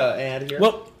Slamboree ad here.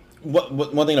 Well,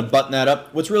 one thing to button that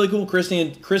up. What's really cool, Chris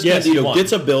Yes, Candido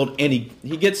gets a build, and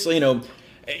he gets,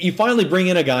 you finally bring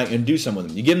in a guy and do something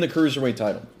with him. You give him the Cruiserweight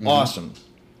title. Mm-hmm. Awesome.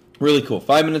 Really cool.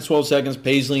 5 minutes, 12 seconds.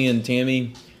 Paisley and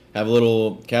Tammy have a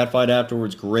little catfight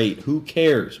afterwards. Great. Who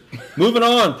cares? Moving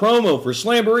on. Promo for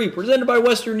Slamboree, presented by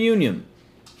Western Union.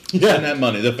 Spend that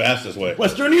money the fastest way.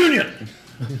 Western Union.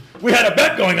 We had a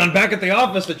bet going on back at the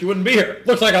office that you wouldn't be here.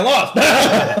 Looks like I lost.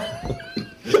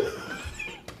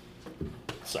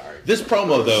 Sorry. This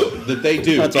promo, though, that they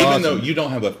do, That's even awesome. though you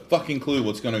don't have a fucking clue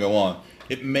what's going to go on,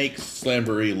 it makes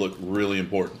Slamboree look really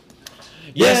important.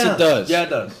 Yes, it does. Yeah, it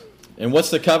does. And what's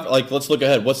the cover? Let's look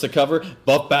ahead. What's the cover?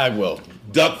 Buff Bagwell.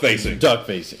 Duck facing. Duck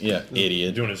facing. Yeah,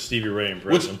 idiot. Doing a Stevie Ray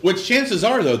impression. Which chances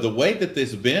are, though, the way that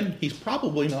this has been, he's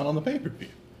probably not on the pay-per-view.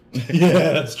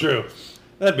 Yeah, that's true.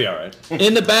 That'd be all right.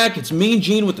 In the back, it's Mean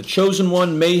Gene with the Chosen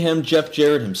One, Mayhem, Jeff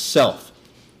Jarrett himself.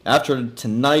 After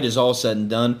tonight is all said and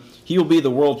done, he will be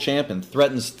the world champ and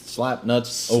threatens to slap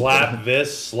nuts. Slap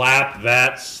this, slap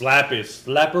that, slappy,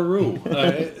 slapperoo.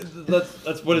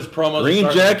 That's what his promos Green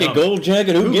are jacket, become. gold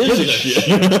jacket, who gives a shit?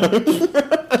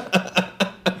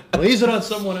 Lays it on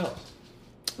someone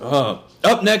else.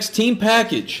 Up next, Team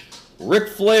Package. Ric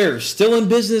Flair still in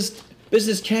business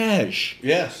cash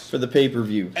Yes. for the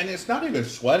pay-per-view. And it's not even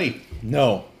sweaty.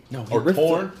 No. Or Ric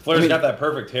torn. Flair's got that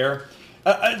perfect hair.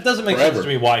 It doesn't make Forever. sense to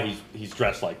me why he's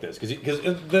dressed like this. Because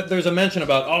there's a mention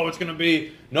about, it's going to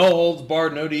be no holds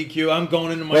barred, no DQ. I'm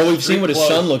going into my Well, we've street seen what his clothes.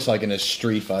 son looks like in his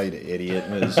street fight, idiot.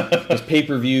 His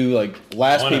pay-per-view,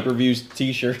 last I know. pay-per-view's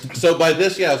t-shirt. So by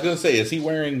this, I was going to say, is he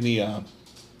wearing the...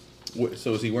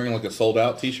 so is he wearing like a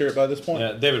sold-out T-shirt by this point?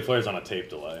 Yeah, David Flair's on a tape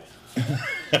delay.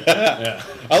 Yeah.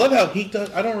 I love how he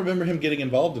does... I don't remember him getting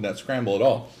involved in that scramble at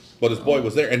all. But his boy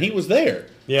was there, and he was there.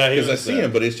 Yeah, he Because I was see there.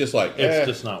 him, but it's just like... It's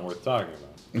just not worth talking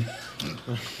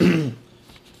about.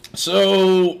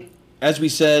 So, as we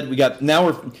said,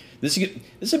 this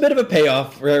is a bit of a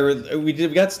payoff. We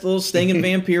got a little Sting and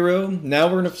Vampiro. Now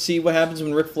we're going to see what happens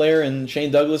when Ric Flair and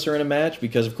Shane Douglas are in a match,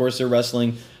 because of course they're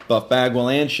wrestling Buff Bagwell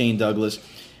and Shane Douglas.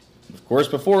 Of course,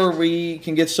 before we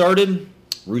can get started,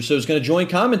 Russo's going to join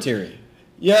commentary.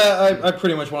 Yeah, I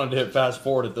pretty much wanted to hit fast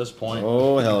forward at this point.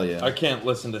 Oh, hell yeah. I can't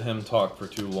listen to him talk for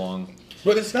too long.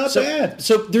 But it's not bad.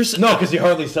 So there's No, because he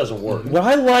hardly says a word. What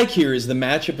I like here is the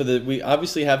matchup we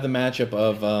obviously have the matchup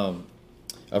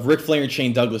of Ric Flair and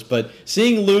Shane Douglas, but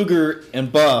seeing Luger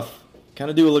and Buff kind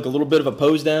of do a little bit of a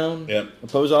pose down, Yep. a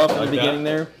pose off in the Like beginning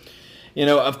that.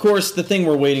 there. Of course, the thing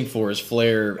we're waiting for is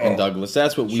Flair and Douglas.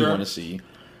 That's what we Sure. want to see.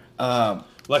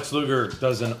 Lex Luger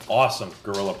does an awesome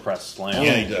gorilla press slam.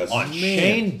 Yeah, he does. On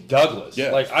Shane Douglas.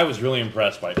 Yeah. I was really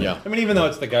impressed by it. Yeah. I mean, even though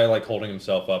it's the guy holding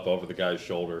himself up over the guy's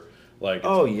shoulder,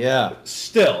 Oh yeah,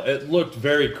 still, it looked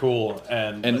very cool.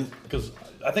 And And- because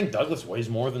I think Douglas weighs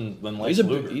more than Lex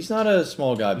Luger. he's not a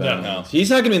small guy. By No, any no. means.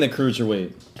 He's not going to be in the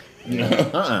cruiserweight.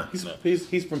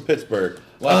 He's from Pittsburgh.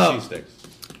 A lot of cheesesteaks.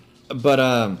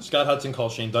 But Scott Hudson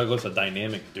calls Shane Douglas a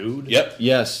dynamic dude. Yep.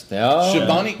 yes,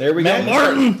 Schiavone- there we go.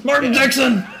 Martin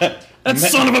Dixon, that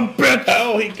son of a bitch.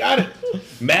 Oh, he got it.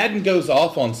 Madden goes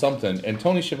off on something, and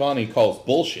Tony Schiavone calls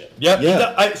bullshit. Yep.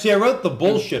 Yeah. I wrote the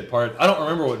bullshit part. I don't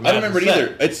remember what I don't remember it Madden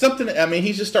either. It's something. I mean,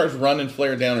 he just starts running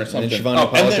Flair down or And something. then Shivani and then-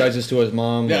 apologizes to his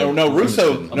mom. No,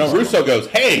 Russo goes,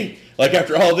 "Hey!" Like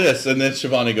after all this, and then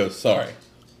Shivani goes, "Sorry."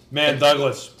 Man,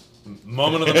 Douglas,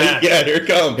 moment of the match. Yeah, here it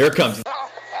comes. Here it comes.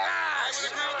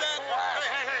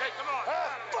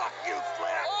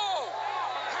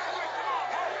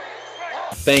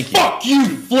 Thank you. Fuck you,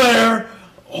 Flair!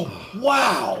 Oh,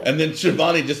 wow. And then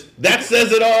Shivani that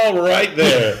says it all right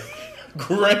there.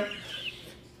 Great.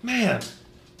 Man.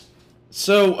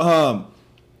 So,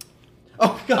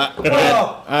 Oh, God.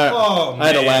 I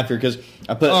had to man. laugh here because here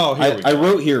we I go.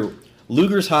 wrote here,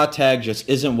 Luger's hot tag just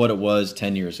isn't what it was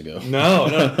 10 years ago.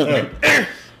 No.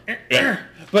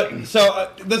 But, so,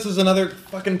 this is another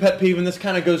fucking pet peeve, and this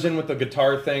kind of goes in with the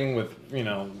guitar thing with,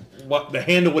 what the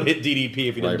handle would hit DDP if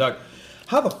you didn't Right. duck.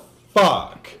 How the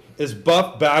fuck is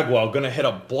Buff Bagwell going to hit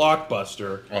a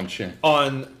blockbuster On Shane.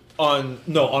 on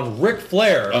Ric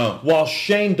Flair while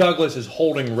Shane Douglas is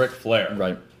holding Ric Flair?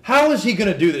 Right. How is he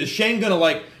going to do this? Is Shane going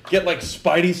to get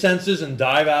spidey senses and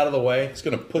dive out of the way? It's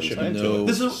gonna push him into No. it.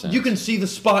 This is sense. you can see the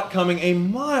spot coming a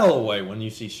mile away when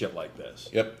you see shit like this.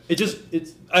 Yep.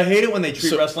 I hate it when they treat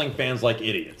So- wrestling fans like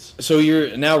idiots. So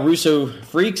you're now Russo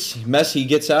freaks. He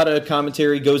gets out of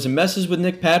commentary, goes and messes with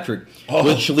Nick Patrick,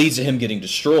 which leads to him getting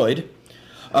destroyed.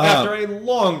 After a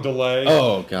long delay.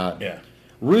 Oh, God. Yeah.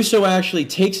 Russo actually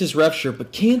takes his ref shirt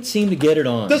but can't seem to get it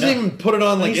on. Doesn't even put it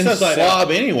on He's inside a out.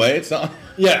 slob anyway. It's not.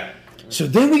 Yeah. So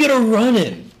then we get a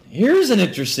run-in. Here's an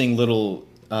interesting little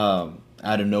out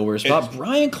of nowhere spot. It's-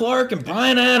 Brian Clark and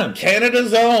Brian Adams.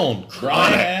 Canada's own.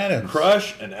 Brian Adams.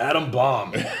 Crush and Adam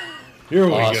Bomb. Here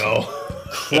we Awesome. go.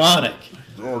 Chronic.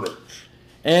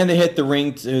 And they hit the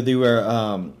ring.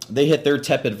 They hit their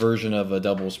tepid version of a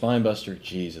double spinebuster.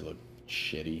 Jeez, it looked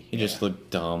shitty. He just looked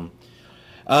dumb.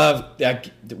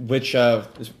 This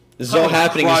is all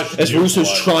happening as New Russo's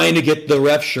blood. trying to get the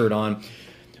ref shirt on.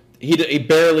 He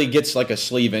barely gets a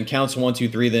sleeve and counts 1, 2,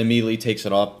 3, then immediately takes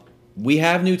it off. We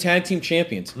have new tag team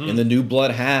champions, and the New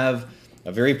Blood have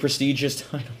a very prestigious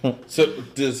title. So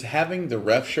does having the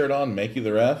ref shirt on make you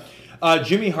the ref?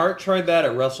 Jimmy Hart tried that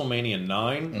at WrestleMania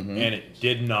 9, and it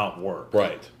did not work.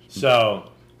 Right.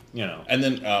 So, And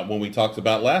then when we talked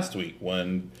about last week,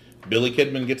 when Billy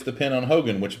Kidman gets the pin on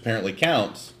Hogan, which apparently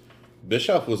counts,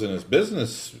 Bischoff was in his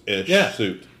business-ish Yeah.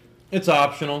 suit. It's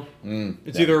optional.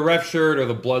 It's either a ref shirt or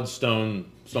the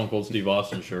Bloodstone Stone Cold Steve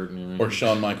Austin shirt. Or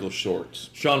Shawn Michaels shorts.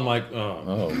 Shawn Michaels.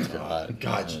 Oh, God.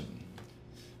 God.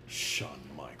 Shawn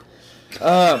Michaels.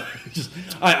 God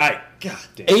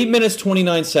damn. 8 minutes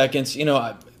 29 seconds. You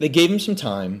know, they gave him some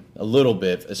time, a little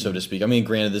bit, so to speak. I mean,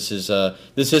 granted, this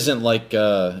isn't like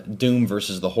Doom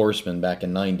versus the Horseman back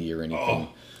in '90 or anything.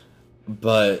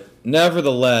 But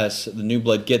nevertheless, the New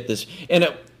Blood get this,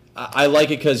 and I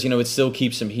like it because it still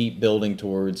keeps some heat building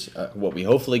towards what we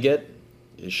hopefully get.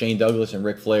 Shane Douglas and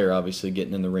Ric Flair obviously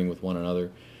getting in the ring with one another.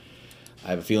 I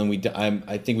have a feeling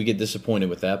I think we get disappointed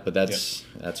with that, but that's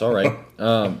all right.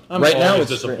 I'm right now,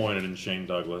 always it's disappointed in Shane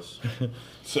Douglas.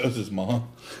 So is his mom.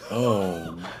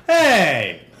 Oh,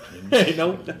 Hey,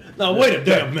 no, wait a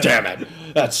damn minute. damn it!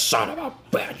 That son of a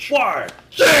bitch! Why?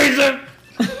 Jason!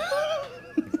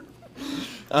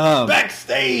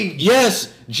 Backstage!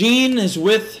 Yes, Gene is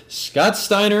with Scott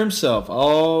Steiner himself.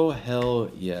 Oh, hell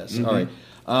yes. All right.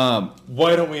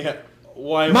 Why don't we have...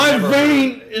 Why have My I never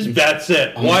vein heard- is... That's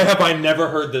it. Why have I never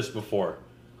heard this before?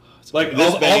 Like,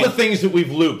 all vein- the things that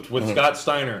we've looped with Scott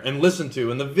Steiner and listened to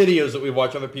and the videos that we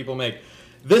watch other people make,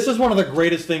 this is one of the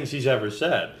greatest things he's ever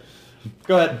said.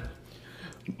 Go ahead.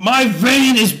 My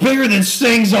vein is bigger than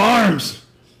Sting's arms.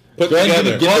 Put Go ahead,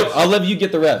 together. I'll let you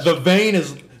get the rest.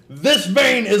 This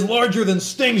vein is larger than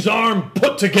Sting's arm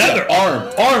put together. Arm.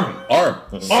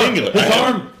 Singular. His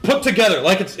arm put together.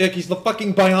 Like he's the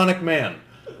fucking bionic man.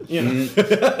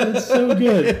 It's so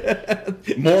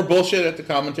good. More bullshit at the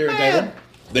commentary table.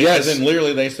 As in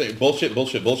literally they say bullshit.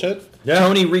 Yeah.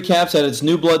 Tony recaps that it's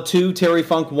New Blood 2, Terry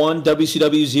Funk 1,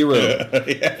 WCW 0.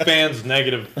 Fans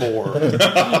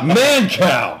 -4. Man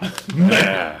cow.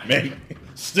 Man.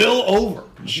 Still over.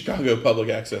 Chicago Public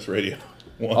Access Radio.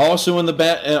 Also in the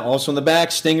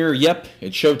back, Stinger. Yep,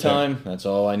 it's showtime. That's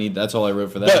all I need. That's all I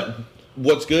wrote for that. But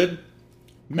what's good?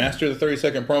 Master the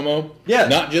 30-second promo. Yeah.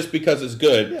 Not just because it's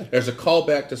good. Yeah. There's a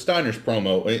callback to Steiner's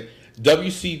promo.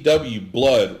 WCW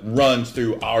blood runs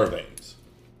through our veins.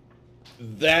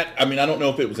 I don't know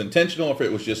if it was intentional or if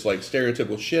it was just like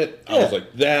stereotypical shit. I was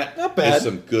like, that Not bad. is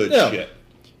some good Yeah. shit.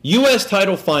 U.S.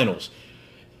 title finals.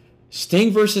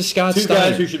 Sting versus Scott Two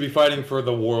Steiner. guys who should be fighting for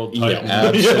the world title. Yeah,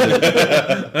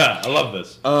 absolutely. I love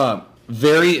this.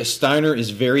 Steiner is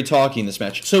very talky in this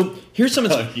match. So here's some.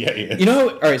 Yeah.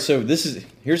 All right. So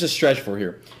here's a stretch for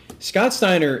here. Scott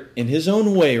Steiner, in his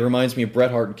own way, reminds me of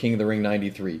Bret Hart in King of the Ring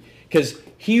 '93 because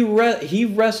he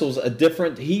wrestles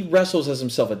as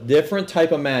himself a different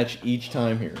type of match each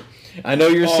time here. I know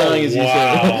you're sighing as you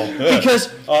say because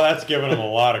that's giving him a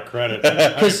lot of credit.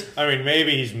 I mean,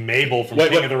 maybe he's Mabel from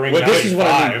King of the Ring. this is what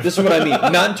I mean. This is what I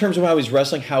mean. Not in terms of how he's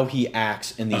wrestling, how he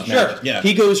acts in these matches. Yeah.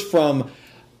 He goes from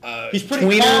he's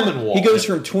pretty calm and He goes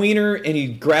from tweener and he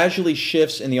gradually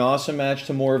shifts in the Awesome match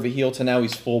to more of a heel to now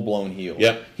he's full blown heel.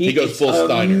 Yep. He goes full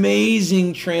Steiner.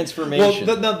 Amazing transformation.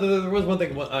 Well, there was one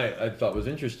thing I thought was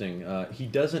interesting. He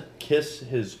doesn't kiss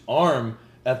his arm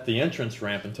at the entrance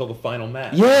ramp until the final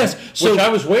match. Yes. Which I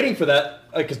was waiting for that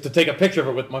to take a picture of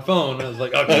it with my phone. I was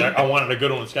like, okay, I wanted a good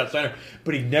one with Scott Steiner.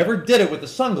 But he never did it with the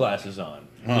sunglasses on.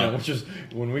 Which is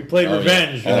when we played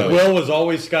Revenge, Will was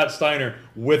always Scott Steiner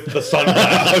with the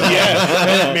sunglasses.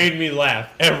 And it made me laugh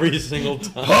every single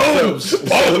time.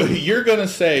 So you're gonna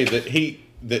say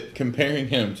that comparing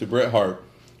him to Bret Hart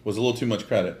was a little too much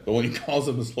credit, but when he calls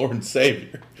him his Lord and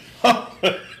Savior, I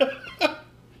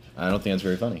don't think that's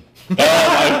very funny.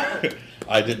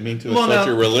 I didn't mean to insult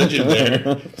your religion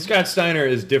there. Scott Steiner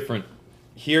is different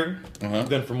here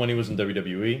than from when he was in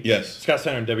WWE. Yes. Scott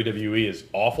Steiner in WWE is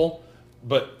awful,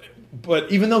 but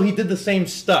even though he did the same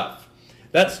stuff,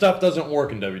 that stuff doesn't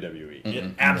work in WWE.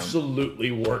 It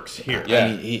absolutely works here.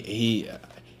 I mean,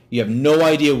 you have no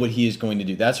idea what he is going to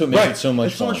do. That's what makes it so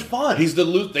much it's fun. so much fun. He's the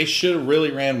loose. They should have really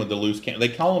ran with the loose cannon. They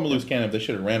call him a loose cannon. They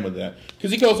should have ran with that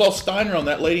because he goes all Steiner on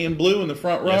that lady in blue in the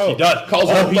front row. Yes, he does. Calls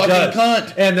her a fucking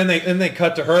cunt. And then they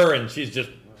cut to her, and she's just.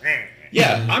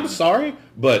 Yeah, I'm sorry,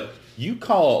 but you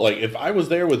call if I was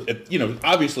there with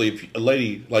obviously if a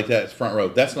lady like that is front row,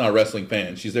 that's not a wrestling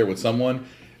fan. She's there with someone.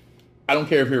 I don't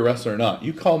care if you're a wrestler or not.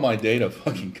 You call my date a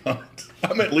fucking cunt.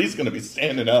 I'm at least going to be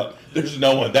standing up. There's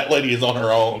no one. That lady is on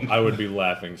her own. I would be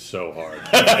laughing so hard.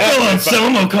 Come on,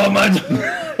 someone call my...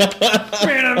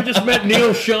 Man, I just met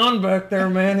Neil Sean back there,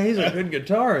 man. He's a good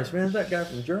guitarist, man. Is that guy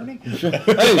from Journey?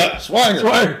 Hey,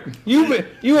 Swagger.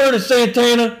 You heard of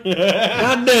Santana?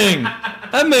 God dang.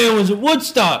 That man was at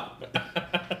Woodstock.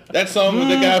 That song with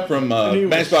the guy from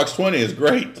Matchbox 20 is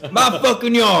great. My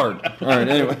fucking yard. All right,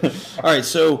 anyway. All right,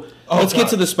 so let's get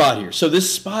to the spot here. So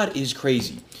this spot is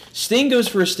crazy. Sting goes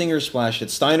for a stinger splash that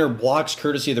Steiner blocks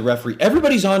courtesy of the referee.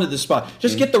 Everybody's onto the spot.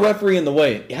 Just get the referee in the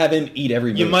way. Have him eat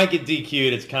every move. You might get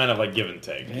DQ'd. It's kind of like give and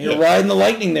take. You're riding the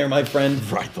lightning there, my friend.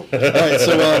 Right. All right,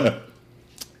 so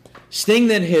Sting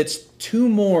then hits 2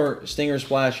 more stinger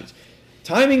splashes.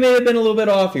 Timing may have been a little bit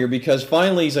off here because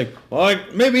finally he's like, well,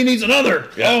 maybe he needs another.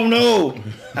 Yeah. Oh, no.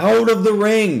 Out of the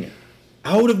ring.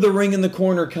 Out of the ring in the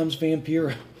corner comes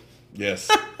Vampiro. Yes.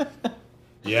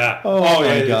 Yeah. Oh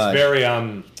my God. It's very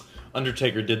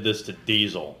Undertaker did this to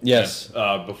Diesel. Yes.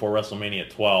 Before WrestleMania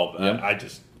 12. Yep. I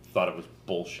just thought it was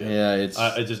bullshit. Yeah,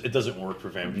 it doesn't work for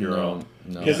Vampiro.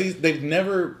 No. Because they've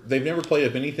never played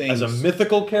up anything As a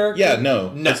mythical character? Yeah,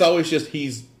 no. It's always just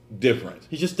he's different.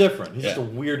 He's just different. He's just a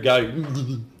weird guy.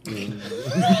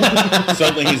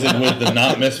 Suddenly he's in with the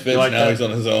not Misfits. Like now that. he's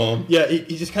on his own. Yeah,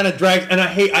 he just kind of drags. And I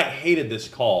hated this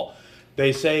call.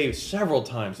 They say several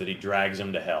times that he drags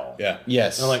him to hell. Yeah.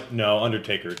 Yes. And I'm like, no,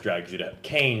 Undertaker drags you down.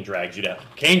 Kane drags you down.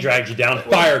 Kane drags you down.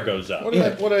 Fire goes up. What did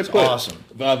I put? Awesome.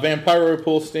 Vampiro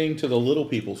pulls Sting to the little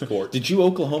people's court. Did you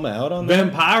Oklahoma out on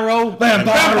that? Vampiro?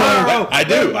 I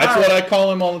do. That's what I call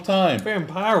him all the time.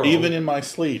 Vampiro. Even in my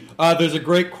sleep. There's a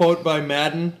great quote by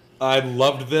Madden. I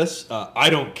loved this. I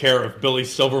don't care if Billy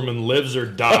Silverman lives or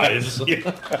dies.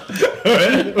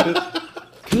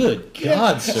 Good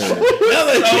God, sir.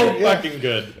 So fucking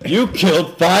good. You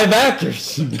killed 5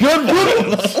 actors. Good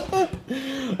rules.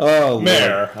 Oh, Lord.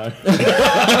 Mayor.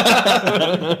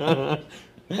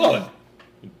 Well,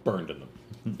 it burned in them.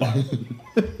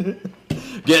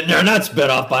 Getting their nuts bit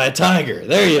off by a tiger.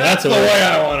 There you go. That's the way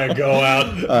I want to go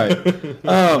out. All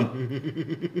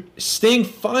right. Sting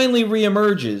finally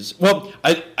reemerges. Well,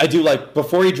 I do like,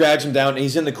 before he drags him down and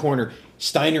he's in the corner,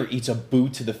 Steiner eats a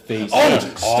boot to the face. Oh,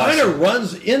 Steiner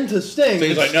runs into Sting.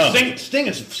 Sting's like, no. Sting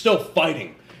is still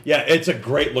fighting. Yeah, it's a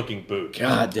great looking boot.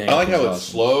 God damn. I like how that's it's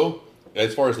slow.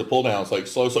 As far as the pull down, it's like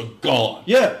slow, so gone.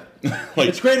 Yeah. Like-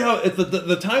 It's great how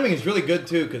the timing is really good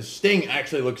too, because Sting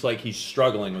actually looks like he's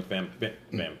struggling with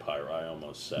Vampire. I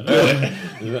almost said it.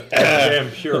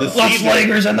 Vampiro. The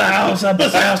Slingers in the house, a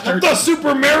bastard. The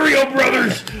Super Mario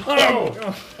Brothers.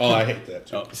 Oh, I hate that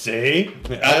too. see,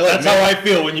 that's how I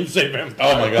feel when you say Vampire.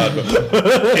 Oh my god!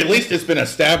 But at least it's been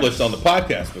established on the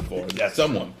podcast before. That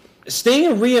someone.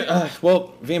 Sting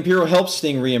Vampiro helps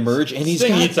Sting reemerge, and he's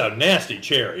Sting got eats a nasty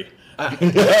cherry.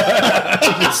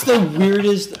 it's the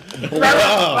weirdest.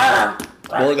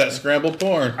 Or that scrambled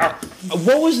corn.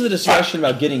 What was the discussion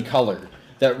about getting color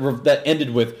that ended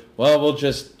with? Well, we'll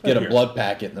just get a blood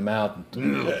packet in the mouth.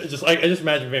 I just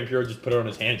imagine Vampiro just put it on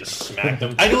his hand, and just smacked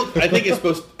him. I think it's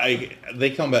supposed. They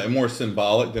come back more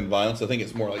symbolic than violence. I think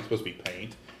it's more like supposed to be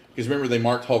paint. Because remember, they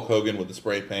marked Hulk Hogan with the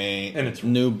spray paint. And it's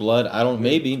New blood. I don't.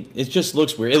 Maybe it just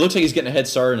looks weird. It looks like he's getting a head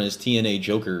start on his TNA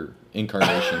Joker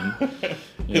incarnation.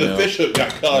 The fish hook got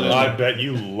caught in. I bet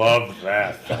you love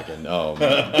that. Fucking no.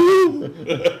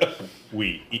 Man.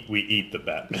 We eat the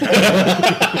bat.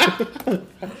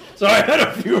 So I had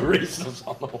a few reasons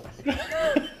on the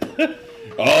way.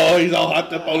 Oh, he's all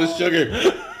hopped up on his sugar.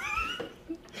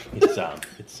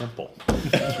 It's simple.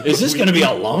 Is this going to be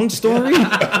a long story?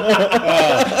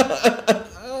 I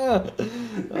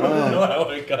don't know how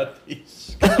I got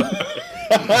these.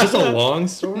 Is this a long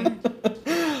story?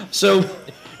 So,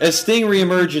 as Sting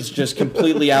reemerges just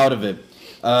completely out of it,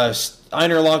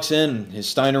 Steiner locks in his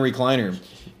Steiner recliner,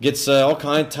 gets all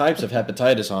types of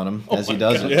hepatitis on him as he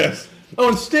does it. Yes. Oh,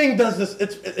 and Sting does this.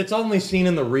 It's only seen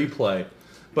in the replay,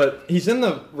 but he's in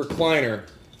the recliner,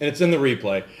 and it's in the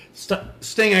replay.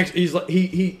 Sting actually,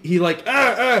 he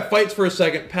fights for a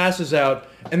second, passes out,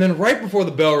 and then right before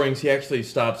the bell rings, he actually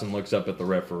stops and looks up at the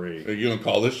referee. Are you gonna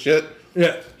call this shit?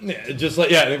 Yeah, just like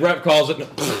the ref calls it.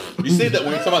 You see that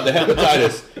when you're talking about the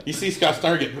hepatitis, you see Scott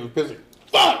Steiner get pissed.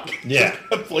 Fuck! Yeah.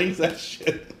 Just flings that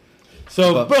shit.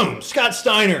 So boom, Scott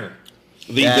Steiner.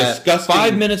 The disgusting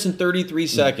 5 minutes and 33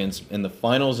 seconds in the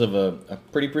finals of a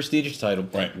pretty prestigious title,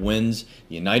 Right. wins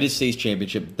the United States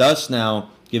Championship, thus now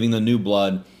giving the New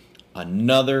Blood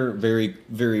another very,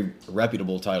 very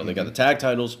reputable title. They got the tag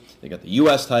titles, they got the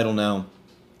U.S. title now.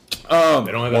 They don't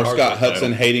have More that Scott hardcore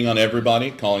Hudson title. hating on everybody,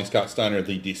 calling Scott Steiner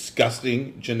the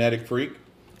disgusting genetic freak.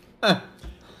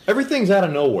 Everything's out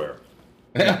of nowhere.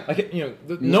 Yeah.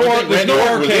 There's no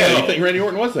RKO. You think Randy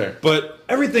Orton was there? But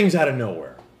everything's out of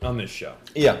nowhere on this show.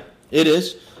 Yeah, it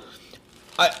is.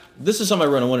 This is something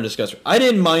I want to discuss. I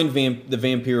didn't mind the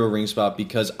Vampiro ring spot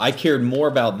because I cared more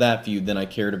about that feud than I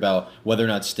cared about whether or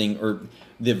not Sting or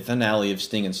the finale of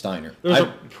Sting and Steiner. There's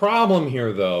a problem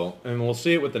here, though, and we'll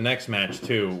see it with the next match,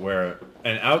 too, where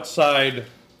an outside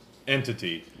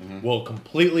entity will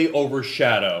completely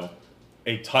overshadow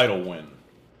a title win.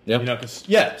 Yeah. Because,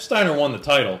 Steiner won the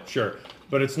title, sure.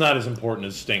 but it's not as important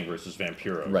as Sting versus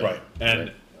Vampiro. Right.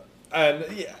 And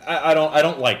yeah, I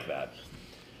don't like that.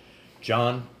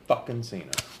 John fucking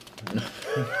Cena. Am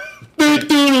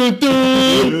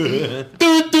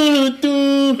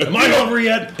I over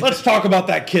yet? Let's talk about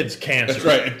that kid's cancer. That's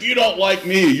right. If you don't like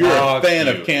me, you're a fan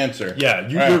of cancer. Yeah,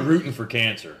 you're rooting for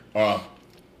cancer.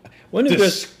 When did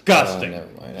Disgusting. never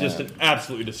mind. Just an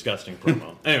absolutely disgusting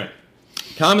promo. Anyway.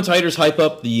 Commentators hype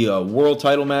up the world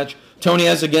title match. Tony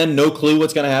has, again, no clue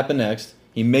what's going to happen next.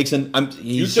 He makes an...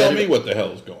 You tell me what the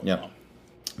hell is going on.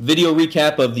 Video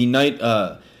recap of the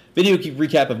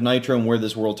recap of Nitro and where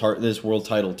this world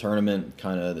title tournament,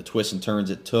 kind of the twists and turns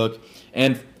it took,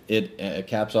 and it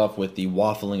caps off with the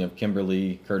waffling of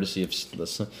Kimberly, courtesy of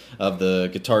the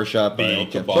Guitar Shop.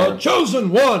 The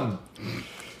chosen one.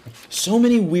 So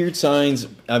many weird signs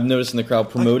I've noticed in the crowd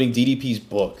promoting DDP's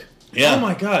book. Yeah. Oh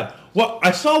my god. Well,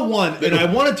 I saw one, and I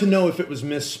wanted to know if it was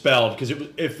misspelled, because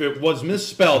if it was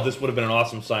misspelled, this would have been an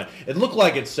awesome sign. It looked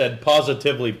like it said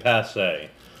positively passe.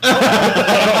 Shit.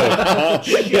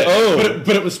 Oh.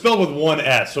 But it was spelled with one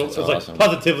S, so it was awesome. Like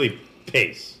positively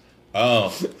pace.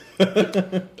 Oh.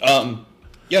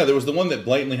 Yeah, there was the one that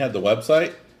blatantly had the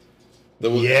website.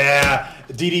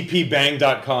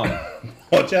 DDPbang.com.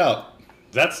 Watch out.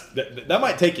 That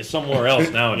might take you somewhere else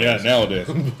nowadays. Yeah, nowadays.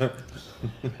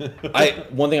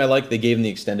 One thing I like, they gave him the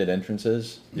extended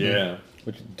entrances. Yeah.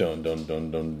 Which dun.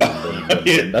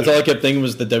 That's all I kept thinking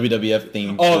was the WWF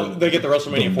theme. Oh, they get the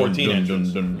WrestleMania 14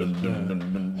 entrance.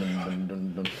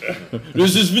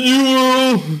 This is for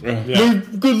you. Yeah.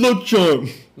 Good luck, Sean.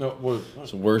 No,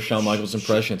 it's the worst Shawn Michaels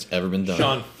impression that's ever been done.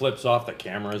 Sean flips off the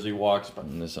camera as he walks. But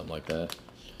something like that.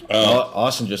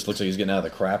 Austin just looks like he's getting out of the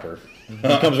crapper. He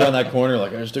comes around that corner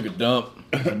like, I just took a dump.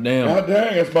 God damn. God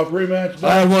dang, it's my rematch.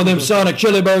 I had one of them Sonic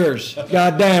chili burgers.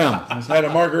 God damn. I just had a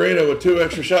margarita with 2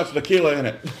 extra shots of tequila in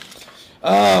it.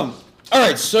 All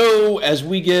right, so as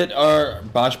we get our...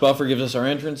 Botch Buffer gives us our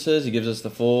entrances. He gives us the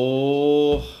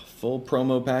full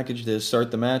promo package to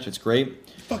start the match. It's great.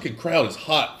 The fucking crowd is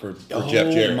hot for Jeff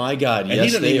Jarrett. Oh, my God. And he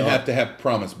doesn't even have to have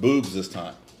promised boobs this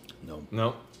time.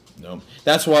 No.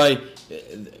 That's why...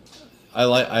 I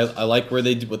like what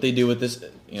they do with this.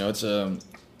 You know,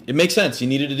 it makes sense. You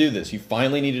needed to do this. You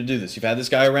finally needed to do this. You've had this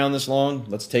guy around this long.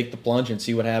 Let's take the plunge and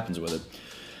see what happens with it.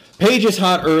 Paige is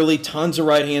hot early. Tons of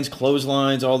right hands,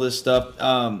 clotheslines, all this stuff.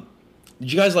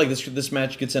 Did you guys like this? This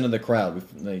match gets into the crowd.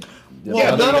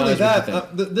 Not only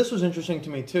that. This was interesting to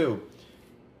me too.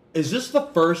 Is this the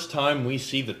first time we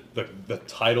see the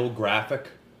title graphic?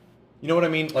 You know what I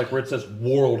mean? Like where it says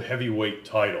World Heavyweight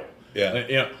Title.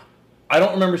 Yeah. I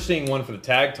don't remember seeing one for the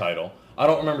tag title. I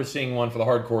don't remember seeing one for the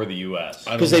Hardcore of the U.S.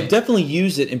 Because they've definitely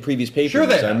used it in previous pay-per-views. Sure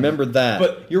they have. I remember that.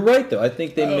 But you're right, though. I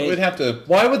think they may... We'd have to...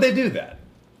 Why would they do that?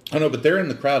 I don't know, but they're in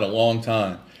the crowd a long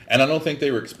time. And I don't think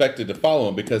they were expected to follow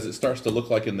them because it starts to look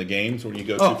like in the games when you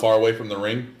go too far away from the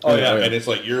ring. Oh, yeah. And it's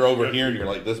like you're over here and you're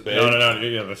like this big. No.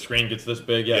 Yeah, the screen gets this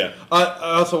big. Yeah.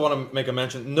 I also want to make a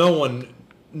mention. No one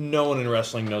in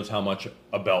wrestling knows how much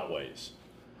a belt weighs.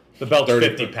 The belt's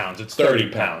 50 pounds. It's 30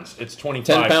 pounds. It's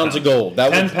 25 10 pounds of gold.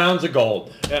 10 pounds of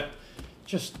gold. Yeah.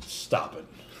 Just stop it.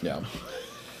 Yeah.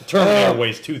 Terminator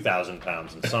weighs 2,000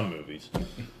 pounds in some movies.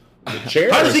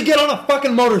 Chairs. How does he get on a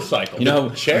fucking motorcycle? You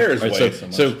know, chairs weigh so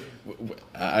much. So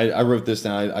I wrote this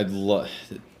down. I love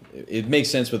it. Makes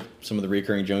sense with some of the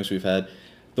recurring jokes we've had.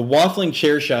 The waffling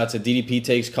chair shots that DDP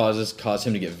takes cause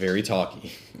him to get very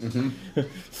talky. Mm-hmm.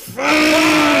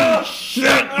 Shit!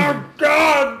 Oh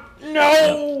God!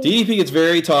 No! DDP gets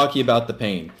very talky about the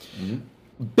pain.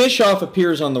 Mm-hmm. Bischoff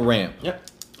appears on the ramp. Yep.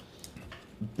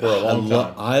 For a long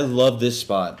time. I love this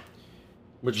spot.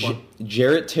 Which one?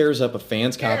 Jarrett tears up a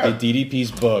fan's copy of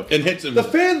DDP's book. And hits him. The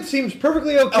fan seems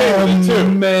perfectly okay with it,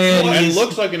 too. Man. Well, he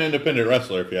looks like an independent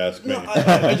wrestler, if you ask me. No,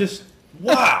 I just...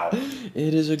 Wow.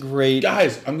 It is a great...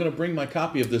 Guys, I'm going to bring my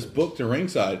copy of this book to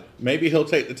ringside. Maybe he'll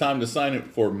take the time to sign it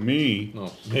for me.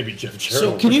 Oh, maybe Jeff Jarrett.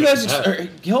 So can you guys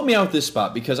help me out with this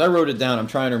spot? Because I wrote it down. I'm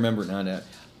trying to remember it now.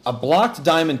 A blocked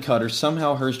diamond cutter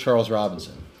somehow hurts Charles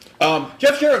Robinson.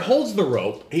 Jeff Jarrett holds the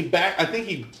rope. I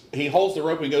think he holds the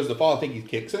rope and he goes to fall. I think he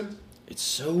kicks him. It's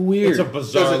so weird. It's a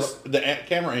bizarre... The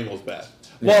camera angle's bad.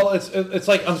 Well, it's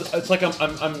like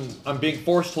I'm being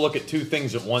forced to look at two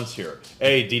things at once here.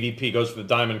 A, DDP goes for the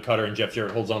diamond cutter and Jeff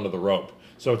Jarrett holds onto the rope.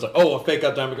 So it's like, oh, a fake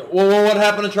out diamond cutter. Well, what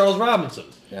happened to Charles Robinson?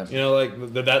 Yeah. You know,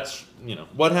 like that's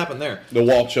what happened there. The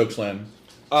wall chokeslam.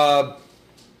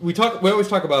 We always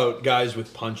talk about guys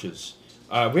with punches.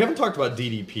 We haven't talked about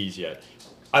DDP's yet.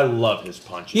 I love his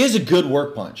punches. He has a good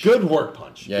work punch. Good work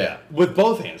punch. Yeah. With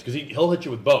both hands because he'll hit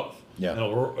you with both. Yeah.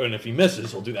 And if he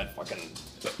misses, he'll do that fucking.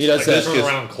 He does like that. turn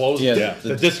around, close. Yeah,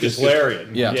 The discus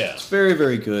lariat. Yeah, it's very,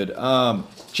 very good.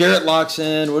 Jarrett locks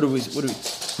in. What do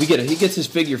we get? He gets his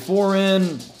figure 4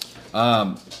 in.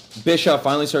 Bischoff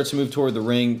finally starts to move toward the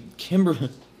ring.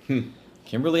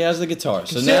 Kimberly has the guitar.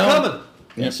 So See it now, coming.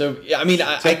 yeah. So I mean,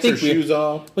 I Takes think her shoes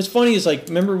off. What's funny is like,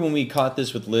 remember when we caught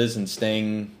this with Liz and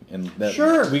Sting, and that,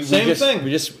 Sure, same thing.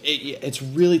 It's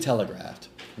really telegraphed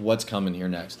what's coming here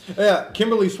next. Yeah,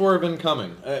 Kimberly Swerve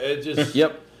incoming. It just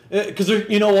Yep. Because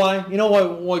you know why? You know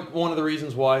why? One of the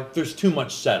reasons why there's too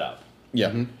much setup.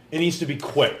 Yeah. It needs to be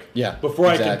quick. Yeah, Before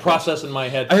I can exactly. process in my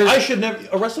head,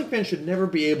 a wrestling fan should never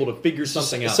be able to figure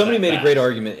something out. Somebody that made fast. a great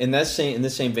argument in the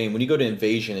same vein. When you go to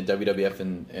Invasion at WWF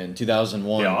in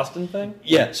 2001, The Austin thing.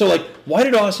 yeah. So like, why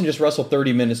did Austin just wrestle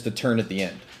 30 minutes to turn at the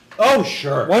end? Oh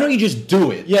sure. Why don't you just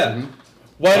do it? Yeah.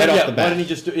 Why, Right off the why bat. didn't he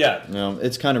just do? Yeah. No,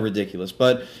 it's kind of ridiculous.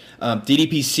 But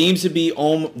DDP seems to be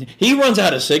he runs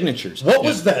out of signatures. What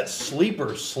was that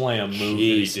sleeper slam move that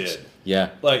he Jesus. did? Yeah.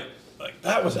 Like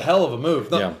that was a hell of a move.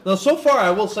 Now, Yeah. now, so far,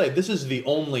 I will say this is the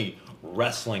only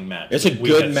wrestling match. It's a we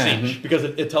good have match. seen because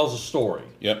it tells a story.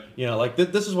 Yep. You know, like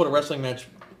this is what a wrestling match,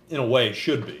 in a way,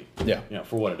 should be. Yeah. You know,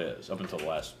 for what it is, up until the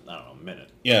last minute.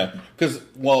 Yeah, because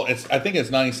I think it's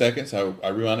 90 seconds. I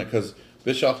rewound it because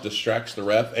Bischoff distracts the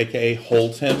ref, aka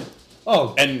holds him.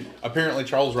 Oh, And apparently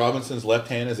Charles Robinson's left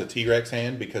hand is a T-Rex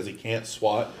hand because he can't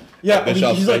swat. yeah, I mean,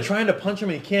 Bischoff's he's like face. trying to punch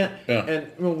him and he can't. Yeah. And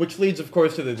well, which leads, of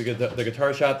course, to the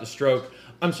guitar shot, the stroke.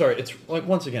 I'm sorry, it's like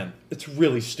once again, it's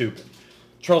really stupid.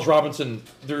 Charles Robinson,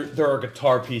 there are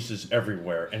guitar pieces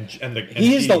everywhere, and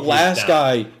He is the DDP's last down.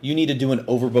 guy you need to do an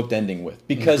overbooked ending with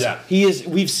because Yeah. he is.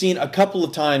 We've seen a couple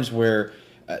of times where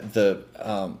the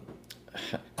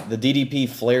DDP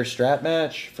Flair Strat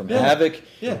match from Yeah. Havoc.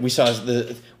 Yeah. We saw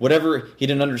whatever he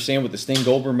didn't understand what the Sting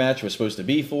Goldberg match was supposed to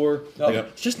be for. No. Yep.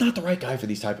 It's just not the right guy for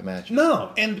these type of matches.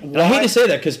 No, And I hate to say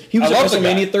that because he was I at love the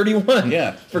guy. WrestleMania 31.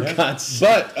 Yeah. for Yeah. God's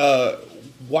sake. But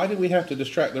why did we have to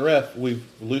distract the ref? We've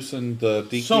loosened the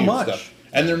DQ So much. stuff.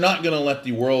 And they're not going to let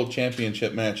the World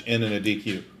Championship match end in a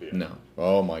DQ. No.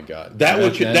 Oh my God. That's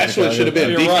what it should have been.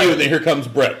 You're DQ, right. and then here comes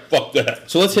Brett. Fuck that.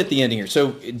 So let's hit the ending here.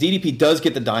 So DDP does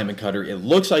get the Diamond Cutter. It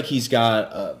looks like he's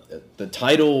got the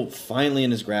title finally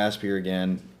in his grasp here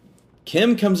again.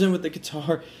 Kim comes in with the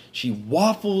guitar. She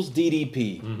waffles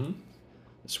DDP. Mm-hmm.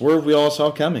 The swerve we all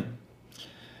saw coming.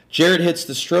 Jarrett hits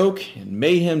the stroke, and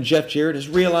Mayhem Jeff Jarrett has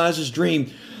realized his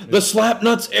dream. The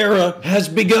Slapnuts era has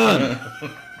begun.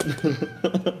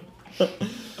 But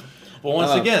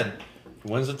once again,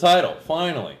 he wins the title.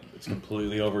 Finally, it's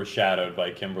completely overshadowed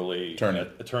by Kimberly Turning.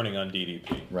 turning on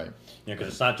DDP. Right. You know, because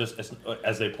it's not just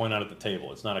as they point out at the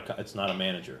table. It's not a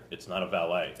manager. It's not a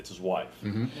valet. It's his wife.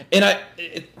 And all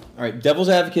right, devil's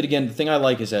advocate again. The thing I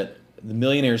like is that the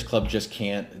Millionaires Club just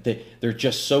can't. They're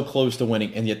just so close to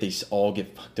winning, and yet they all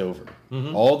get fucked over.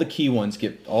 All the key ones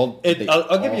get all.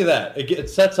 I'll give you that. It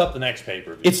sets up the next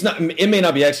paper. It's not. It may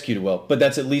not be executed well, but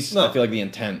that's at least No. I feel like the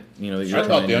intent. You know, that you're I thought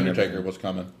trying the to- Undertaker was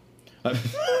coming.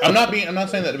 I'm not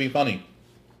saying that to be funny.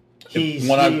 He's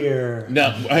When here.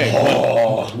 No, hey,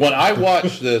 when I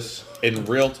watched this in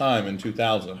real time in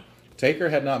 2000, Taker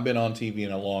had not been on TV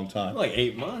in a long time. Like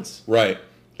 8 months. Right.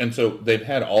 And so they've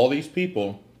had all these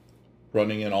people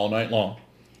running in all night long.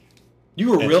 You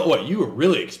were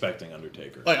really expecting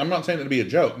Undertaker. Like, I'm not saying it to be a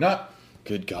joke. Not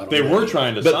Good God. They were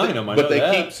trying to sign him. I know they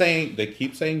that.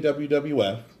 keep saying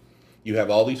WWF. You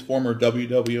have all these former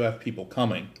WWF people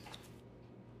coming.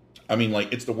 I mean,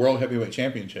 like, it's the World Heavyweight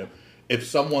Championship. If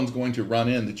someone's going to run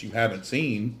in that you haven't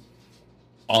seen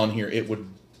on here, it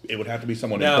would have to be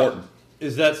someone Now, important.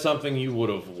 is that something you would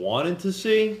have wanted to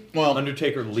see? Well-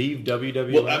 Undertaker leave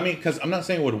WWE? Well, I mean, because I'm not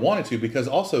saying would wanted to, because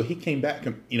also he came back.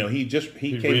 You know, he came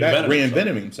back, reinvented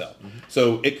reinvented himself.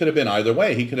 So it could have been either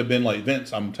way. He could have been like,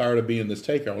 Vince, I'm tired of being this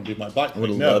Taker. I want to do my bike. I would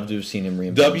have No. loved to have seen him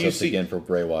reinvent himself WC again for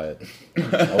Bray Wyatt.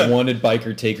 I wanted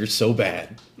Biker Taker so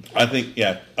bad. I think,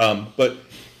 yeah. But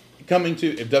coming to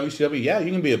if WCW, yeah,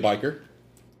 you can be a biker.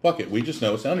 Fuck it. We just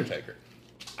know it's the Undertaker.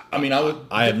 I mean,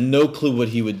 I have no clue what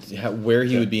he would, where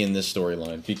he would be in this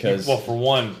storyline because well, for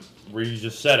one, where you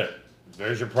just said it,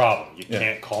 there's your problem. You Yeah.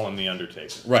 can't call him the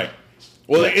Undertaker. right.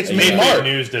 Well, it's And Mean Big Mark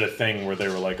News did a thing where they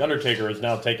were like, Undertaker is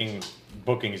now taking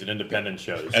bookings at independent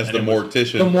shows as And the it was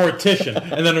mortician. The mortician,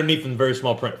 and then underneath in very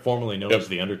small print, formerly known Yep. as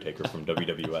the Undertaker from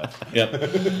WWF.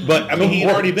 Yep. But I mean, he'd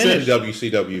already been in Mortician.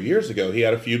 WCW years ago. He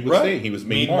had a feud with Sting. He was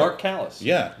Mean Mark. Callis.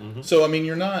 Yeah. So I mean,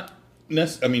 you're not.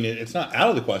 I mean, it's not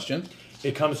out of the question.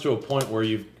 It comes to a point where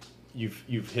you've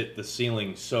hit the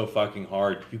ceiling so fucking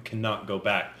hard you cannot go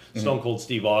back. Stone Cold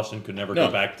Steve Austin could never No.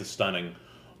 go back to stunning.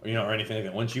 or anything like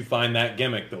that. Once you find that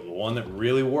gimmick, the one that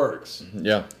really works,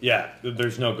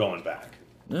 there's no going back.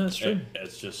 No, that's true.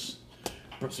 It's just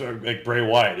sort of like Bray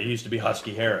Wyatt. He used to be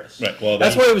Husky Harris. Right. Well,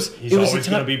 That's why it was. He's it was always a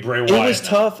going to be Bray Wyatt. It was now.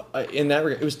 tough in that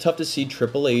regard. It was tough to see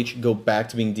Triple H go back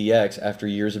to being DX after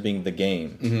years of being the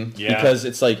Game. Mm-hmm. Yeah. Because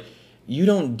it's like you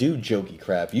don't do jokey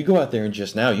crap. You go out there and you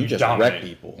just dominate. wreck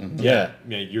people. Mm-hmm. Yeah.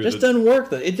 You're just doesn't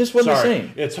work. It just wasn't the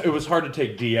same. It was hard to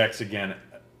take DX again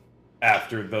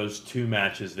after those 2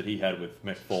 matches that he had with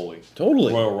Mick Foley.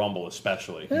 Totally. Royal Rumble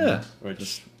especially. Yeah.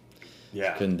 Which,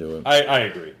 yeah. Couldn't do it. I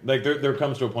agree. Like there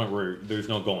comes to a point where there's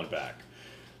no going back.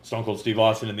 Stone Cold Steve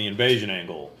Austin in the Invasion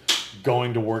angle,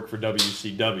 going to work for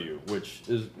WCW, which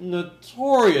is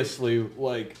notoriously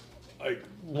like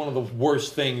one of the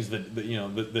worst things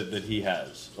that he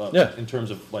has. In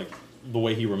terms of like the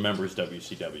way he remembers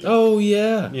WCW. Oh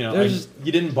yeah.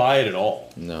 You didn't buy it at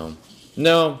all. No.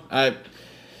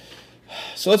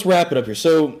 So let's wrap it up here.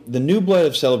 So the New Blood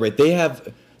of Celebrate, they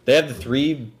have the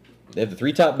 3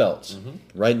 top belts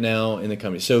right now in the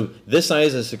company. So this night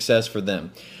is a success for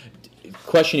them.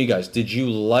 Question, you guys: did you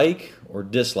like or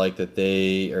dislike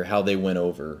that how they went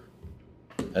over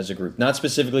as a group? Not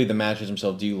specifically the matches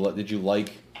themselves. Did you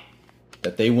like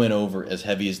that they went over as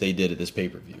heavy as they did at this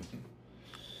pay-per-view?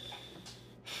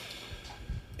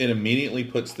 It immediately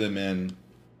puts them in,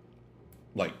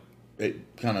 like,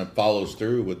 it kind of follows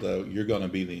through with you're going to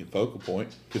be the focal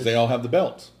point because they all have the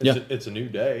belts. It's a new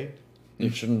day. You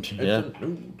shouldn't. It's a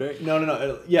new day.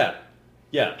 No. Yeah.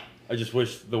 I just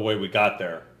wish the way we got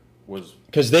there was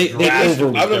because they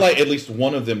over. I would like at least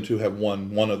one of them to have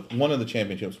won one of the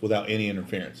championships without any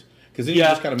interference. Because then you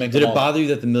just kind of make. Did it bother you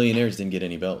that the Millionaires didn't get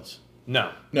any belts?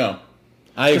 No.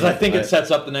 Because I think it sets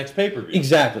up the next pay-per-view.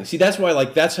 Exactly. See, that's why.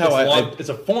 Like that's how it's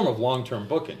a form of long-term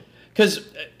booking. Because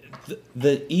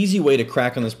the easy way to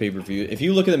crack on this payper-view, if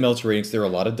you look at the Meltzer ratings, there are a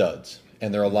lot of duds,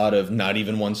 and there are a lot of not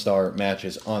even 1-star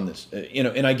matches on this.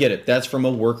 And I get it. That's from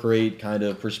a work rate kind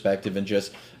of perspective, and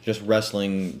just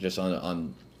wrestling just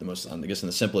on the most, I guess, in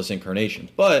the simplest incarnations.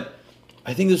 But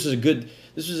I think this was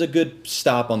a good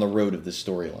stop on the road of this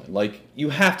storyline. Like, you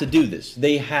have to do this.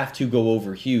 They have to go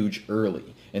over huge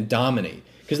early and dominate.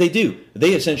 Because they do.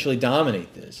 They essentially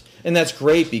dominate this. And that's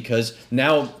great because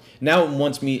now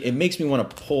it makes me want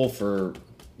to pull for...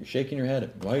 You're shaking your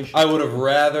head. Why are you shaking? I would have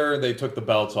rather they took the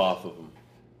belts off of them.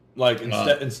 Like,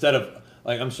 instead of...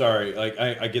 Like, I'm sorry. Like,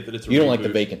 I get that it's a You don't reboot. like the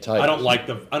vacant title. I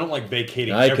don't like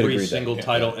vacating every single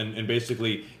title and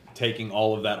basically taking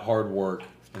all of that hard work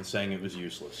and saying it was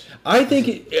useless. I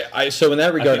think... So in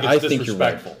that regard, I think you're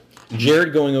right.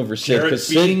 Jared going over Sid.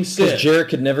 Because Jared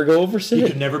could never go over Sid. He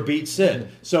could never beat Sid.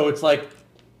 So it's like...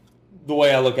 The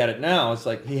way I look at it now, it's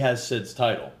like he has Sid's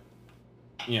title.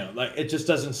 Like it just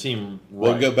doesn't seem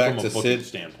right. We'll go back from a to booking Sid.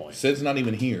 standpoint. Sid's not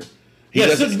even here.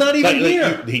 Sid's not even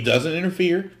here. He doesn't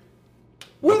interfere.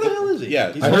 Where the hell is he?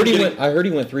 Yeah, I heard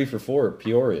he went 3 for 4 at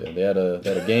Peoria. They had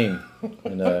a game,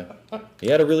 and he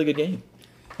had a really good game.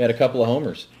 He had a couple of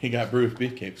homers. He got Bruce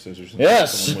Beefcake scissors.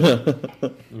 Yes.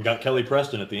 And got Kelly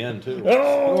Preston at the end too.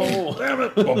 Oh, damn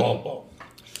it!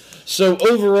 So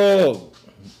overall.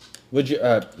 Would you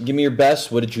give me your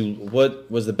best?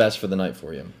 What was the best for the night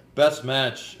for you? Best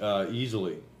match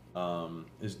easily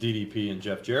is DDP and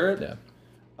Jeff Jarrett. Yeah.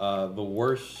 The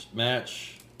worst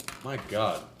match, my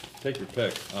God, take your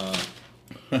pick.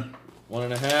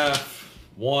 1.5,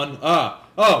 1.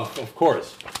 Of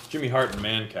course, Jimmy Hart and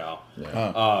Mancow.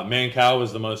 Yeah. Mancow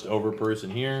was the most over person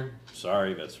here.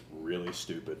 Sorry, that's really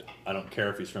stupid. I don't care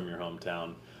if he's from your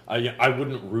hometown. I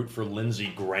wouldn't root for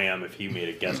Lindsey Graham if he made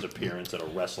a guest appearance at a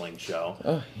wrestling show.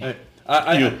 Oh,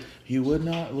 yeah. You would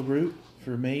not root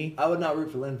for me? I would not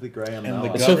root for Lindsey Graham. And No.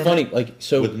 the It's so funny. Like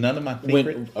with none of my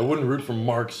favorite. I wouldn't root for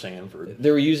Mark Sanford.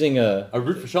 They were using I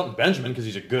root for Shelton Benjamin because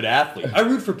he's a good athlete. I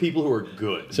root for people who are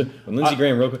good. So when Lindsey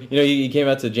Graham, real quick, he came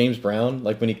out to James Brown,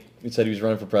 like when he said he was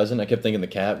running for president. I kept thinking the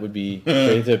cat would be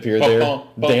ready to appear there,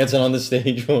 dancing on the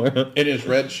stage for him. In his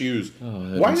red shoes. so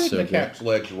Why didn't the good. cat's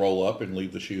legs roll up and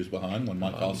leave the shoes behind when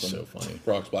Mike Awesome so funny.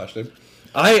 frog splashed him?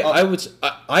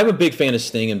 I'm a big fan of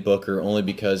Sting and Booker only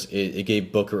because it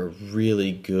gave Booker a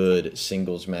really good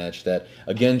singles match that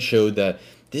again showed that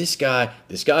this guy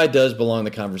does belong in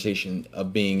the conversation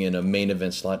of being in a main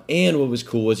event slot. And what was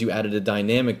cool was you added a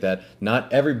dynamic that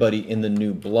not everybody in the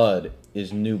New Blood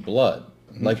is New Blood.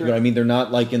 Like, you know what I mean? They're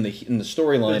not like in the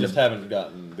storyline. They just haven't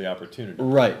gotten the opportunity.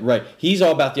 Right. He's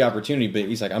all about the opportunity, but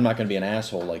he's like, I'm not going to be an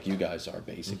asshole like you guys are,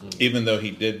 basically. Even though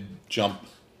he did jump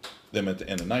them at the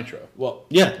end of Nitro. Well,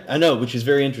 yeah, I know, which is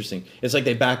very interesting. It's like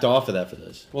they backed off of that for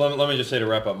this. Well, let me just say to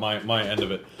wrap up my end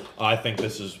of it, I think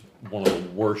this is one of the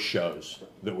worst shows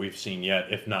that we've seen yet,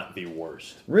 if not the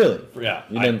worst. Really? Yeah,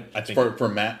 You didn't- I think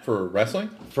for wrestling.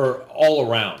 for all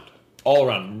around,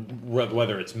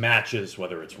 whether it's matches,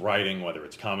 whether it's writing, whether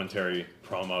it's commentary,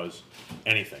 promos,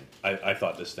 anything. I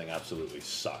thought this thing absolutely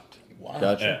sucked. Wow.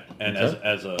 Gotcha. Yeah, and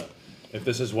Okay. if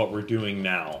this is what we're doing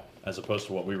now, as opposed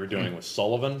to what we were doing with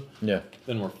Sullivan, Yeah.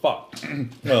 then we're fucked.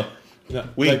 Well, No,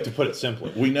 We- like, to put it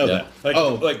simply. we know Yeah.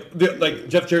 that. Like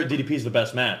Jeff Jarrett DDP is the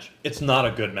best match. It's not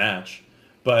a good match,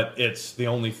 but it's the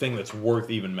only thing that's worth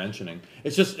even mentioning.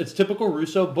 It's typical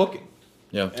Russo booking,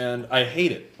 Yeah. and I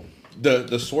hate it.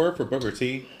 The swerve for Booker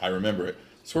T, I remember it.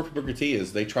 Swerve for Booker T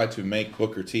is they tried to make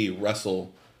Booker T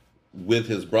wrestle with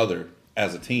his brother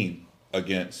as a team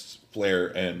against Flair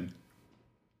and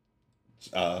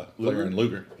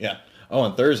Luger. Yeah. Oh,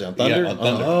 on Thursday, on Thunder? Yeah, on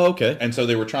Thunder. Oh, okay. And so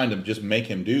they were trying to just make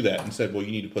him do that and said, well,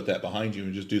 you need to put that behind you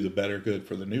and just do the better good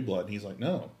for the new blood. And he's like,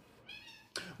 no.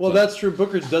 Well, that's true.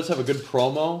 Booker does have a good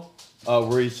promo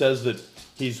where he says that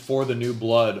he's for the new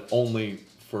blood only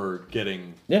for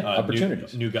getting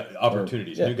opportunities. new guys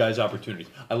opportunities.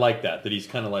 I like that he's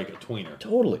kind of like a tweener.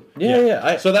 Totally.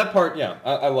 Yeah. So that part,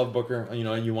 I love Booker. You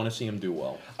know, you want to see him do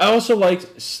well. I also liked,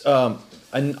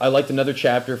 I liked another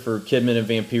chapter for Kidman and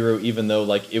Vampiro, even though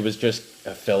like it was just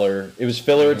a filler. It was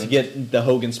filler to get the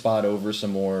Hogan spot over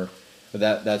some more,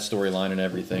 that storyline and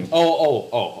everything.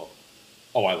 Oh,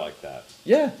 I like that.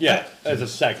 Yeah. As a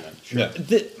segment, sure. Yeah.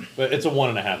 But it's a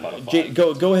 1.5 out of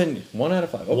 5. Go ahead. And 1 out of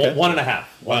 5. Okay. 1.5.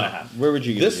 Wow. 1.5. Where would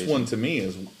you give This it, Jason? one to me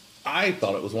is, I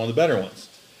thought it was one of the better ones.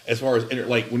 As far as,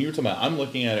 like, when you were talking about, I'm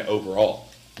looking at it overall.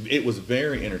 It was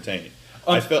very entertaining.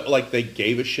 I felt like they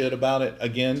gave a shit about it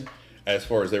again. As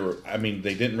far as they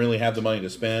didn't really have the money to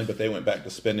spend, but they went back to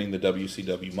spending the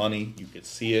WCW money. You could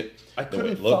see it. I the way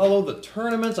couldn't it looked. follow the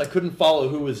tournaments. I couldn't follow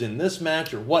who was in this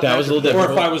match or what. That match, was a little or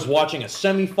difficult. if I was watching a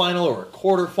semifinal or a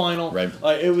quarterfinal. Right.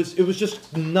 It was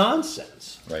just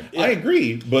nonsense. Right. Yeah. I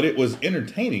agree, but it was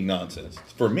entertaining nonsense.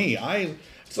 For me,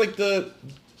 it's like the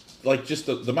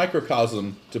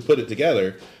microcosm to put it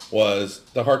together was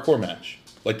the hardcore match.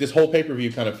 Like this whole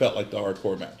pay-per-view kind of felt like the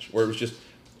hardcore match, where it was just,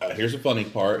 here's a funny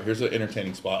part, here's an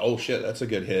entertaining spot. Oh shit, that's a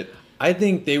good hit. I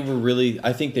think they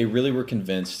really were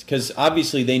convinced, because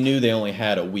obviously they knew they only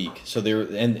had a week, so they were,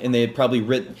 and they had probably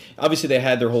written, obviously they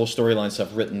had their whole storyline stuff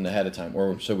written ahead of time,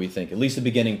 or so we think, at least the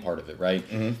beginning part of it, right?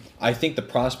 Mm-hmm. I think the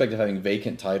prospect of having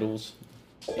vacant titles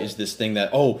is this thing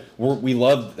that, we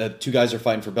love that two guys are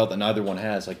fighting for a belt that neither one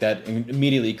has, like that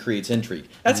immediately creates intrigue.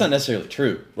 That's not necessarily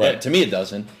true. Right. To me it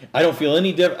doesn't. I don't feel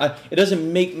any different. It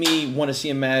doesn't make me want to see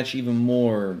a match even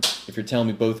more if you're telling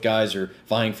me both guys are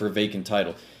vying for a vacant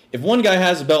title. If one guy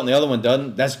has a belt and the other one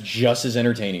doesn't, that's just as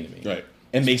entertaining to me. Right.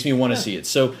 And makes me want to see it.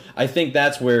 So I think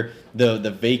that's where the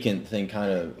vacant thing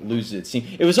kind of loses its steam.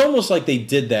 It was almost like they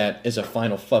did that as a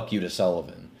final fuck you to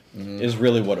Sullivan. Mm-hmm. Is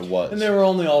really what it was. And they were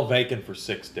only all vacant for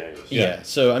 6 days. Yeah.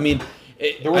 So I mean,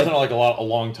 there wasn't a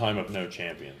long time of no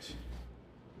champions.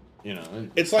 You know,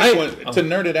 It's like to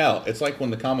nerd it out. It's like when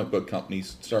the comic book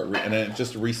companies start and then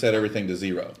just reset everything to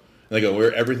 0. And they go,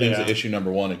 everything's at issue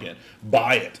number 1 again.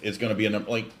 Buy it. It's going to be a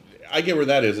number. Like, I get where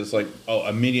that is. It's like,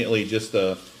 immediately just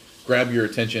grab your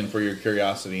attention for your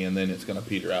curiosity, and then it's going to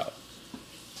peter out.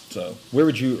 So where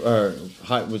would you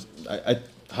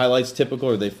highlights typical,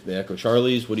 or they echo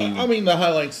Charlie's? What do you? I mean, the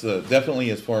highlights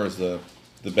definitely as far as the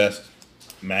best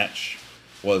match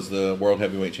was the World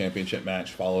Heavyweight Championship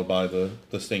match, followed by the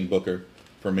Sting Booker.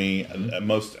 For me,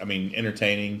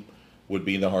 entertaining would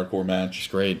be the hardcore match. It's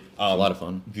great. A lot of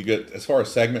fun. If you get as far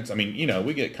as segments,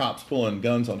 we get cops pulling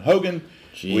guns on Hogan.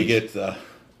 Jeez. We get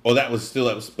but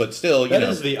still, that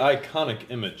is the iconic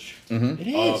image. It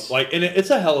is. And it's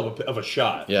a hell of a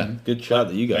shot. Yeah, good shot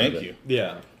that you got. Thank you.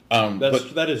 Yeah.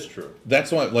 That is true.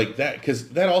 That's why, like that, because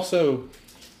that also,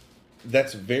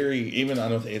 that's very, even I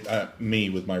don't think, me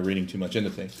with my reading too much into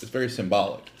things, it's very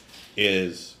symbolic.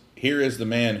 Here is the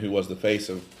man who was the face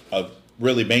of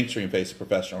really mainstream face of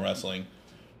professional wrestling,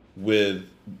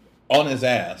 on his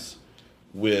ass,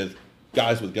 with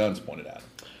guys with guns pointed at him.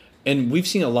 And we've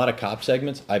seen a lot of cop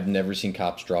segments. I've never seen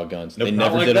cops draw guns. Nope, they not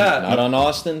never like did that. it. Not on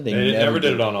Austin. They never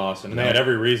did it on Austin. And they had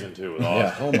every reason to with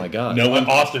Austin. Yeah. Oh my God. No one.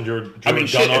 Austin drew a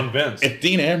gun on Vince. If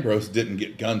Dean Ambrose didn't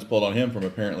get guns pulled on him from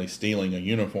apparently stealing a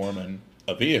uniform and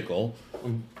a vehicle,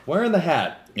 Wearing the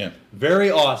hat. yeah,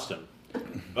 Very Austin.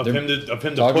 Of him to Talk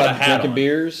put a about hat drinking on.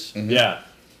 beers. Mm-hmm. Yeah.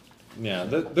 Yeah.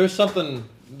 There's something.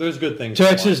 There's good things.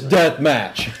 Texas going on, Death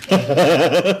Match.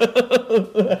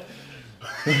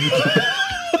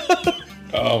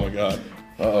 oh my God.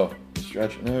 Uh-oh.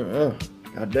 Stretch. Oh,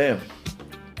 God damn.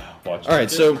 Watch All right,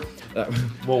 so...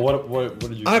 Well, what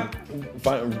did you?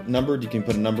 Numbered. You can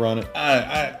put a number on it.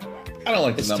 I don't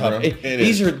like the It's number. tough. It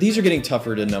These is. are getting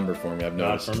tougher to number for me. I've Not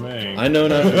noticed. for me. I know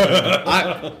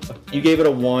not. You gave it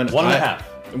a 1. 1.5.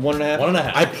 1.5.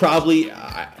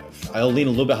 1.5. I'll lean a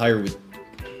little bit higher with.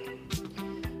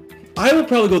 I would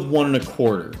probably go with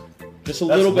 1.25. Just a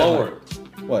That's little bit lower. higher.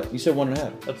 What? You said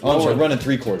 1.5. That's Oh, I'm sorry, lower. running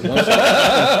 3/4. I'm sorry.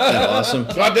 Yeah, awesome.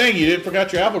 God dang, you didn't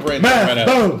forgot your alpha brain right now.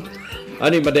 Boom. I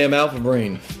need my damn alpha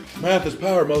brain. Math is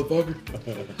power, motherfucker.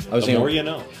 I was The more thinking. you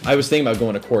know. I was thinking about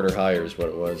going a quarter higher is what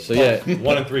it was. So yeah.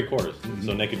 1 3/4.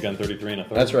 So Naked Gun 33 and a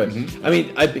third. That's right. I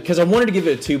mean, because I wanted to give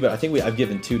it a 2, but I think I've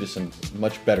given 2 to some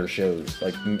much better shows.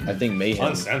 Like I think Mayhem.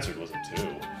 Uncensored was a 2.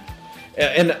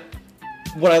 And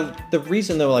the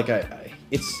reason though, like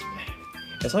it's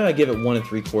not like I give it 1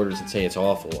 3/4 and say it's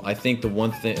awful. I think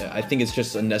I think it's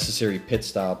just a necessary pit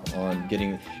stop on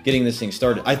getting this thing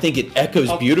started. I think it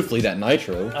echoes beautifully that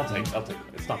Nitro. I'll take it.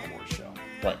 It's not the worst show.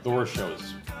 Right. The worst show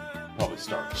is probably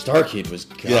Starcade. Starcade was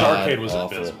Starcade was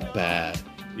awful, abysmal. bad.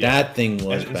 Yeah. That thing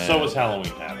was And bad. so was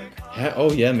Halloween Havoc.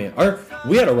 Oh yeah, man.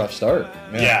 We had a rough start.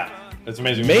 Yeah. It's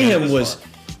amazing. we made it Mayhem this was far.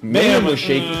 Mayhem was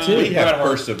shaky too. We have hard.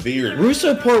 persevered.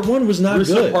 Russo Part 1 was not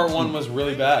Russo good. Part 1 was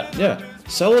really bad. Yeah.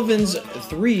 Sullivan's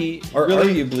 3 are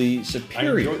Really? arguably I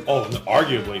superior. enjoy- oh,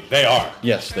 arguably, they are.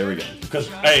 Yes, there we go. Because,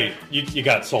 hey, you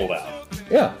got sold out.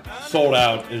 Yeah. Sold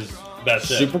out that's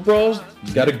it. Super Brawl's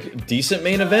got a decent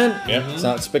main event. Yeah. It's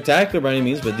not spectacular by any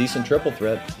means, but decent triple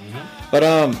threat. But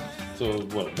So,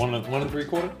 what, 1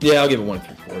 3/4? yeah, I'll give it 1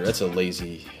 3/4. That's a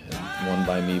lazy one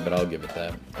by me, but I'll give it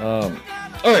that.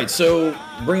 All right, so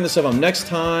bring this up on next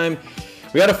time.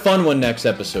 We got a fun one next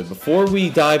episode. Before we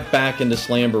dive back into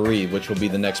Slamboree, which will be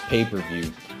the next pay-per-view,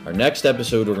 our next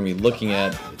episode we're going to be looking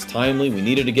at, it's timely, we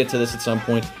needed to get to this at some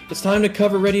point, it's time to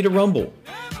cover Ready to Rumble.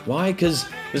 Why? Because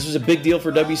this was a big deal for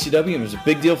WCW, and it was a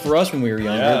big deal for us when we were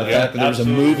younger, Yeah, the yeah, fact that there was a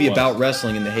absolutely movie was. about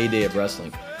wrestling in the heyday of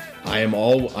wrestling. I am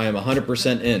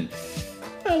 100% in.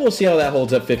 Well, we'll see how that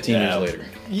holds up 15 years later.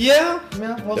 Yeah,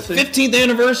 we'll The 15th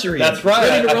anniversary. That's right.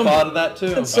 Ready to I Rumble. thought of that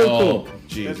too. That's so cool.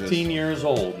 Jesus. 15 years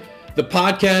old. The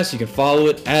podcast, you can follow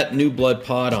it at New Blood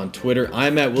Pod on Twitter.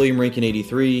 I'm at William Rankin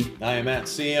 83, I am at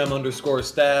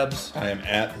CM_stabs. I am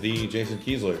at the Jason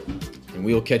Kiesler. and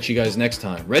we will catch you guys next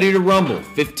time. Ready to Rumble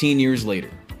 15 years later.